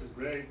active there, which is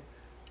great,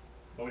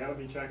 but we haven't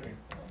been checking.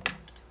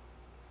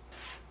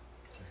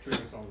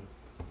 Streaming song list.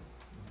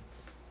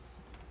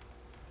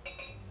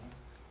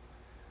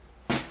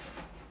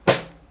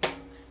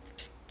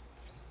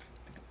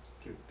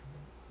 Cute.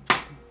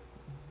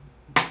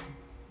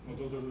 No,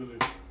 don't do the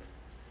list.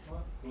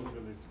 What? Go to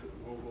the list.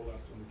 Go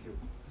left on the queue.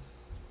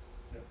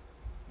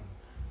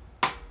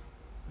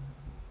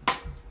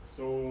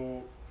 So,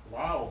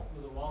 wow. It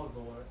was a while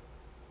ago, right?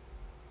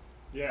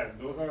 Yeah,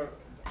 those are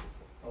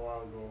a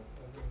while ago.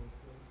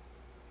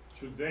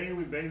 Today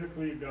we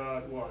basically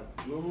got what?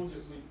 Blues,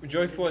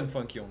 Joyful and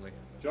funky only.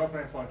 Joyful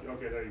and funky.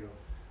 Okay, there you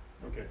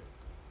go. Okay.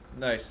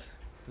 Nice.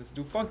 Let's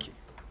do funky.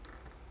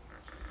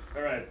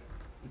 All right.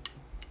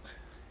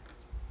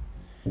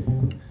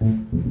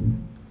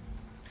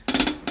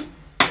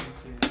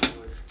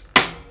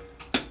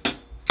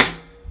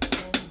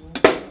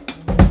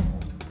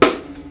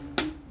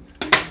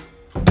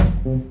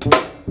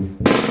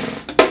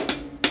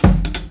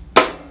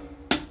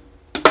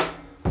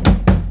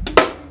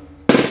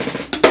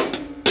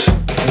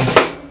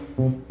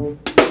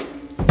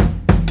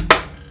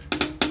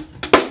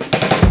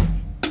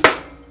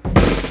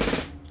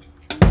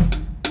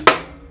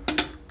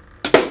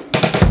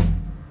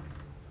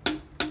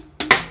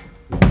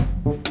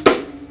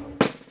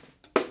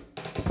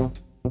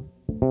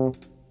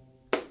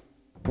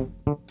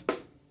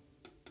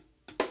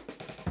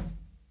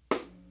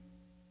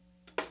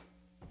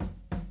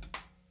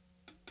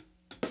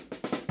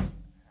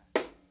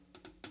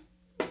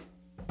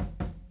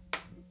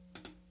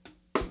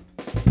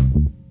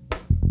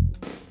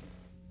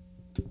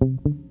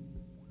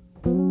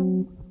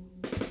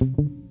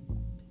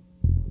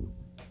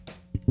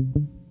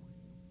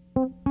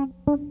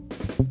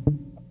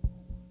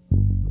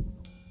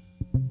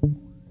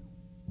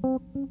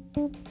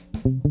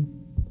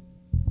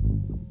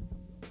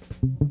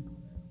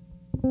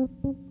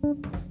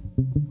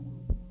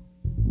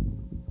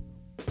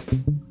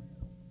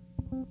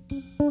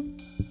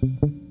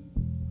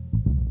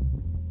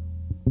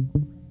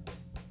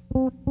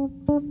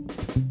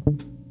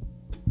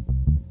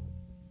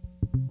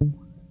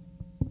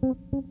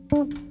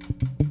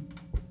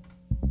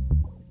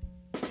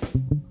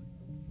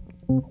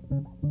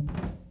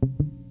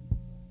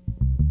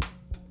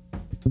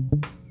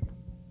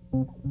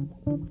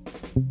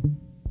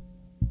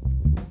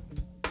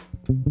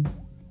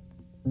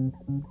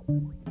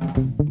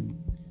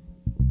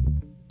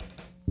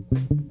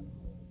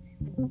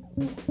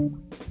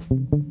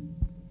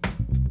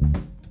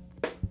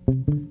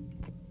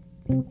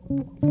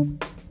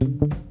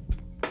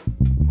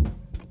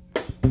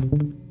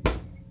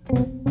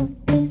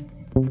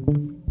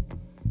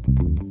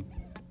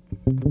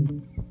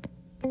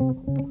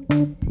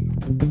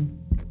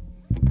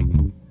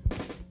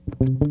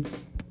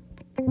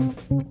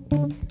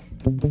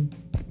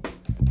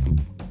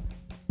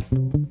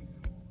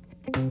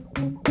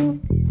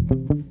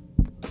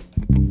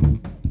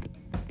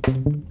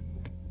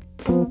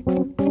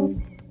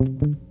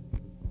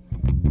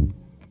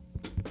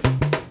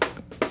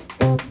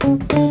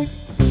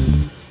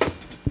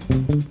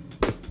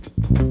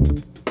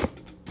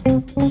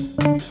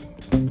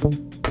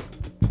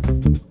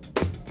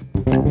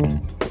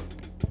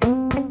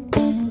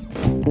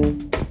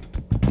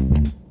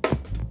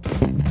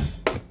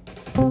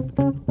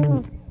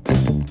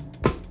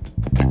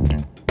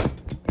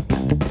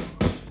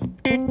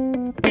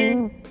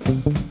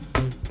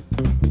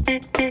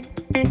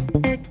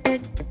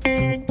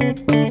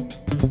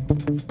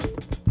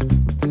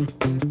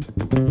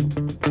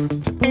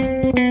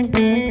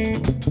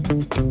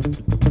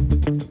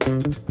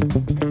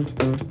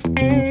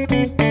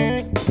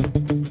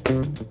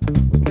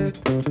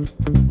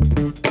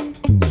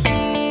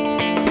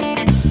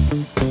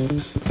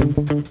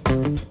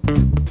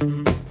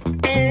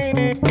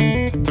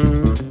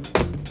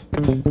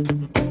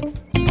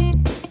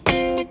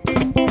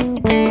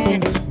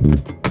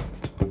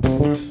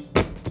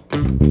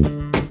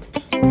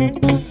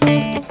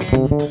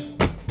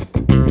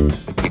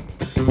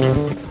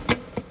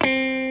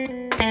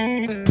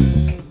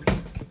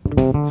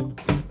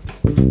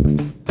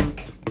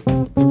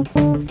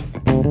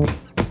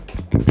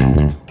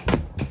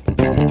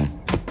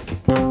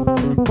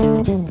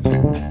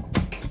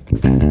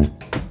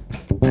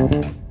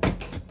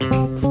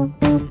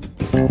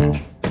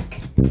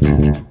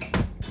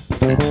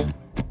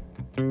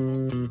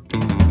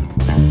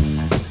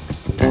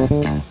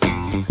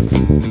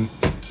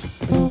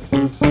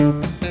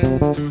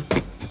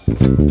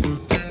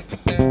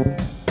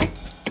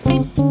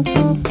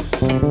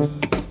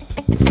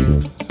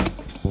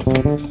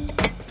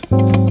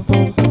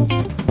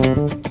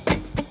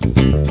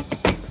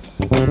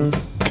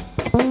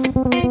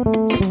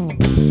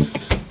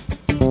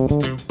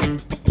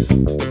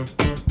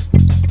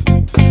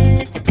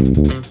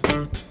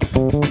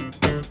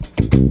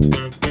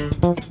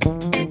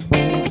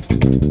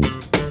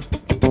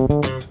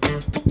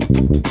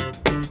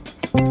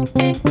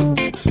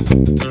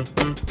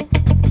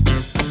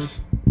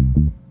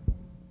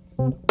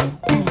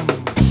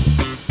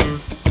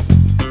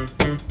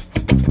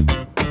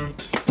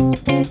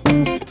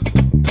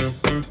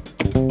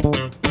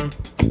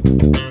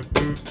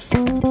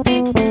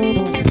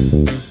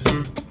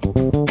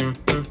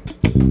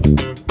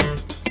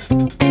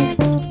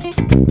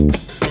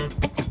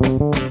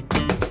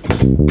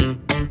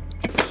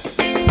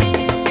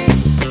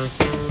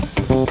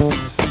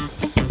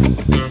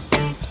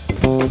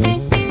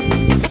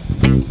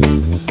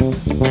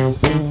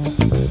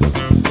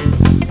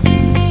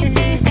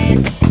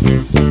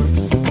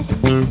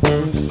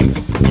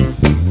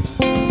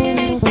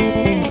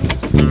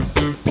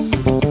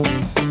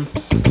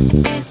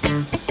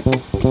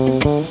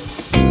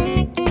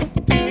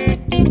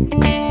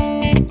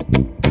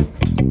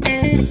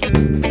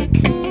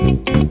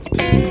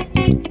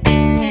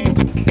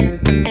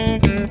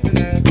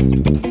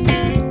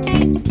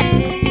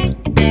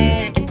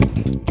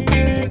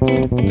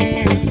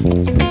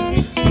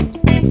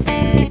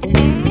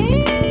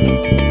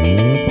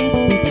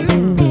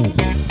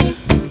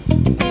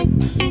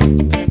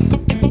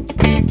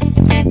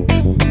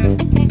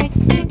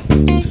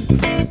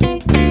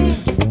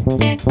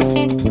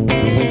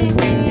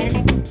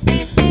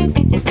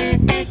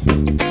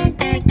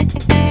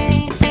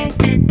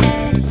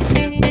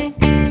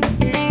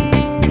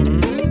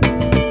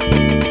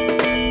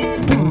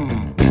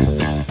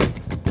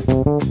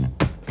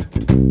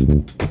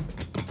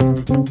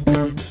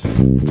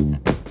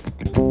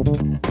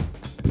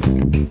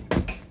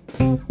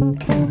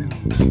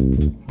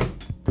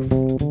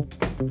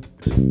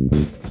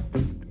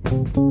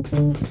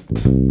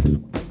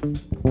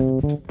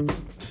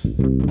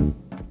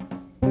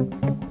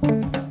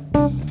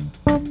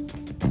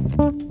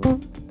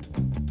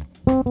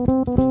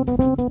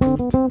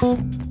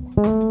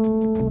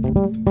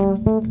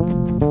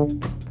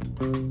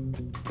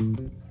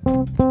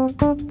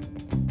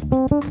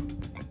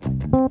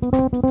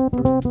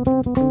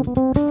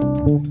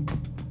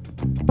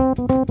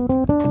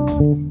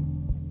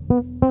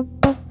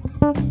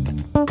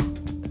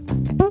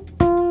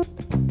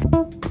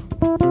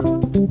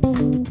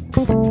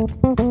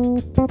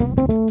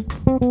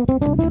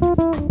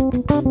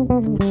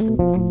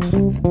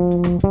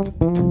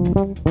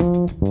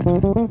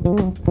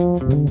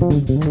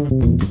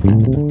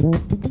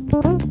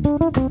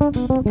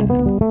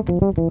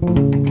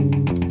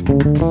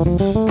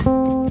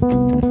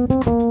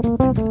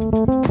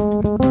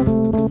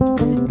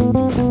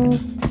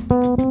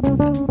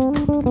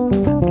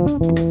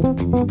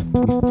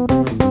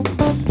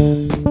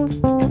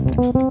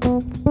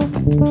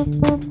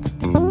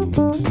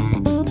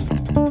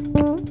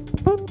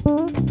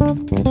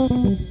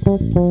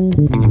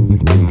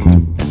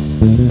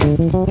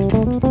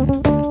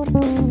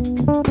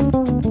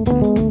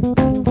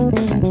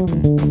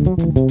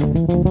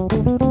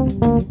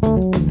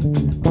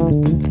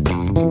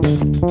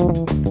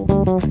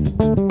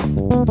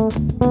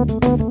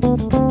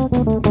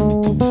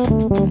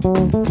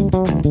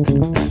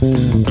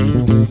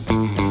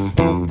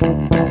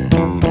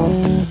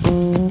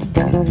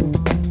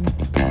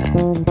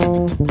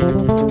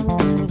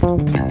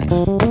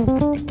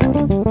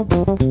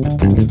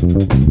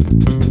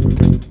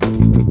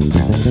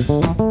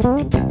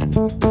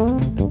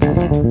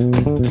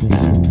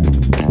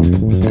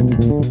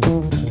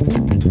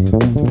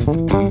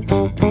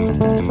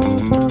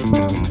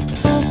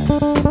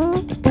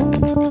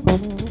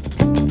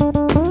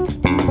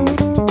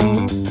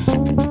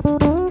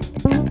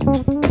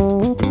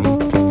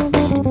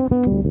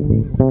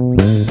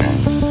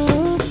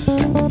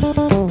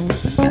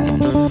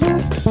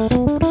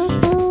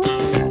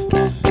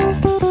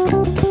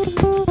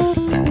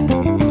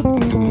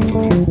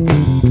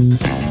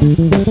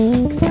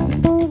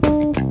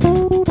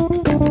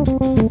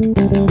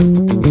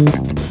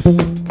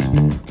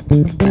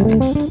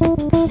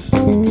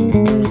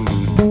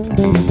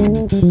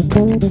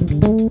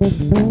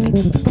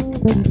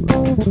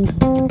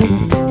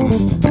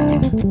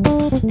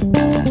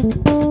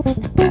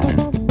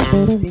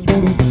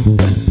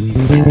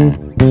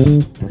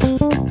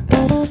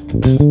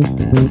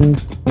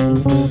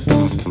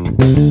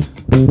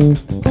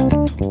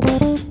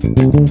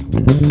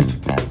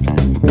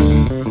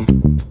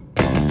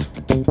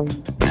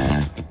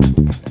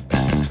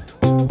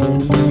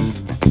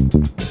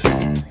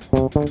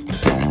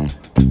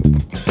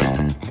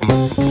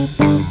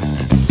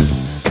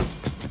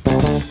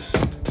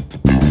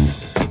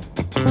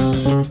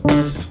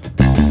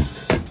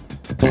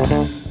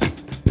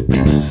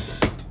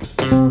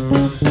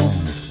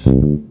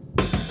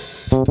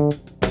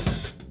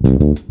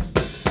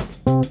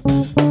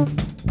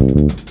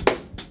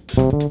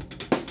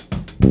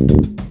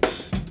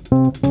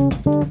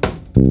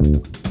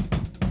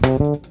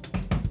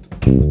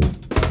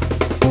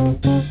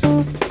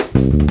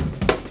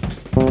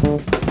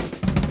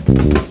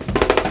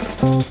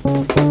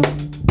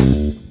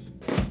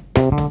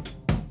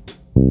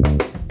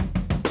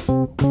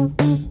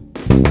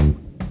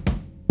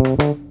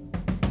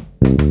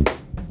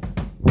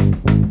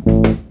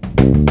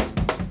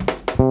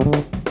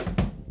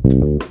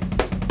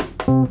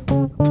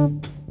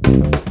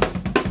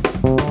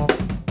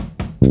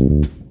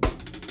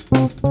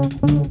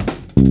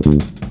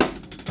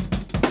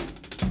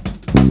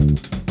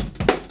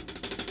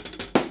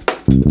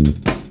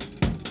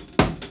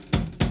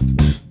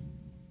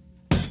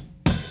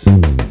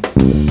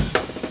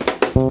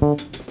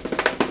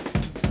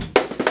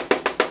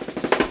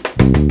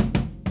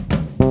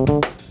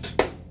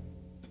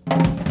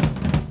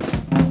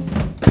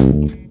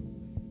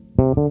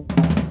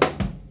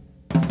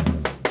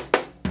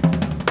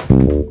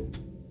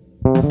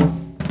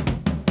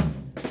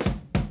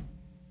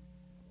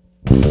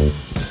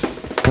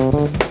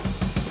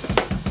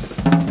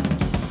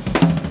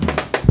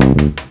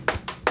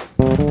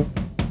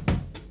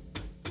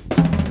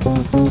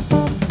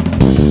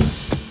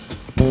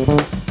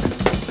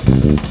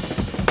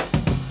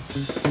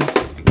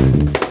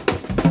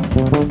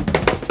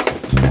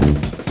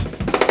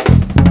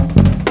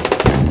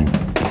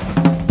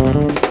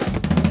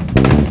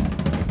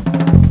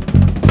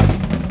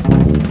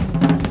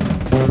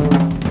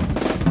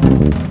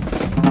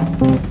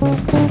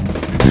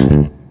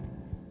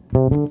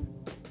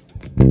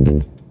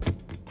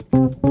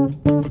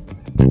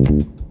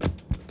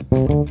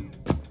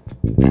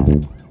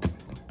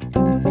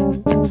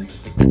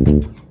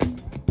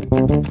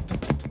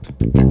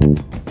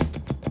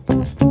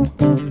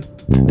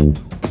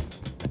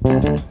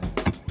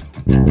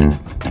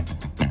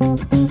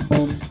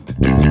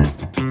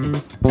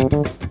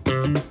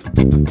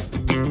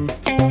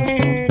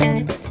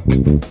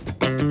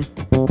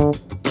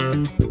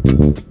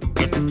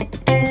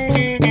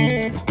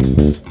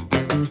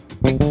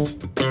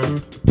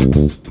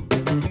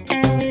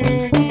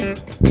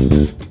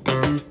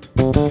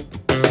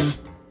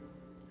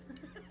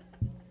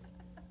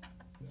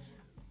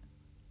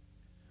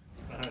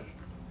 Nice.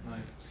 Nice.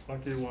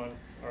 Funky ones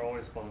are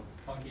always fun.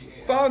 Funky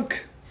AF.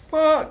 Funk!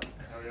 Funk!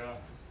 Oh yeah.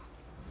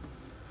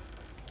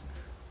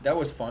 That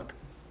was funk.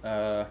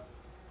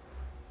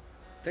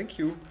 Thank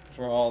you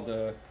for all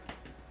the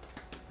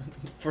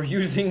for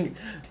using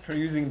the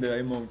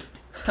emotes.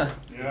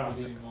 Yeah.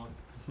 Really most.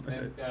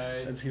 Thanks,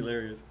 guys. That's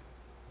hilarious.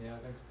 Yeah,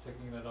 thanks for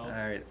checking that out.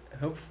 Alright,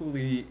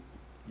 hopefully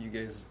you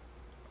guys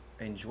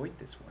enjoyed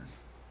this one.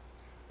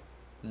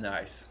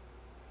 Nice.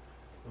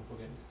 Don't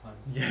forget this time.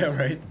 Yeah,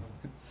 right?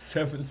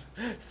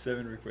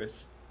 seven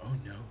requests. Oh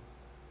no.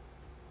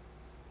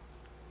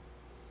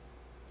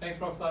 Thanks,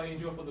 Rockstar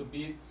Angel, for the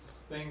beats.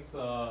 Thanks.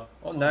 Oh,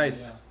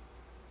 nice. Yeah.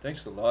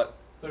 Thanks a lot.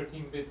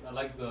 13 bits. I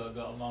like the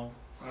amount.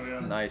 Oh yeah.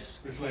 Nice.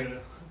 Appreciate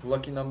it.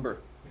 Lucky number.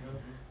 Yeah.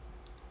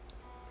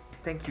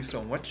 Thank you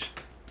so much.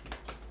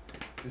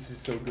 This is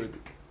so good.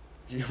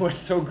 What's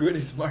so good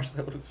is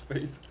Marcelo's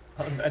face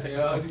on that Yeah,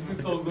 emote. this is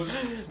so good.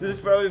 This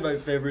is probably my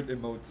favorite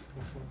emote.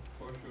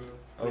 For sure.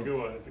 It's a good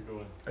one. It's a good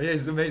one. Oh, yeah,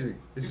 it's amazing.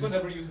 It's People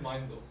just, never use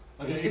mine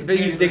though. I Yeah, mean, it's They-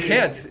 tier they three.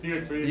 can't. It's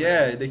tier 3.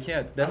 yeah, man. they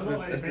can't. That's I don't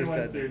what. know That's if the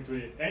anyone's sad tier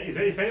thing. 3. And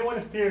if anyone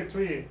is tier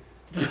 3,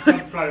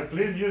 subscribe.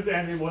 Please use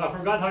Envy mode. I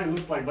forgot how he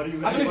looks like, but he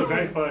was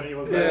very funny. He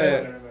was Yeah.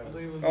 very funny. I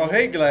don't even Oh, know.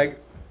 hey, Glag.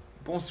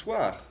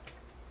 Bonsoir.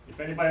 If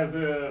anybody has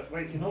the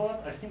wait, you know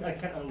what? I think I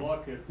can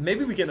unlock it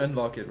Maybe we can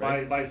unlock it,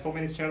 right? by so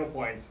many channel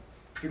points.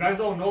 If you guys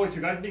don't know, if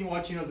you guys been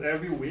watching us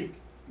every week,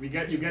 you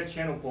get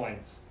channel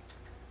points,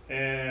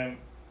 and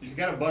you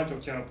get a bunch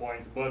of channel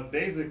points. But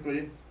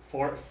basically,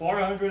 for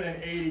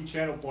 480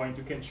 channel points,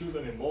 you can choose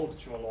an emote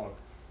to unlock.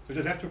 So you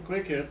just have to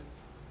click it,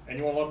 and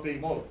you unlock the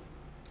emote.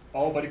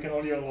 Oh, but you can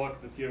only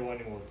unlock the tier 1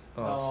 emote,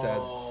 Oh, sad.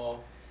 Oh,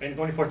 and it's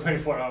only for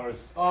 24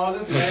 hours. oh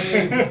that's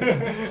lame.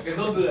 Okay,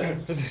 don't do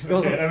that.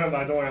 don't, Okay, never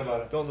mind. Don't worry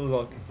about it. don't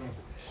unlock.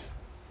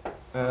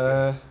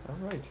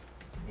 Alright.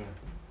 Yeah.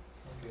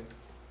 Okay.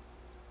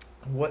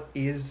 What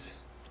is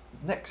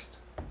next?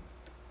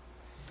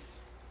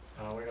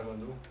 What are you gonna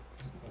do?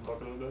 Wanna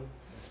talk a little bit?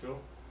 Let's go.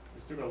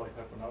 We still got like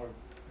half an hour.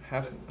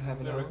 Half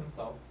an The hour?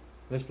 reconcile.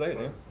 Let's play it,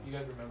 yeah? You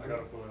guys remember? I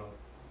gotta pull it out.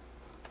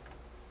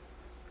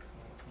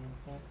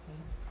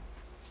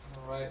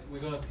 Alright, we're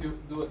gonna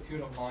do a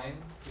tune of mine.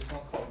 This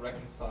one's called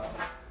Reconcile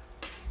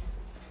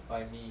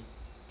by me,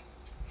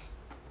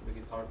 the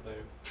guitar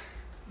player.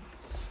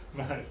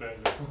 Nice, Andrew.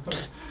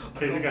 In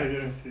case you guys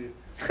didn't see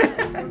for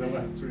the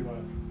last 3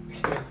 months.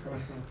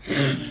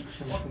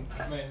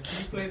 What, man,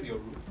 can you play your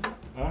root?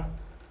 Huh?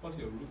 What's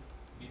your root?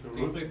 B, The can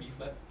you root? play B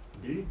flat?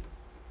 B?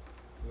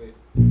 Wait.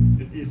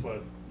 It's E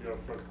flat, your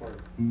first chord.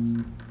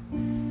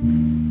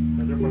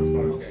 That's your first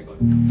chord. Okay, I got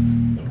it.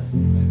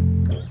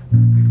 Man,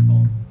 this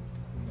song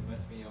can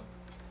mess me up.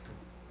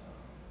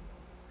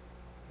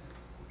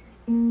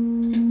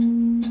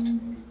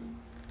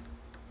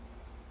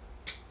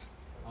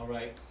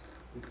 Alright,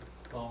 this is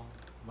a song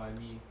by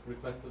me,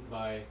 requested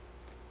by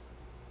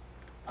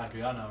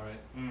Adriana,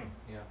 right? Mm.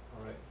 Yeah,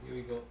 alright, here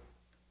we go.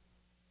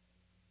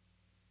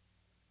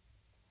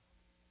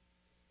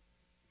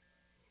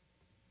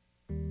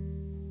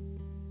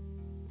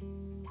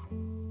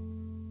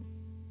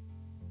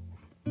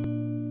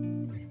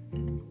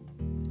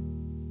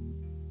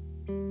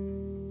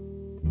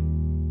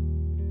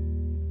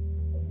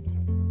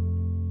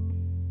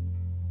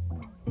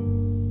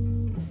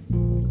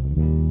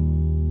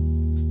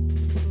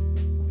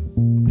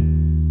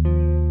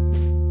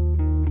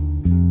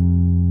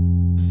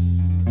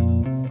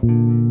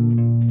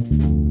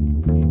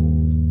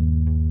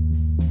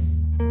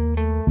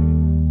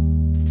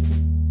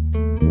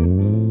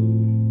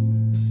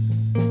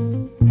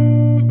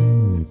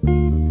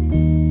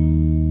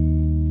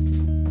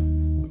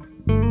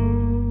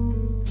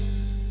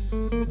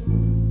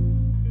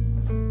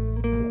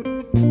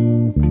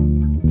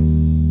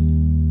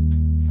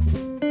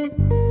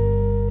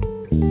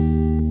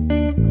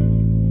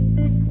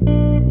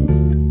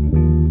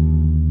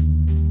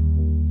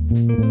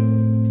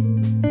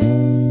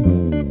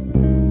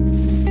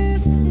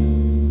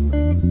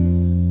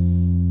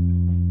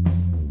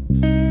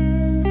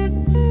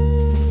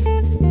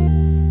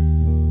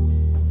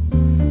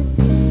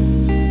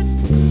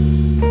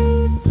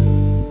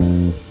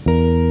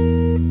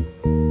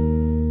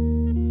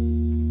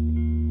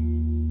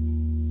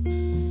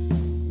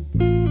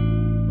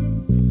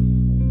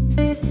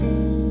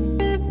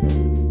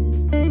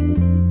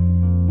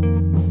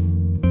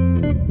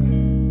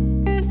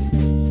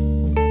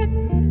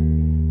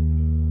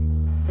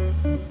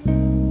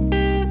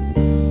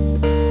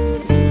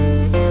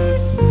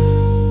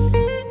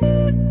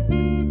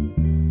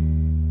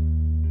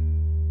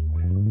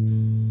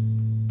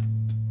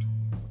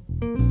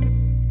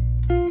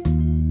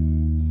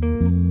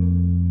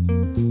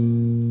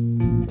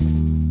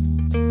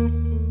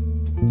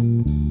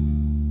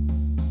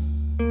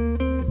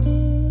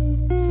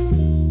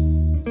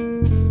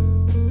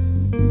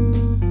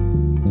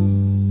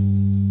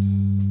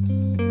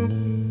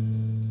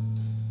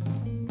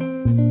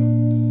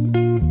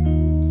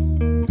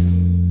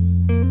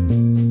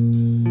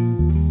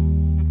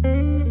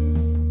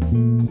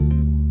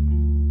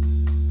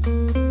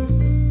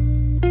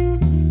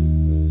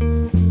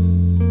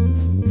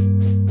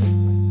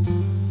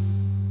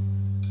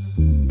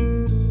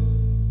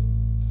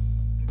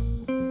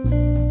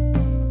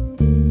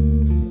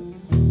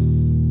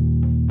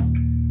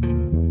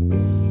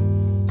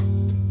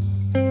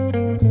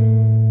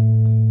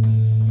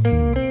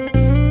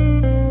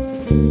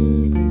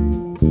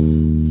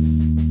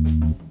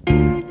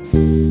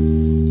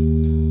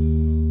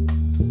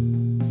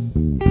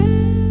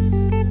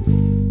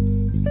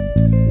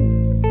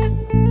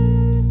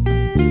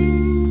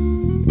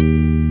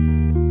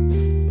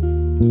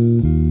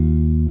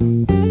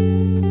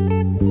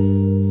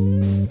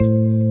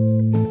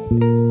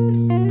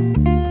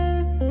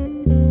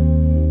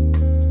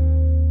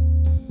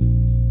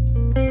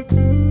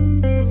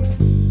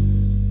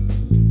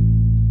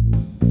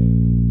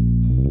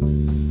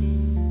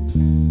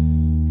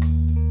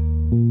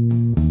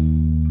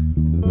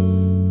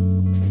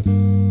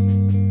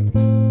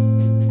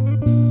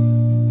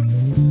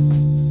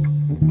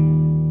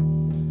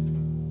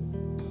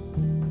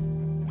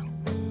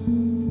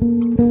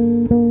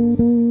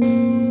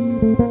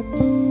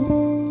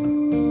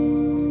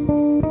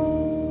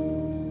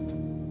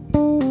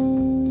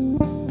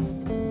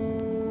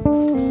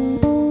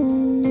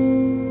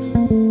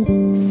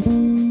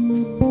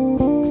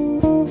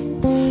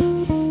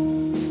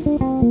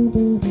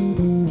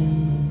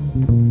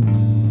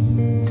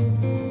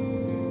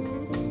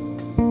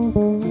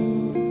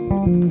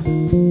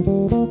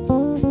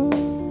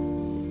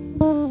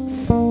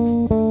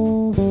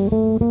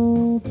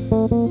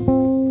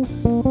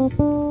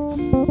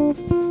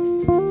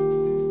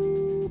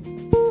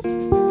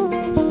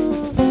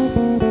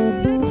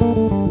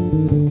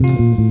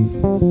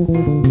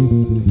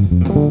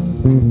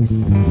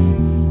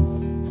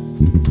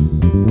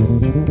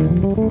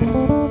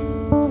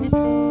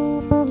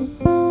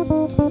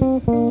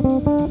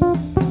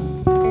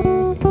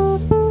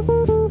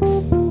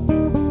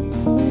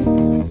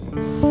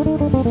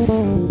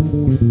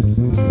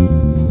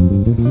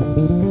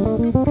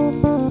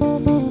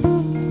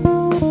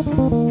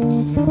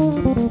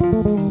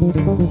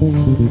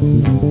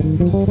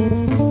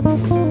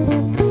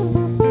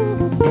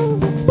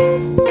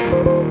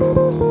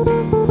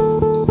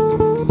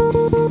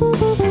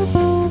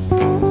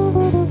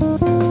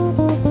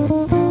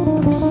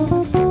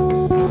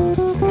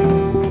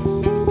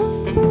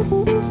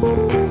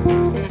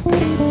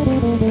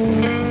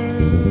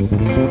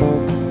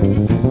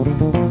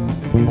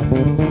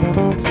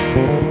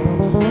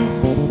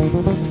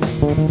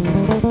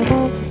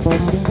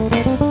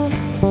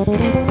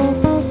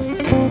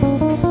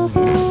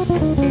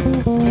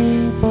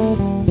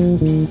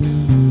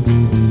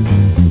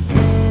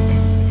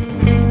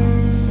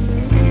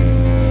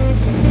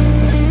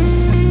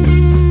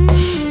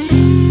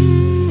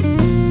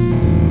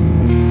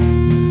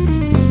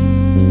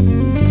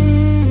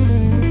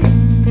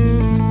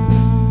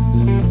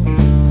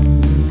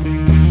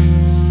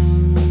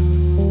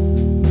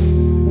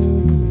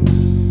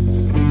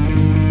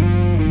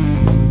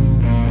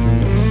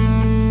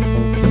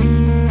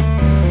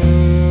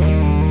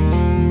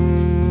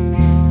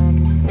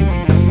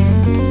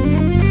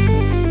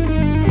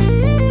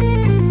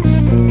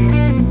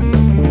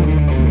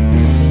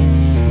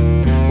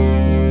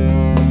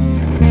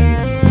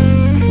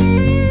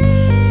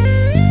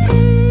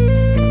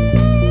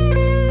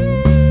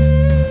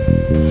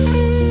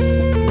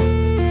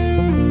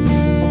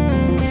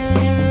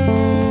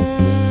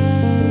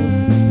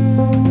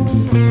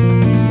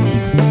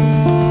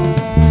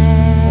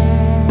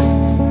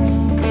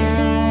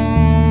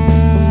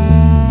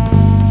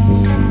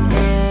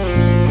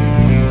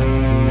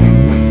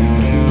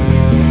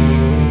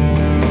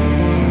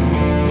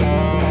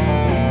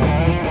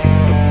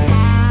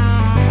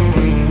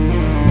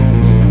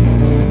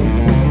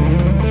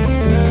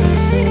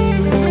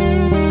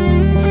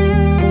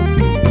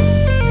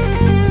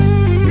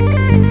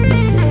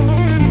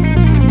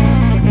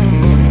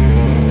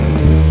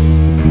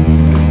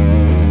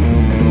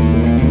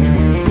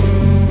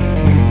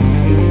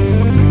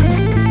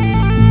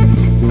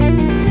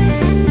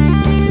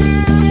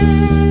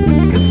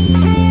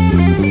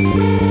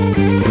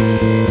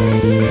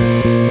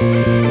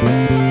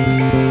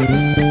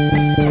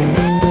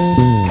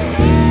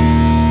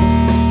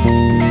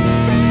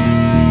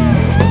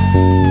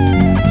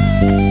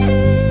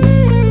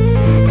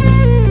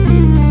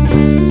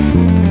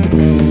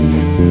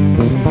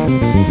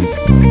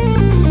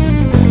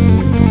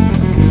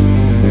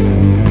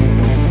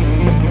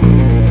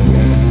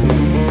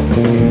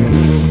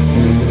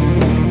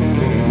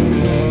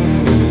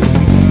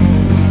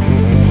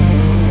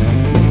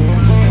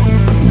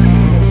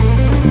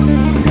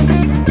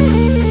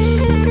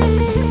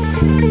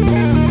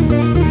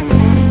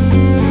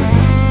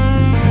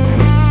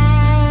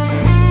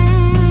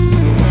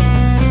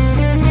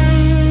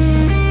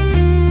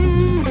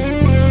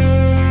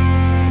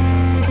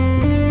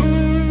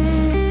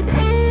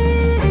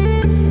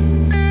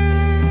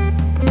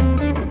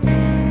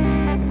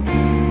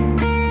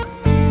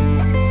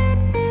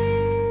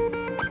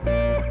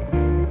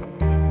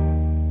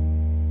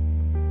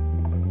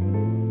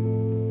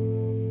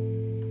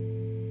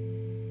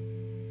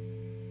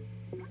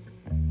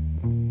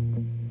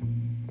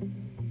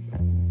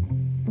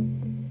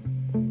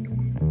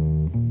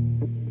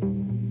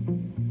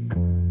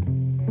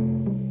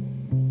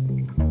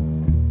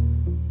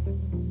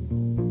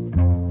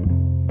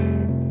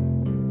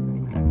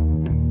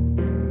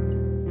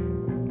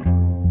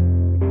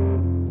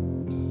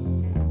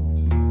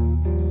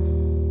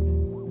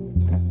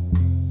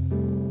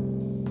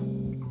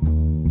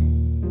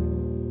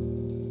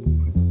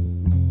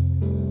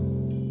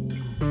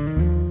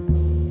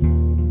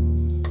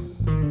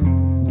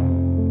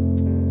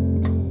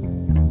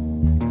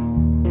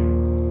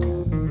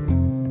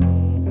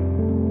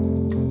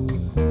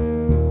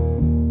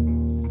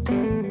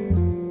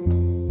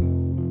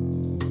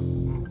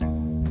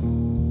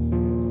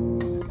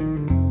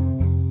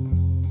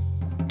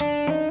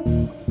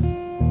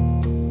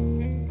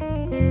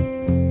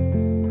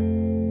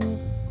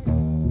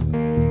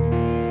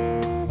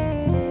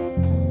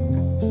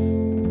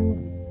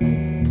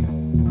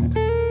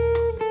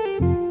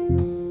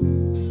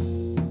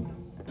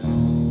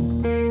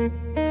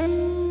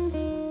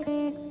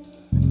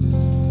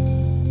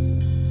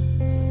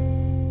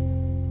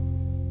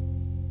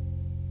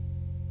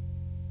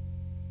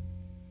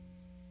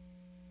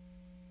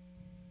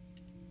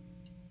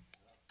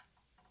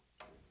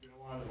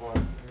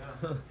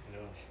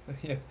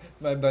 Yeah,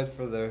 my bad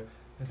for the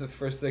the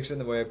first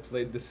section where I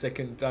played the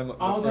second time. The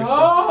I was first like, time.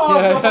 oh!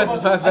 Yeah,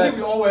 that's my I bad. think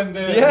we all went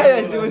there. Yeah,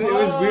 yes, We were it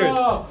was weird.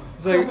 "Oh!"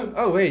 It's like,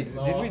 oh wait,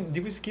 No.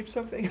 did we skip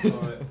something?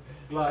 Alright.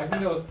 Like, I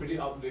think that was pretty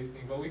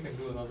uplifting, but we can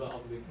do another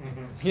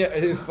uplifting. Yeah,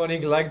 it is funny.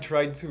 Glag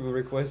tried to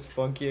request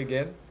Funky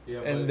again, Yeah,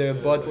 and but the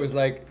yeah, bot was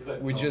like, it's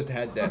like, "We no. just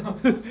had that,"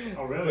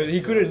 Oh really? but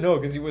he couldn't know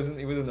because he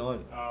wasn't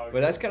on. Oh,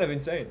 But that's kind of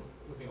insane.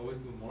 We can always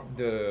do more.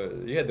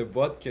 The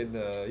bot can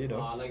you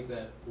know. I like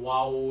that.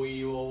 Wow,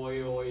 oi,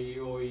 oi, oi,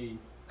 oi.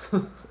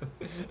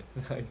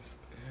 Nice.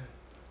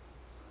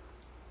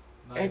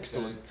 Nice,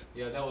 Excellent. guys.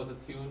 Yeah, that was a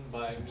tune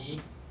by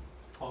me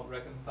called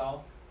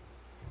Reconcile.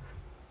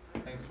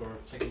 Thanks for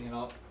checking it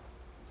out.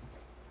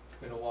 It's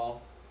been a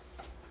while.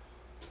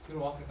 It's been a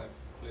while since I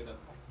played that.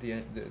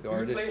 The Did we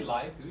artist. play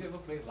live? Did we ever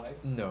play live?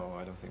 No,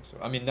 I don't think so.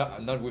 I mean,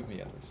 not with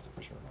me at least,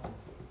 for sure.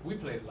 We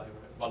played live,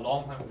 right? But a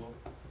long time ago.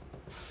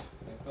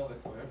 I felt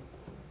like forever.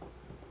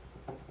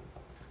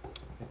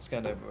 It's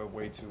kind of a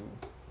way to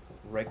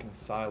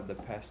reconcile the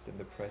past and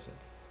the present.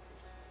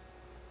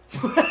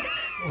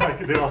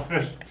 Like The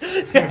Office.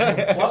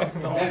 What?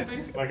 The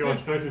Office? Like I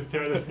was trying to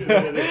stare at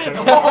this.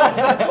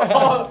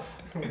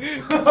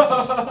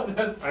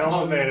 That's I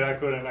almost funny. made it. I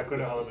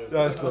couldn't hold it.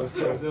 That was close.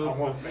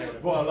 Almost made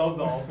it. Well, I love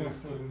The Office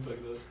tunes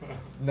like that.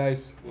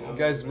 Nice, Yeah.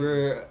 guys.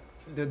 We're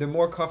the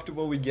more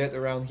comfortable we get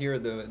around here,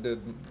 the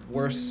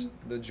worse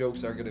the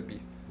jokes are gonna be.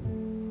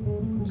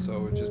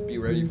 So just be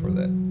ready for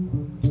that.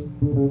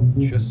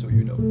 Just so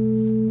you know.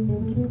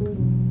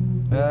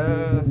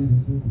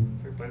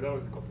 If we play that,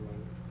 it's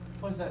copyrighted.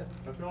 What is that?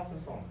 That's an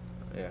Office song.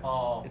 Yeah.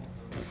 Oh. It's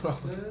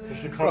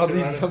It's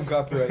probably copyrighted. some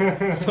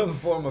copyright, some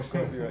form of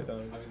copyright on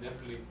I it. mean,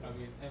 definitely.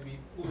 I mean,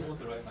 who owns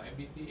the rights now?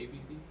 NBC,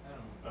 ABC?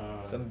 I don't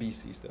know. Some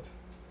BC stuff.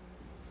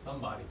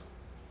 Somebody.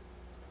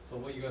 So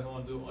what you guys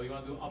want to do? Oh, you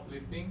want to do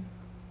uplifting?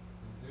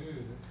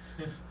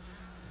 Dude.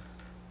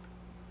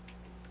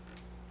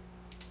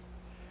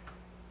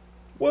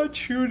 What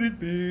should it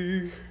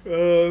be?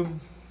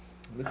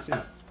 Let's see.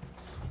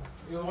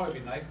 You know what would be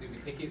nice if we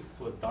take it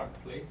to a dark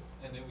place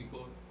and then we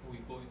go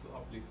into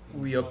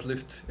uplifting. We You know,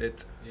 uplift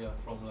it. Yeah,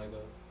 from like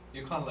a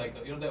you can't like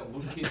you know that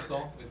Woodkid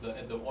song with the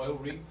at the oil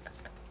rig.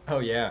 Oh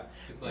yeah.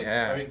 It's like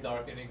Yeah. very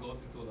dark and it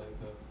goes into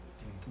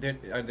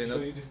like Are they show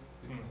not? you this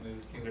thing.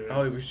 Yeah.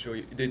 Oh, we should show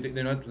you.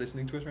 They're not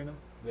listening to us right now.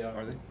 They are.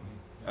 Are they?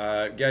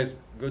 Mhm. Guys,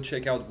 go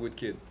check out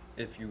Woodkid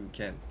if you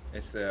can.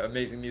 It's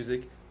amazing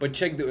music. But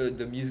check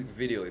the music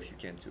video if you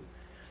can too,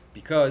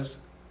 because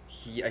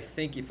I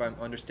think if I'm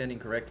understanding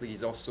correctly,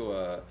 he's also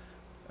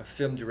a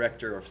film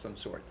director of some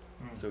sort.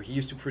 So he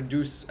used to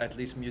produce at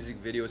least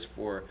music videos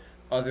for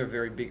other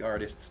very big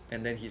artists,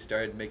 and then he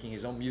started making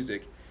his own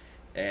music,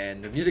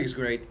 and the music is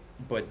great,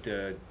 but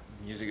the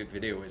music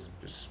video is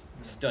just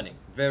stunning,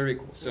 very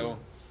cool. So,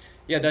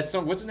 yeah, that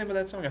song. What's the name of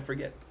that song? I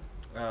forget.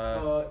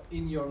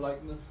 In your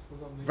likeness or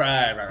something.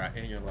 Right.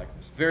 In your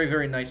likeness. Very,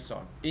 very nice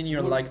song. In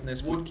your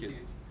likeness, Woodkid.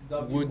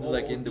 Wood,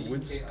 like in the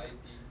woods.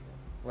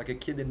 Like a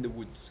kid in the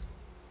woods.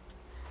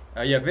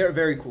 Yeah, very,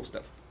 very cool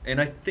stuff. And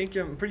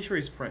I'm pretty sure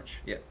he's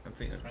French. Yeah, I'm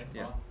thinking. He's French,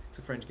 Yeah, wow. he's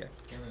a French guy.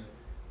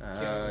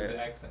 With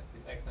the accent,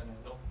 his accent.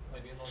 I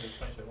didn't know he's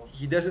French at all.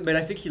 He doesn't, but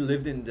I think he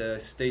lived in the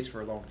States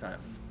for a long time.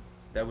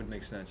 That would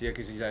make sense. Yeah,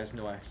 because he has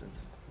no accent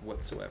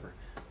whatsoever.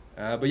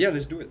 But yeah,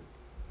 let's do it.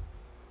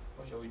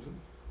 What shall we do?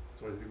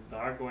 So is it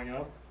dark going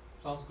up?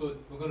 Sounds good.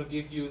 We're gonna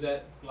give you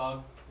that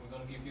plug. We're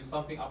gonna give you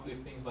something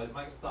uplifting, but it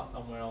might start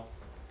somewhere else.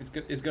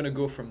 It's gonna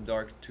go from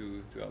dark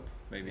to up,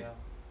 maybe. Yeah.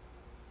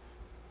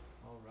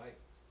 All right.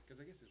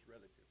 Because I guess it's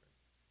relative,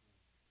 right?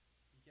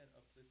 You can't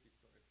uplift if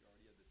you're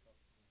already at the top.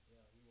 Yeah,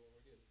 we were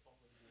already at the top.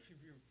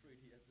 If you're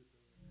pretty at the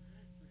top,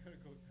 we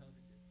gotta go down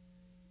again.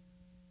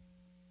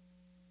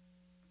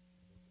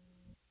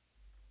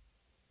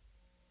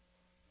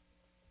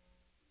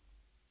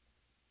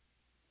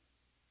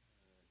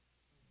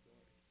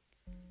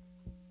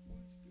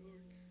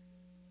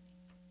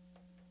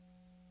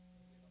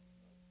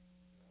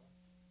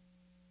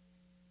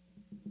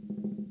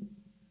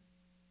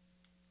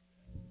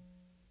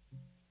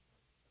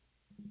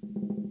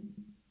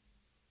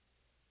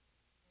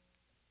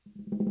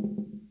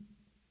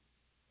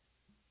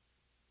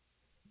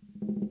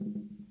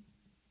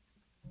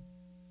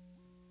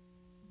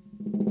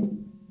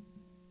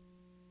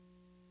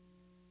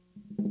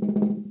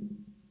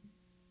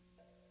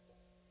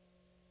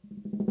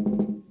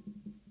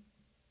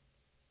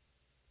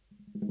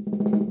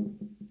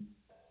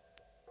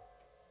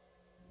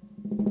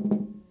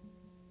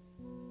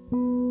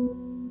 What's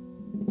dark?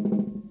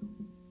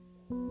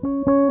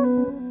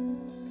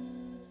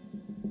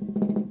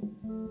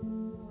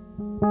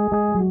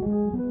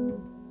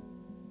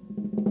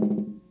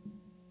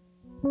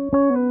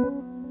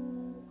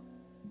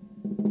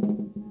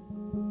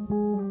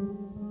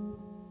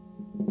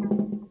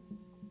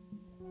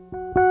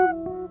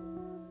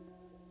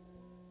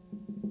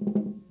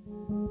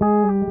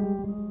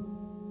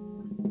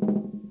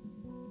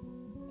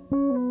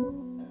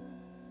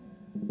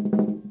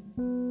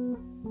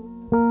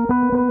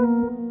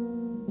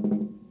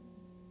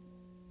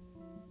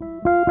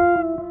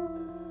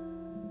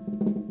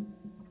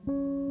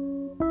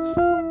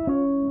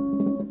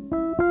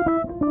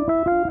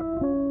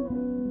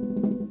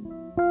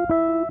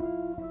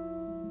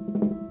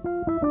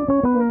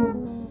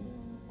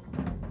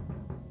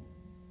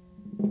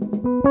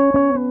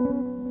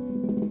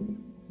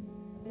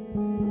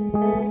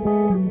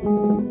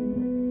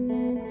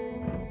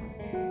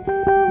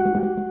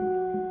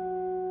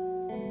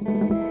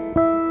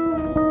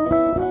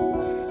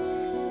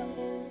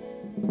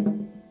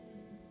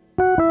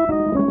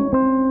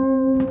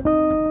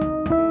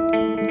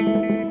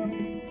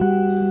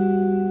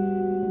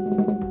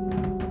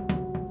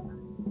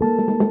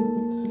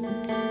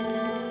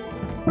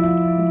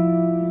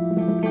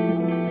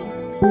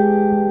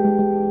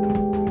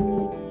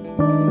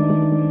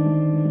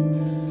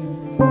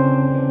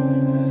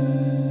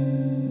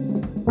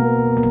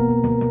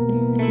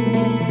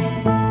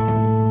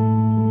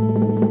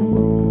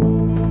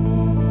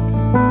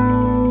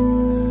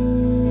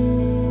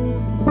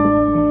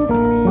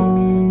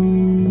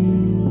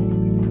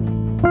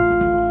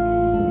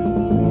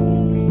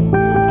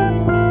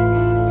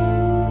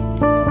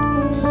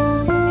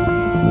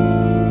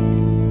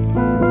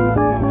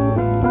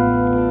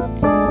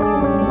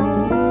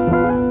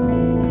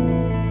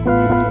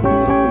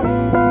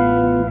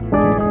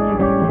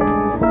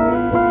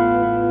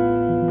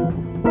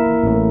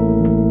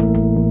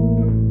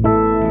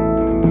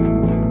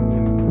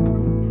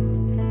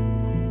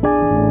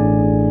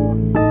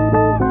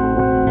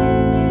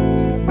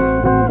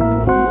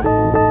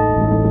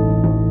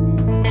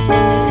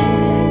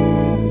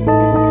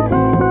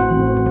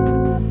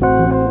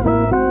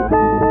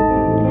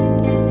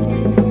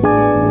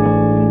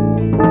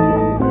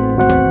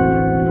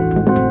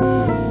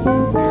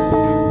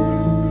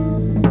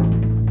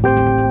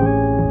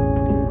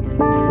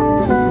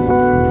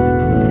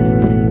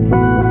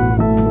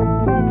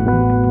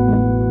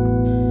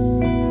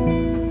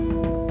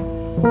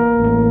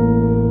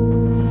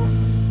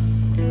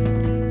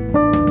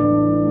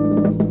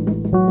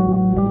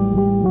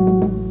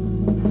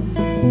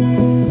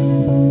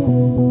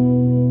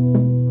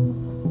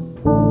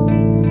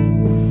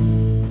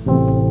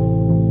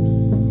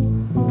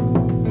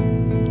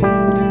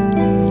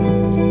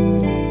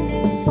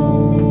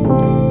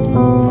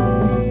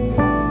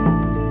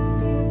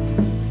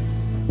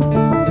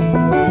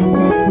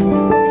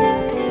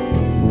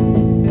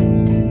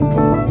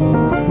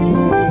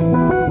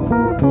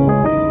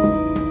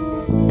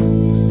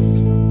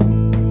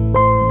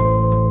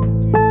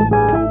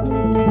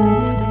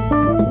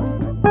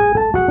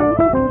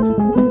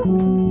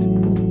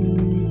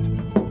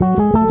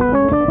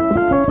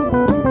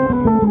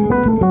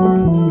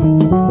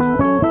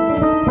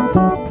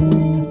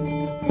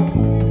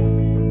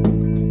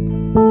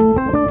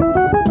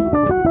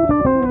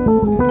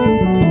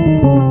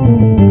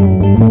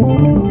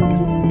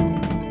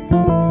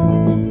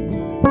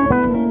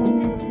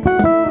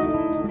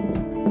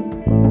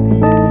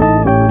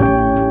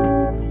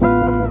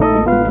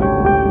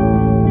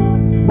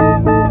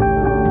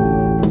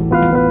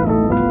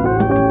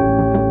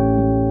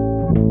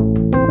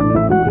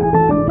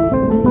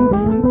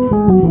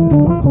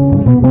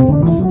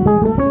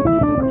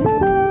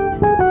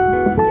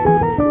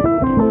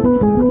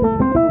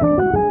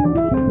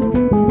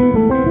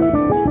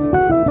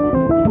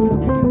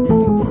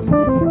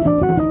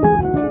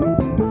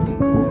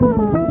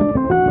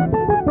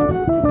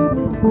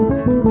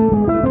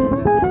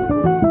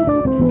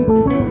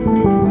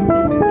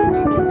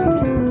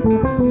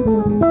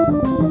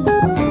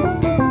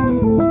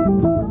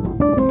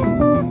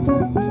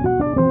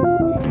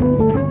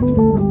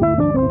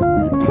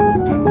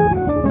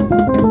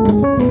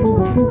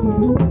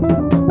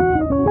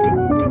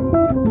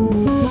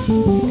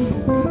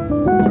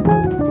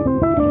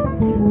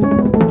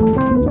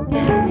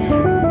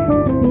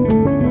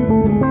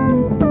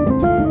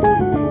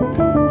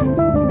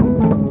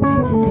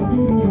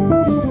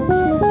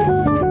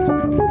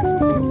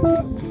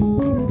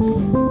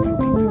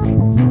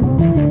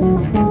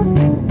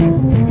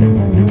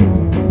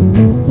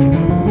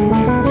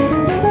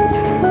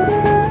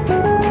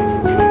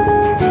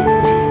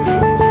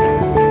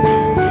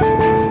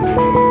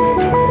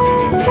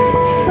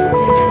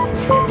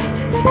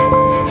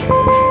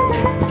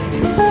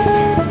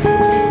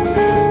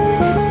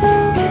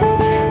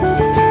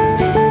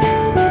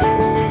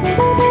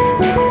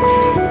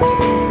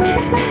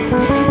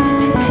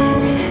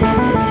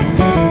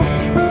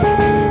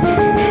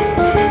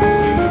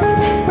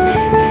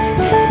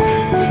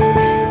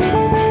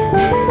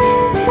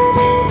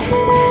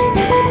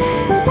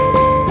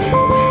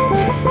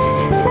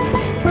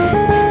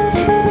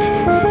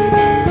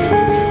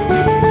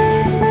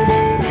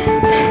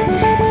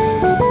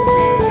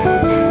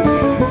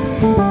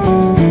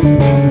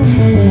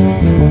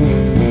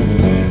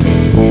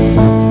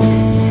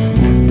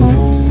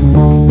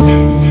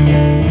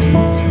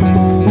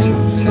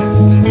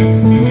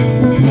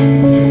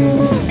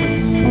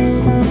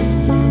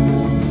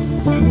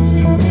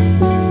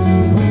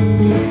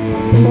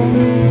 Bye.